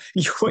so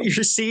what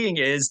you're seeing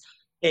is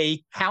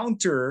a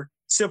counter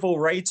civil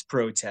rights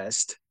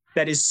protest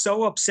that is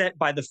so upset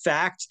by the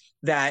fact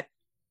that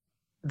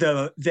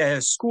the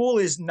school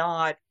is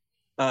not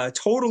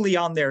totally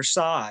on their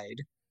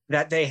side,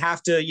 that they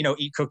have to,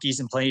 eat cookies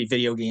and play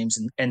video games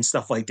and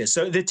stuff like this.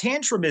 So the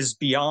tantrum is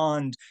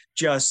beyond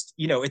just,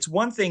 it's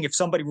one thing if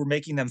somebody were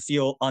making them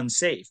feel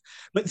unsafe,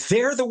 but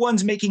they're the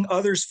ones making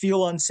others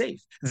feel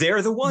unsafe.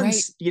 They're the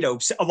ones,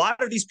 right. A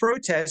lot of these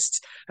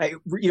protests,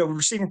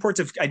 we're seeing reports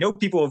of, I know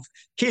people of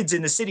kids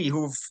in the city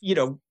who've,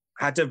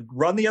 had to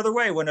run the other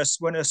way when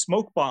a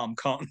smoke bomb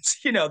comes.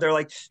 They're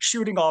like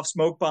shooting off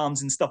smoke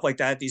bombs and stuff like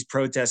that at these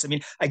protests. I mean,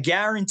 I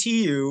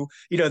guarantee you,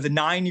 the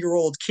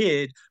 9-year-old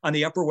kid on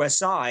the Upper West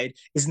Side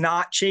is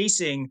not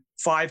chasing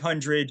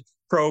 500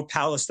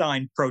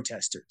 pro-Palestine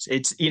protesters.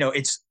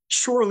 It's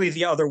surely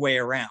the other way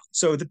around.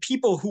 So the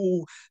people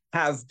who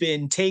have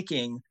been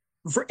taking,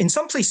 in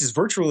some places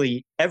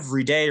virtually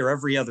every day or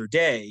every other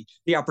day,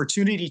 the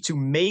opportunity to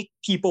make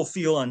people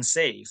feel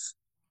unsafe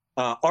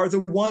are the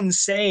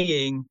ones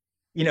saying,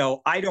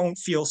 I don't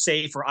feel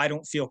safe or I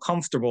don't feel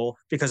comfortable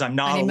because I'm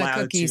not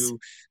allowed to.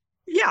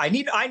 Yeah, I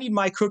need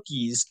my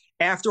cookies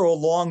after a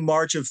long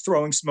march of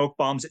throwing smoke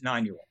bombs at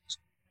 9-year-olds.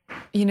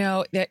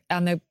 That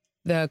on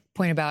the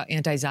point about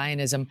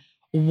anti-Zionism,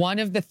 one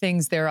of the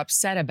things they're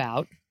upset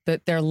about,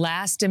 that their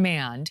last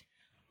demand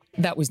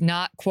that was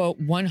not, quote,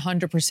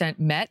 100%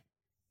 met,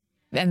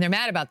 and they're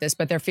mad about this,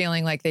 but they're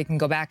feeling like they can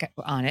go back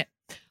on it,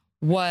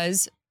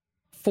 was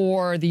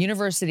for the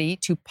university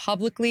to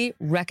publicly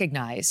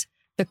recognize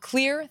the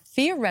clear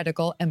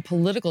theoretical and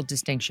political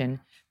distinction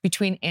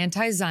between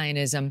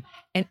anti-Zionism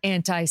and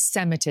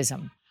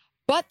anti-Semitism.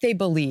 But they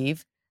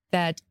believe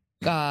that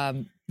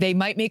they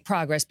might make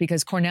progress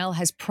because Cornell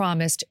has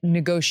promised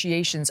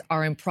negotiations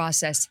are in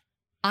process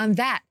on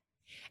that.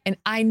 And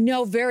I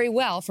know very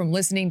well from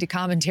listening to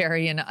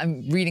commentary, and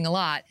I'm reading a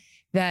lot,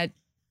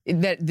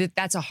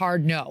 that's a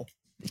hard no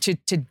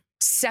to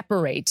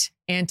separate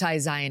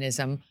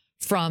anti-Zionism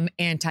from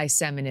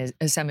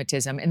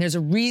anti-Semitism. And there's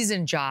a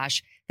reason,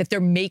 Josh, that they're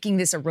making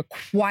this a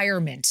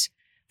requirement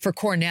for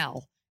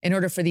Cornell in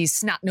order for these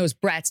snot-nosed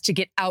brats to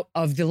get out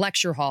of the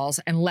lecture halls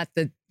and let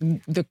the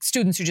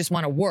students who just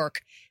want to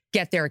work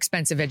get their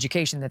expensive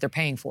education that they're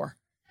paying for.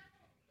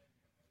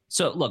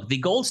 So, look, the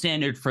gold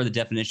standard for the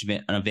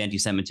definition of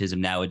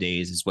anti-Semitism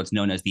nowadays is what's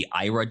known as the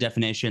IHRA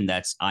definition.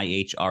 That's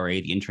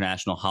IHRA, the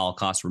International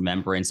Holocaust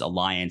Remembrance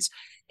Alliance.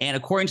 And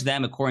according to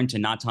them, according to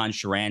Natan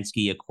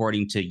Sharansky,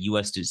 according to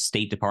U.S.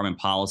 State Department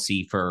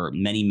policy for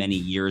many, many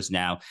years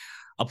now,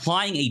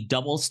 applying a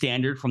double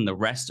standard from the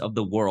rest of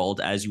the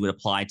world as you would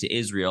apply to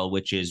Israel,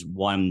 which is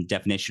one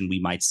definition we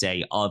might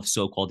say of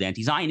so-called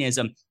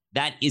anti-Zionism,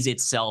 that is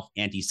itself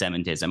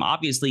anti-Semitism.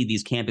 Obviously,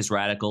 these campus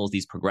radicals,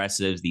 these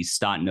progressives, these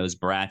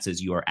snot-nosed brats,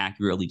 as you are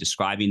accurately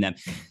describing them,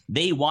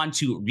 they want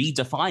to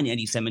redefine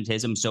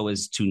anti-Semitism so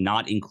as to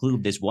not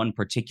include this one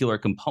particular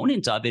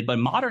component of it. But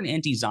modern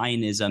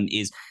anti-Zionism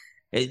is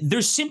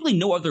there's simply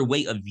no other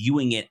way of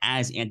viewing it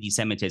as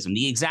anti-Semitism.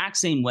 The exact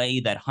same way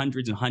that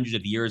hundreds and hundreds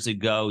of years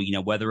ago,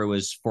 whether it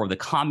was for the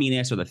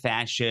communists or the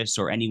fascists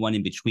or anyone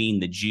in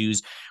between, the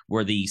Jews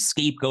were the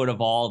scapegoat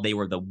of all. They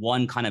were the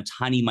one kind of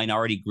tiny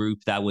minority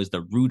group that was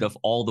the root of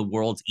all the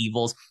world's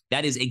evils.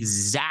 That is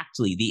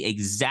exactly the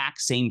exact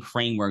same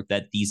framework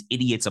that these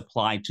idiots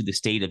apply to the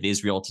state of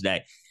Israel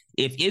today.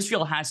 If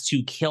Israel has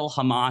to kill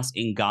Hamas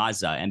in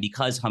Gaza, and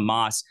because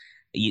Hamas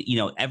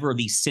ever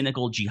the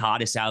cynical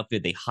jihadist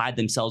outfit, they hide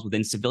themselves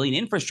within civilian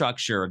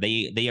infrastructure.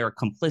 They are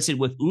complicit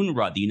with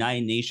UNRWA, the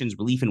United Nations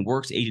Relief and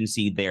Works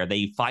Agency there.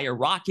 They fire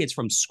rockets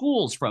from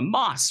schools, from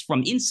mosques,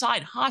 from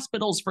inside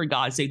hospitals, for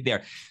God's sake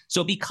there.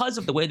 So because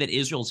of the way that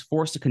Israel is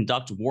forced to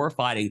conduct war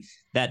fighting,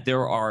 that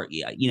there are,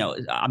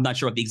 I'm not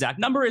sure what the exact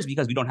number is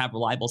because we don't have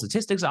reliable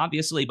statistics,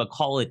 obviously, but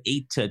call it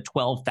 8,000 to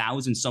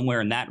 12,000,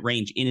 somewhere in that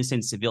range,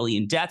 innocent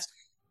civilian deaths.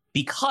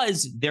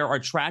 Because there are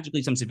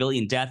tragically some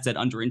civilian deaths that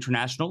under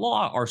international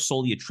law are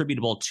solely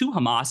attributable to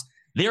Hamas,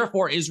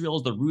 therefore Israel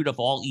is the root of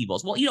all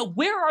evils. Well,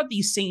 where are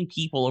these same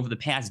people over the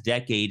past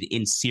decade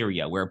in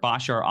Syria, where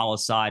Bashar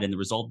al-Assad and the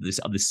result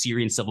of the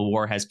Syrian civil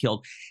war has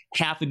killed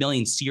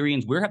 500,000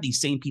 Syrians? Where have these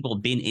same people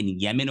been in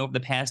Yemen over the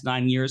past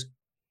 9 years?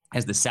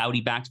 As the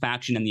Saudi-backed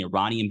faction and the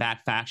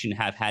Iranian-backed faction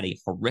have had a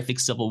horrific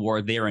civil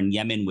war there in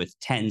Yemen with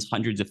tens,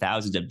 hundreds of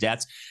thousands of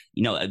deaths.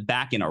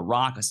 Back in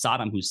Iraq,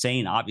 Saddam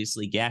Hussein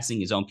obviously gassing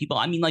his own people.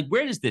 I mean,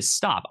 where does this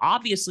stop?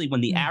 Obviously,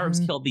 when the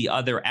Arabs kill the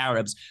other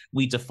Arabs,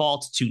 we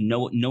default to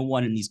no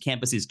one in these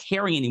campuses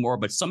caring anymore,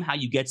 but somehow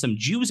you get some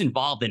Jews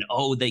involved and,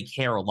 they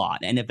care a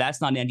lot. And if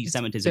that's not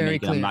anti-Semitism,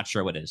 I'm not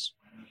sure what is.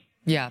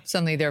 Yeah,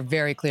 suddenly they're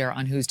very clear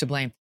on who's to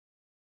blame.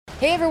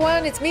 Hey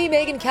everyone, it's me,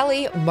 Megyn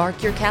Kelly.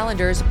 Mark your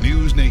calendars.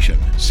 News Nation,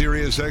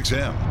 Sirius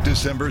XM,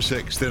 December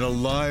 6th in a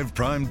live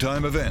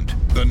primetime event.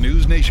 The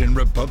News Nation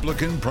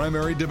Republican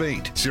primary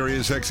debate.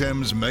 Sirius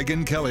XM's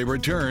Megyn Kelly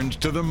returns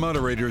to the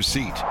moderator's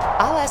seat.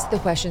 I'll ask the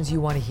questions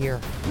you want to hear.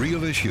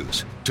 Real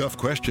issues, tough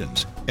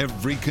questions,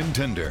 every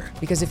contender.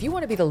 Because if you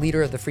want to be the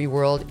leader of the free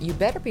world, you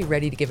better be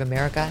ready to give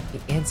America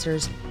the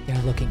answers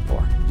they're looking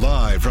for.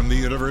 Live from the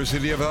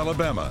University of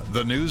Alabama,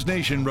 the News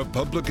Nation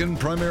Republican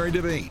primary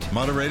debate.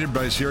 Moderated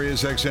by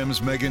Sirius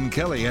XM's Megyn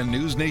Kelly and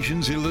News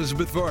Nation's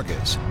Elizabeth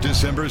Vargas.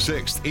 December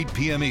 6th, 8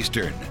 p.m.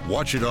 Eastern.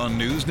 Watch it on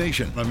News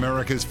Nation,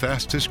 America's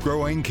fastest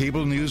growing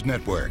cable news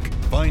network.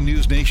 Find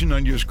News Nation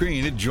on your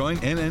screen at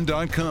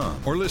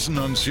joinnn.com or listen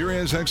on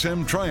Sirius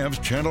XM Triumph's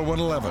Channel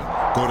 111.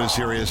 Go to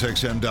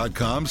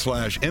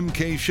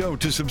SiriusXM.com/MK Show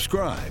to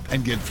subscribe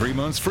and get 3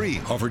 months free.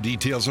 Offer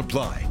details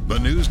apply. The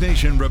News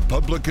Nation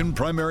Republican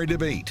primary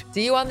debate.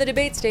 See you on the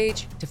debate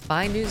stage. To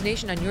find News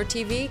Nation on your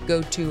TV,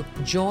 go to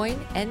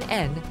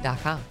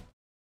joinnn.com.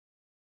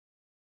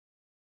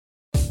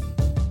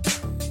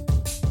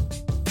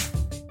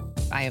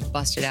 I have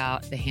busted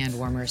out the hand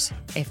warmers.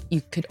 If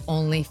you could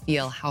only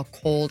feel how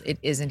cold it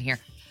is in here.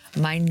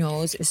 My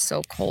nose is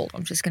so cold.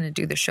 I'm just going to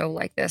do the show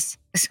like this.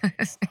 It's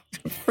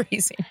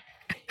freezing.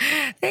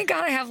 Thank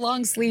God I have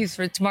long sleeves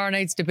for tomorrow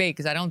night's debate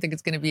because I don't think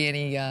it's going to be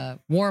any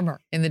warmer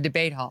in the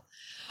debate hall.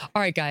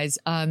 All right, guys.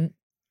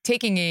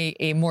 Taking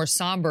a more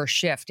somber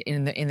shift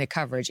in the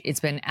coverage, it's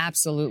been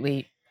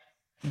absolutely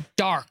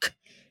dark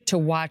to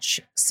watch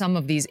some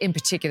of these, in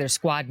particular,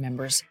 squad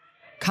members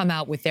come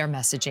out with their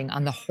messaging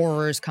on the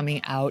horrors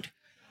coming out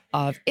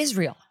of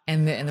Israel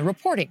and the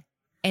reporting.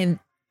 And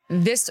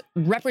this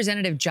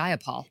Representative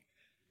Jayapal,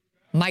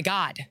 my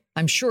God,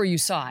 I'm sure you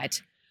saw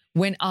it,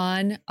 went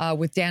on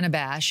with Dana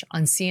Bash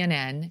on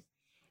CNN,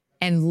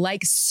 and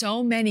like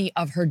so many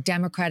of her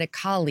Democratic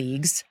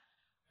colleagues,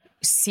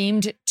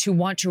 seemed to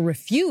want to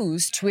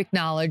refuse to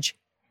acknowledge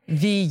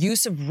the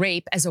use of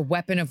rape as a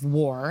weapon of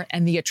war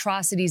and the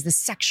atrocities, the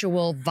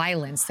sexual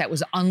violence that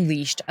was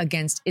unleashed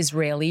against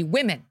Israeli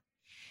women.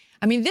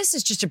 I mean, this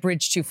is just a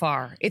bridge too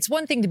far. It's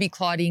one thing to be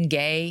Claudine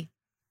Gay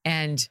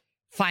and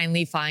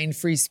finally find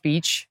free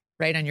speech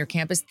right on your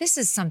campus. This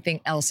is something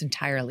else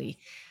entirely.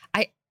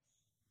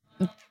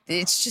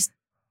 It's just,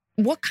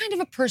 what kind of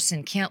a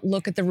person can't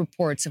look at the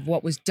reports of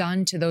what was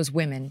done to those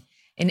women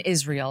in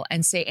Israel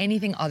and say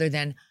anything other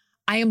than,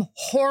 I am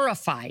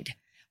horrified,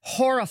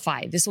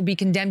 horrified. This will be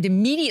condemned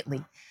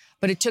immediately.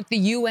 But it took the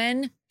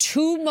UN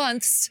 2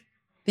 months,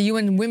 the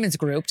UN Women's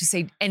Group, to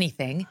say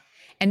anything.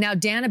 And now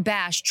Dana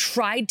Bash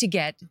tried to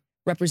get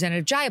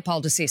Representative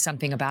Jayapal to say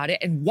something about it,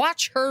 and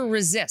watch her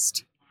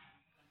resist.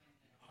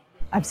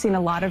 I've seen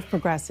a lot of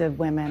progressive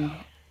women,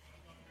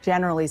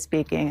 generally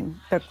speaking,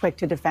 they're quick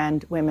to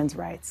defend women's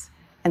rights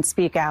and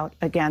speak out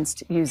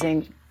against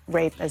using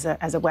rape as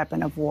a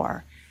weapon of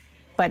war,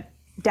 but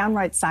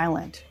downright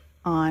silent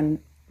on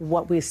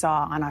what we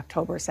saw on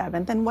October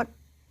 7th and what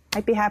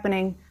might be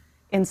happening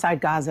inside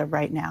Gaza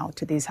right now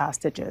to these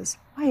hostages.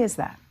 Why is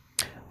that?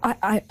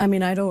 I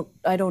mean, I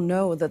don't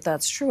know that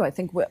that's true. I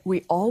think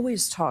we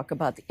always talk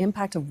about the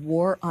impact of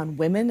war on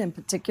women in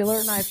particular,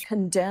 and I've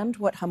condemned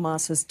what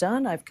Hamas has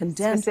done. I've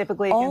condemned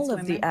all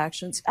of the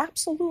actions.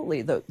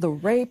 Absolutely, the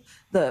rape,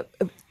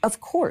 of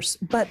course.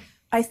 But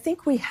I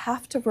think we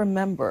have to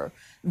remember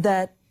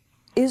that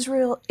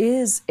Israel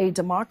is a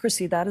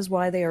democracy. That is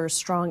why they are a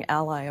strong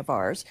ally of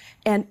ours.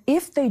 And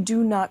if they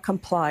do not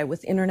comply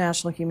with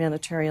international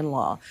humanitarian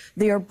law,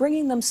 they are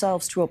bringing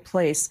themselves to a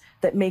place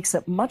that makes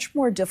it much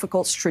more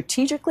difficult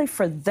strategically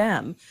for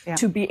them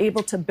to be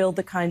able to build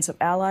the kinds of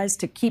allies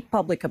to keep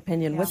public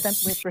opinion with them.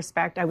 With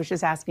respect, I was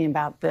just asking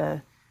about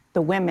the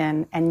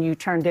women, and you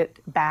turned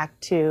it back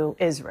to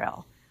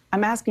Israel.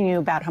 I'm asking you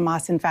about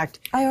Hamas. In fact,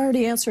 I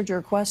already answered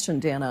your question,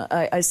 Dana.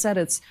 I said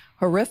it's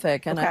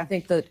horrific, and I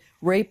think that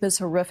rape is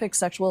horrific,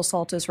 sexual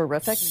assault is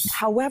horrific.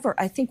 However,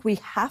 I think we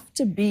have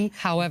to be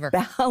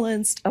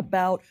balanced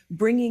about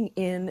bringing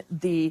in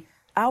the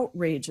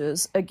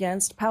outrages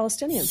against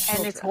Palestinians.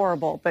 And it's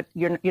horrible, but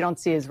you don't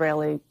see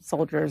Israeli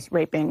soldiers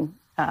raping.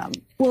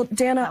 Well,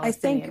 Dana, I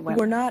think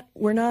we're not.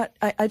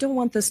 I don't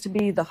want this to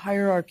be the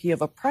hierarchy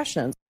of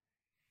oppression.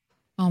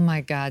 Oh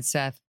my God,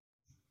 Seth.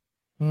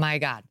 My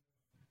God.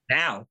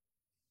 Now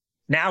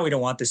we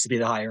don't want this to be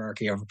the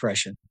hierarchy of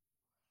oppression.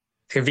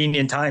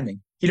 Convenient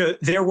timing. You know,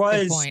 there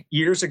was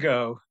years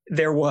ago,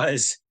 there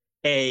was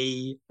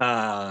an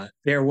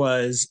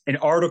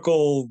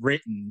article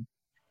written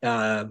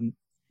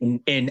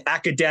in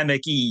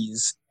Academic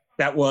Ease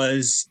that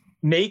was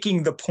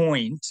making the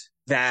point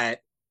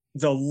that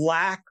the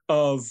lack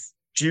of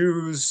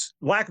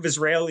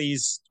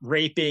Israelis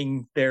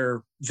raping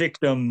their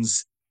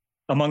victims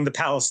among the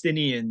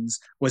Palestinians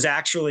was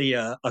actually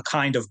a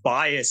kind of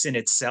bias in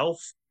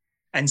itself.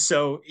 And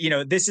so, you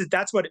know,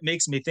 that's what it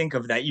makes me think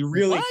of, that you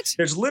really,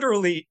 there's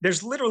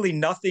literally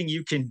nothing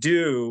you can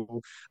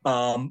do,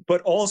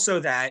 but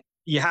also that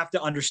you have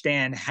to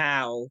understand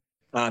how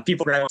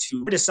people are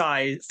to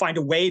criticize, find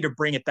a way to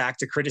bring it back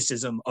to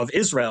criticism of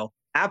Israel,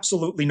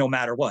 absolutely no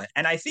matter what.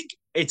 And I think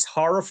it's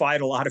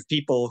horrified a lot of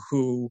people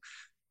who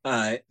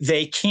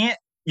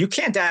you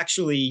can't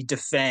actually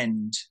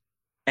defend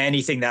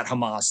anything that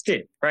Hamas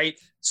did, right?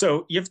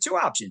 So you have two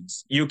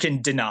options. You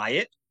can deny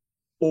it,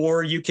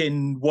 or you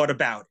can what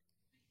about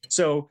it.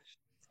 So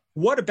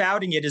what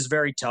abouting it is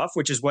very tough,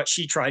 which is what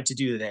she tried to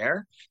do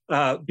there,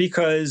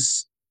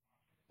 because,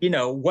 you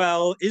know,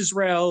 well,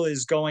 Israel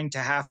is going to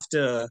have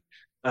to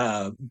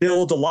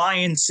build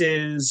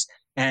alliances,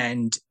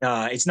 and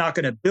it's not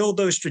going to build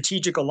those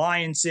strategic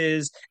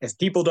alliances if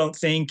people don't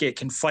think it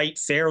can fight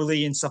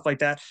fairly and stuff like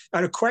that. I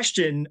had a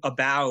question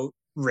about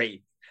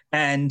rape.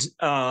 And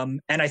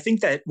I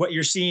think that what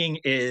you're seeing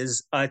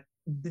is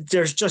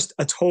there's just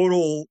a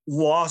total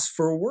loss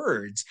for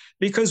words,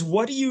 because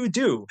what do you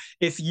do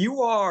if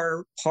you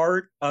are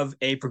part of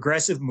a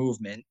progressive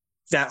movement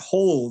that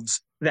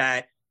holds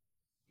that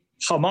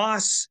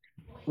Hamas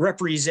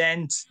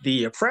represent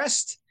the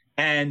oppressed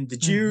and the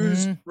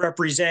Jews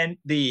represent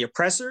the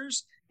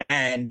oppressors?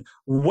 And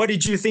what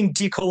did you think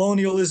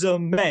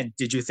decolonialism meant?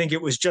 Did you think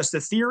it was just a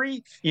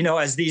theory? You know,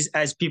 as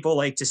people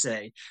like to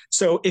say.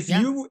 So if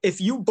you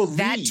believe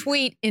that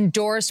tweet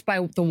endorsed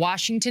by the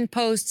Washington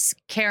Post's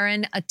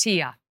Karen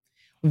Attiah,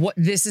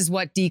 this is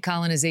what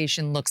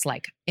decolonization looks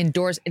like.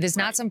 Endorsed. It is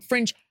not some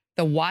fringe.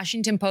 The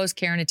Washington Post,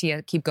 Karen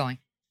Attiah. Keep going.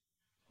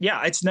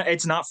 Yeah,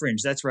 it's not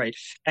fringe. That's right.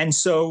 And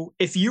so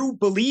if you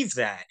believe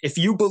that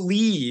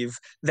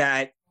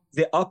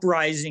the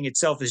uprising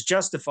itself is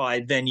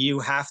justified, then you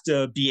have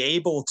to be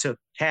able to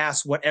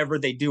pass whatever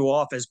they do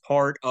off as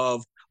part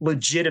of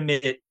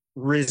legitimate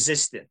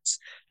resistance.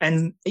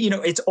 And, you know,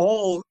 it's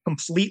all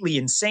completely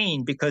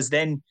insane, because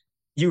then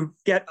you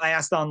get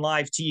asked on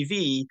live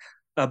TV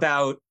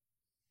about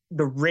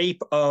the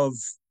rape of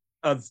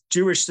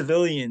Jewish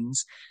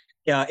civilians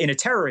in a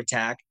terror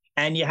attack,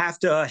 and you have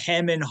to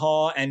hem and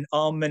haw and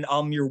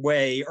your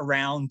way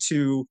around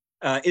to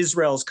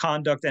Israel's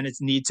conduct and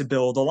its need to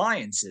build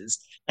alliances.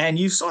 And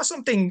you saw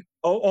something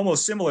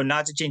almost similar,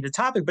 not to change the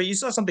topic, but you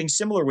saw something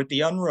similar with the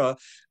UNRWA,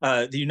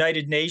 the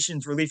United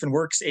Nations Relief and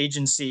Works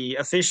Agency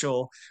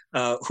official,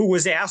 who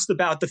was asked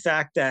about the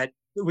fact that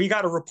we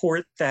got a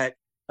report that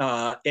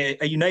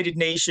a United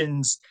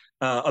Nations,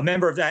 a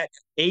member of that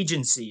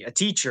agency, a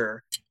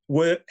teacher,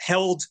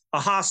 held a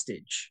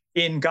hostage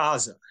in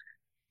Gaza.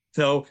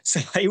 So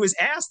he was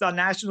asked on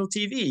national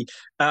TV,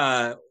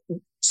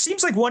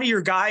 seems like one of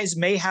your guys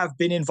may have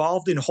been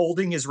involved in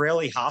holding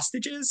Israeli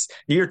hostages.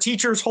 Your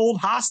teachers hold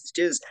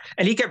hostages?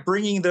 And he kept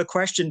bringing the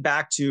question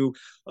back to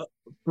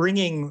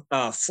bringing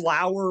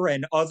flour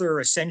and other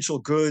essential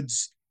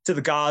goods to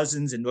the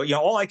Gazans. And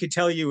all I could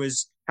tell you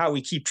is how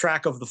we keep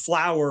track of the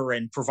flour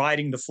and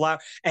providing the flour.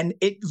 And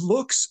it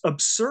looks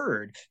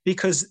absurd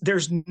because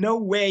there's no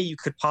way you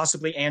could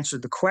possibly answer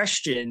the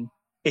question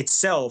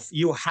itself.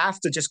 You have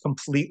to just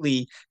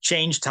completely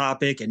change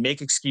topic and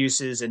make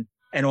excuses and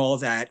all of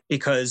that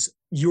because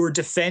you're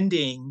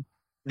defending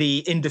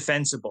the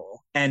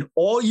indefensible. And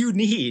all you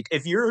need,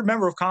 if you're a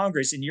member of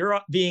Congress and you're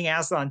being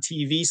asked on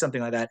TV,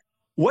 something like that,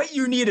 what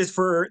you need is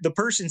for the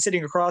person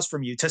sitting across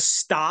from you to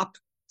stop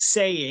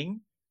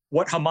saying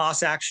what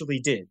Hamas actually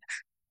did,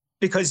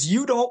 because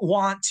you don't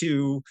want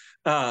to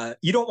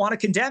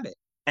condemn it.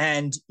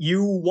 And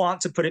you want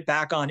to put it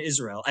back on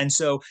Israel. And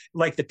so,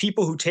 like the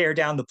people who tear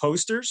down the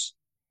posters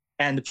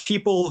and the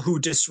people who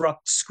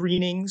disrupt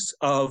screenings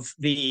of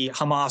the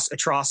Hamas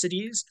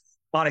atrocities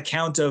on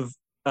account of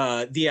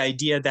the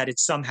idea that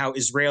it's somehow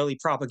Israeli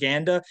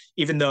propaganda,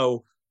 even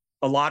though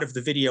a lot of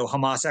the video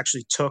Hamas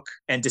actually took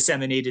and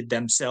disseminated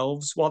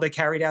themselves while they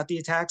carried out the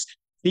attacks,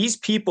 these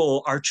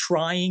people are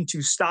trying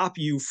to stop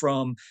you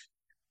from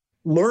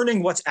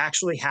learning what's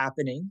actually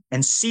happening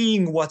and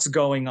seeing what's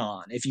going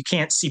on. If you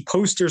can't see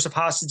posters of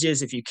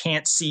hostages, if you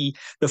can't see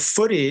the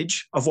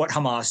footage of what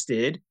Hamas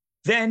did,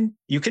 then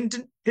you can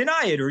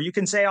deny it, or you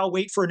can say, I'll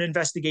wait for an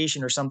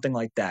investigation or something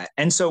like that.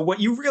 And so what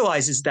you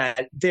realize is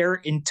that their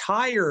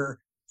entire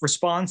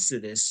response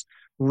to this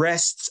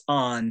rests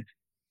on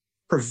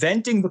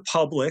preventing the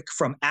public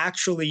from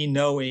actually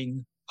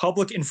knowing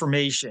public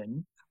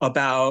information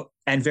about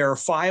and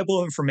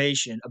verifiable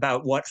information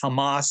about what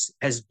Hamas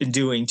has been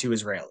doing to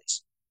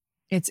Israelis.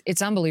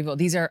 It's unbelievable.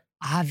 These are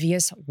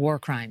obvious war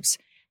crimes.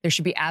 There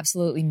should be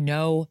absolutely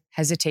no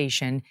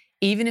hesitation,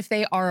 even if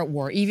they are at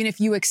war, even if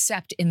you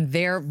accept in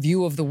their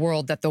view of the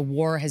world that the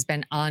war has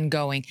been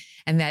ongoing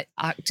and that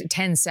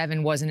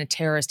 10/7 wasn't a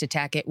terrorist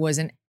attack. It was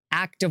an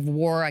act of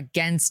war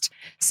against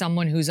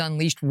someone who's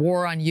unleashed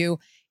war on you.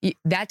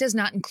 That does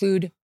not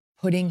include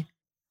putting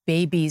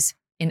babies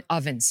in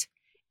ovens.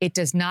 It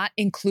does not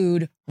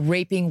include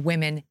raping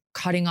women,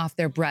 cutting off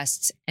their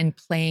breasts, and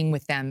playing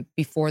with them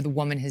before the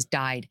woman has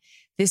died.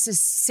 This is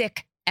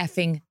sick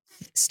effing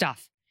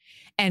stuff.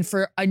 And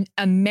for an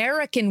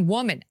American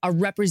woman, a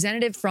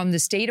representative from the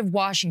state of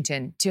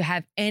Washington, to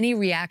have any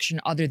reaction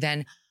other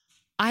than,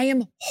 I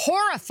am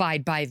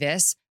horrified by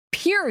this,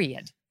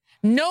 period.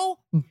 No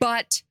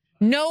but,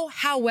 no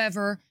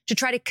however, to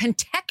try to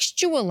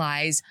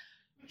contextualize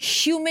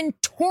human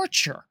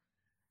torture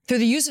through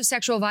the use of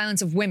sexual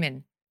violence of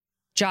women,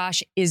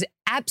 Josh, is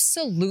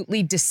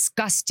absolutely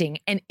disgusting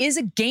and is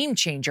a game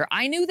changer.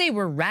 I knew they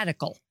were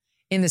radical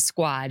in the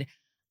squad.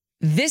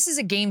 This is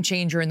a game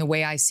changer in the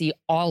way I see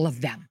all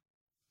of them.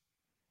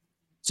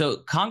 So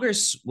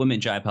Congresswoman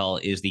Jayapal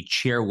is the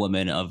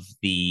chairwoman of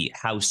the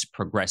House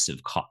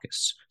Progressive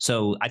Caucus.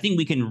 So I think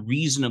we can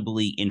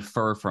reasonably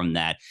infer from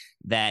that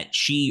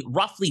she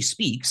roughly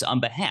speaks on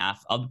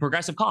behalf of the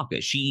Progressive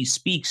Caucus. She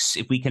speaks,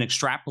 if we can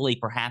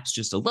extrapolate perhaps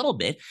just a little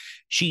bit,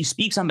 she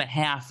speaks on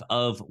behalf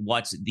of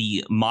what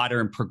the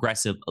modern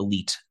progressive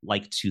elite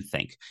like to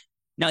think.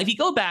 Now, if you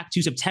go back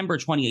to September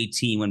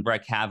 2018, when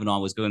Brett Kavanaugh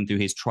was going through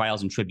his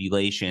trials and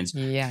tribulations,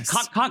 yes,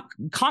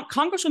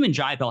 Congresswoman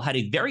Jayapal had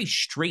a very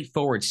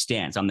straightforward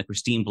stance on the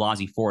Christine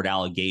Blasey Ford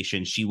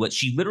allegation. She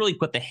literally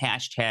put the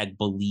hashtag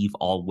Believe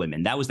All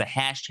Women. That was the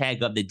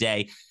hashtag of the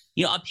day.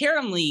 You know,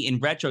 apparently, in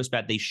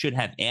retrospect, they should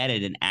have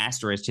added an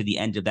asterisk to the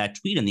end of that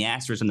tweet, and the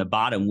asterisk on the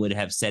bottom would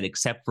have said,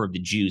 except for the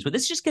Jews. But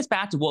this just gets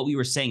back to what we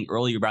were saying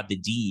earlier about the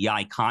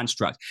DEI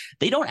construct.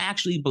 They don't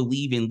actually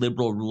believe in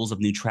liberal rules of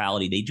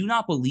neutrality. They do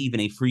not believe in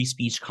a free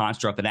speech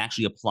construct that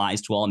actually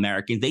applies to all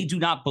Americans. They do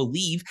not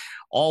believe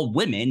all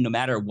women, no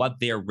matter what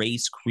their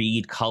race,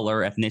 creed,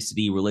 color,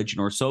 ethnicity, religion,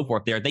 or so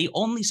forth, they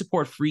only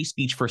support free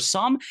speech for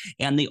some,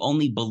 and they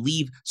only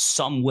believe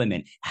some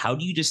women. How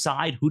do you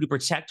decide who to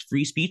protect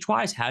free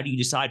speech-wise? How do you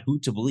decide who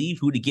to believe,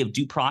 who to give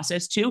due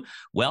process to?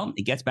 Well,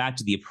 it gets back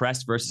to the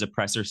oppressed versus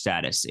oppressor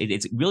status.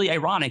 It's really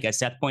ironic, as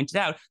Seth pointed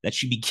out, that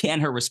she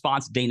began her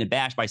response to Dana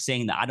Bash by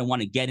saying that I don't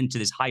want to get into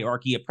this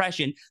hierarchy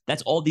oppression.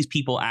 That's all these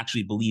people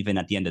actually believe in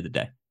at the end of the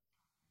day.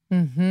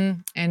 Mm-hmm.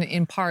 And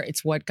in part,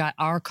 it's what got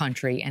our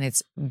country and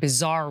its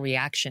bizarre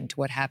reaction to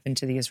what happened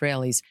to the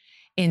Israelis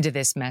into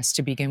this mess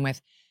to begin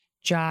with.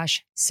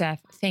 Josh,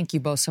 Seth, thank you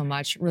both so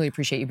much. Really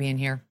appreciate you being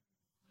here.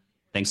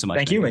 Thanks so much.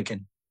 Thank you,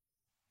 Lincoln.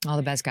 All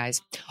the best,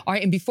 guys. All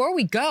right. And before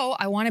we go,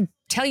 I want to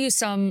tell you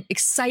some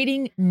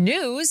exciting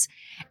news.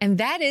 And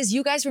that is,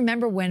 you guys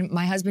remember when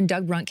my husband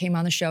Doug Brunt came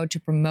on the show to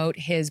promote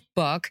his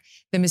book,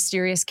 The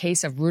Mysterious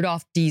Case of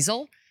Rudolph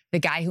Diesel, the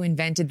guy who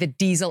invented the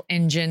diesel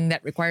engine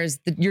that requires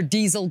your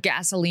diesel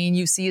gasoline.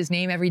 You see his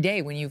name every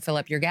day when you fill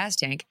up your gas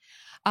tank.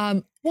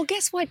 Well,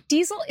 guess what?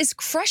 Diesel is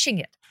crushing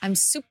it. I'm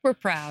super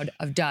proud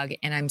of Doug,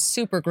 and I'm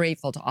super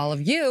grateful to all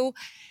of you,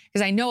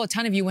 because I know a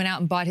ton of you went out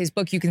and bought his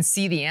book. You can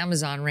see the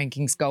Amazon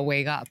rankings go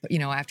way up,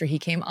 after he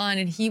came on,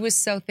 and he was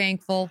so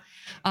thankful.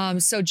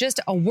 So just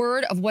a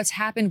word of what's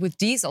happened with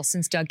Diesel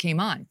since Doug came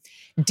on.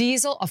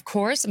 Diesel, of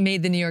course,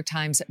 made the New York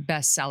Times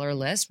bestseller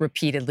list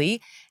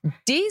repeatedly.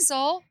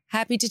 Diesel,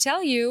 happy to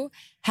tell you,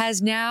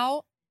 has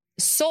now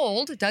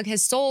Doug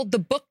has sold the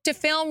book to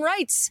film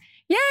rights.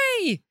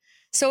 Yay!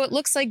 So it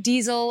looks like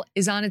Diesel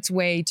is on its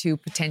way to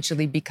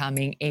potentially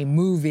becoming a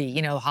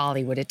movie.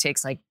 Hollywood, it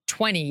takes like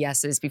 20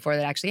 yeses before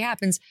that actually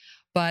happens.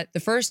 But the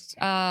first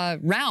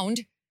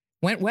round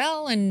went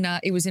well, and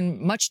it was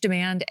in much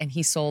demand, and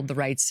he sold the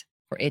rights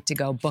for it to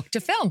go book to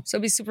film. So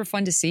it'll be super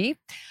fun to see.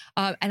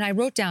 And I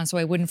wrote down, so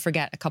I wouldn't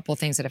forget, a couple of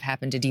things that have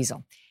happened to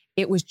Diesel.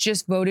 It was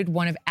just voted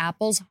one of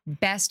Apple's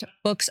best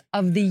books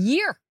of the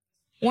year.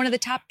 One of the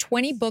top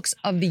 20 books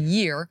of the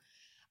year,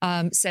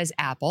 says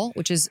Apple,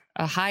 which is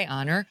a high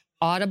honor.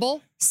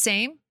 Audible,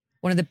 same.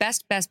 One of the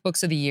best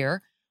books of the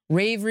year.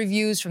 Rave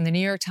reviews from the New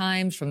York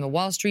Times, from the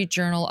Wall Street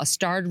Journal, a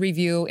starred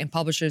review in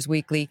Publishers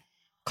Weekly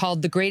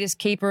called The Greatest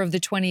Caper of the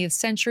 20th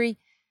Century.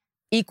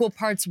 Equal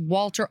parts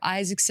Walter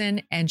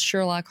Isaacson and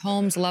Sherlock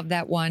Holmes. Love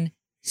that one.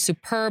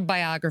 Superb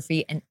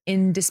biography, an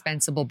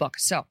indispensable book.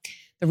 So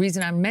the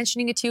reason I'm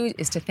mentioning it to you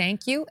is to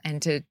thank you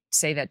and to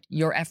say that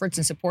your efforts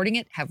in supporting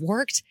it have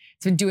worked.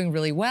 It's been doing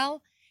really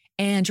well.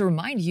 And to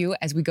remind you,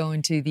 as we go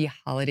into the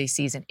holiday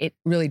season, it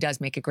really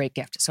does make a great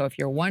gift. So if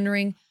you're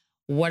wondering,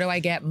 what do I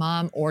get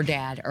mom or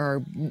dad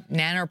or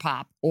nan or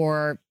pop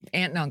or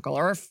aunt and uncle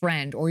or a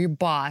friend or your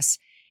boss?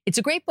 It's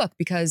a great book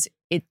because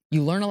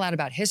you learn a lot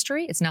about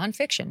history. It's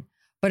nonfiction,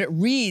 but it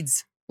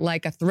reads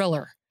like a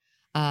thriller.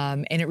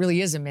 And it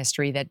really is a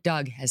mystery that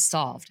Doug has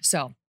solved.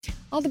 So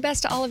all the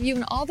best to all of you,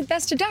 and all the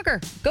best to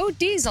Duggar. Go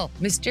Diesel,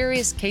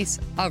 Mysterious Case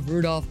of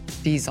Rudolph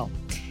Diesel.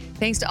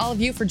 Thanks to all of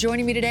you for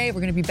joining me today.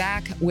 We're going to be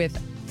back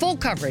with full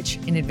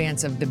coverage in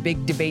advance of the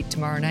big debate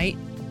tomorrow night.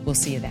 We'll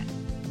see you then.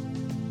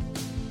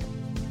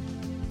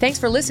 Thanks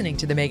for listening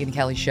to The Megyn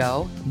Kelly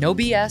Show. No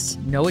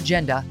BS, no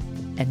agenda,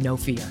 and no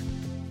fear.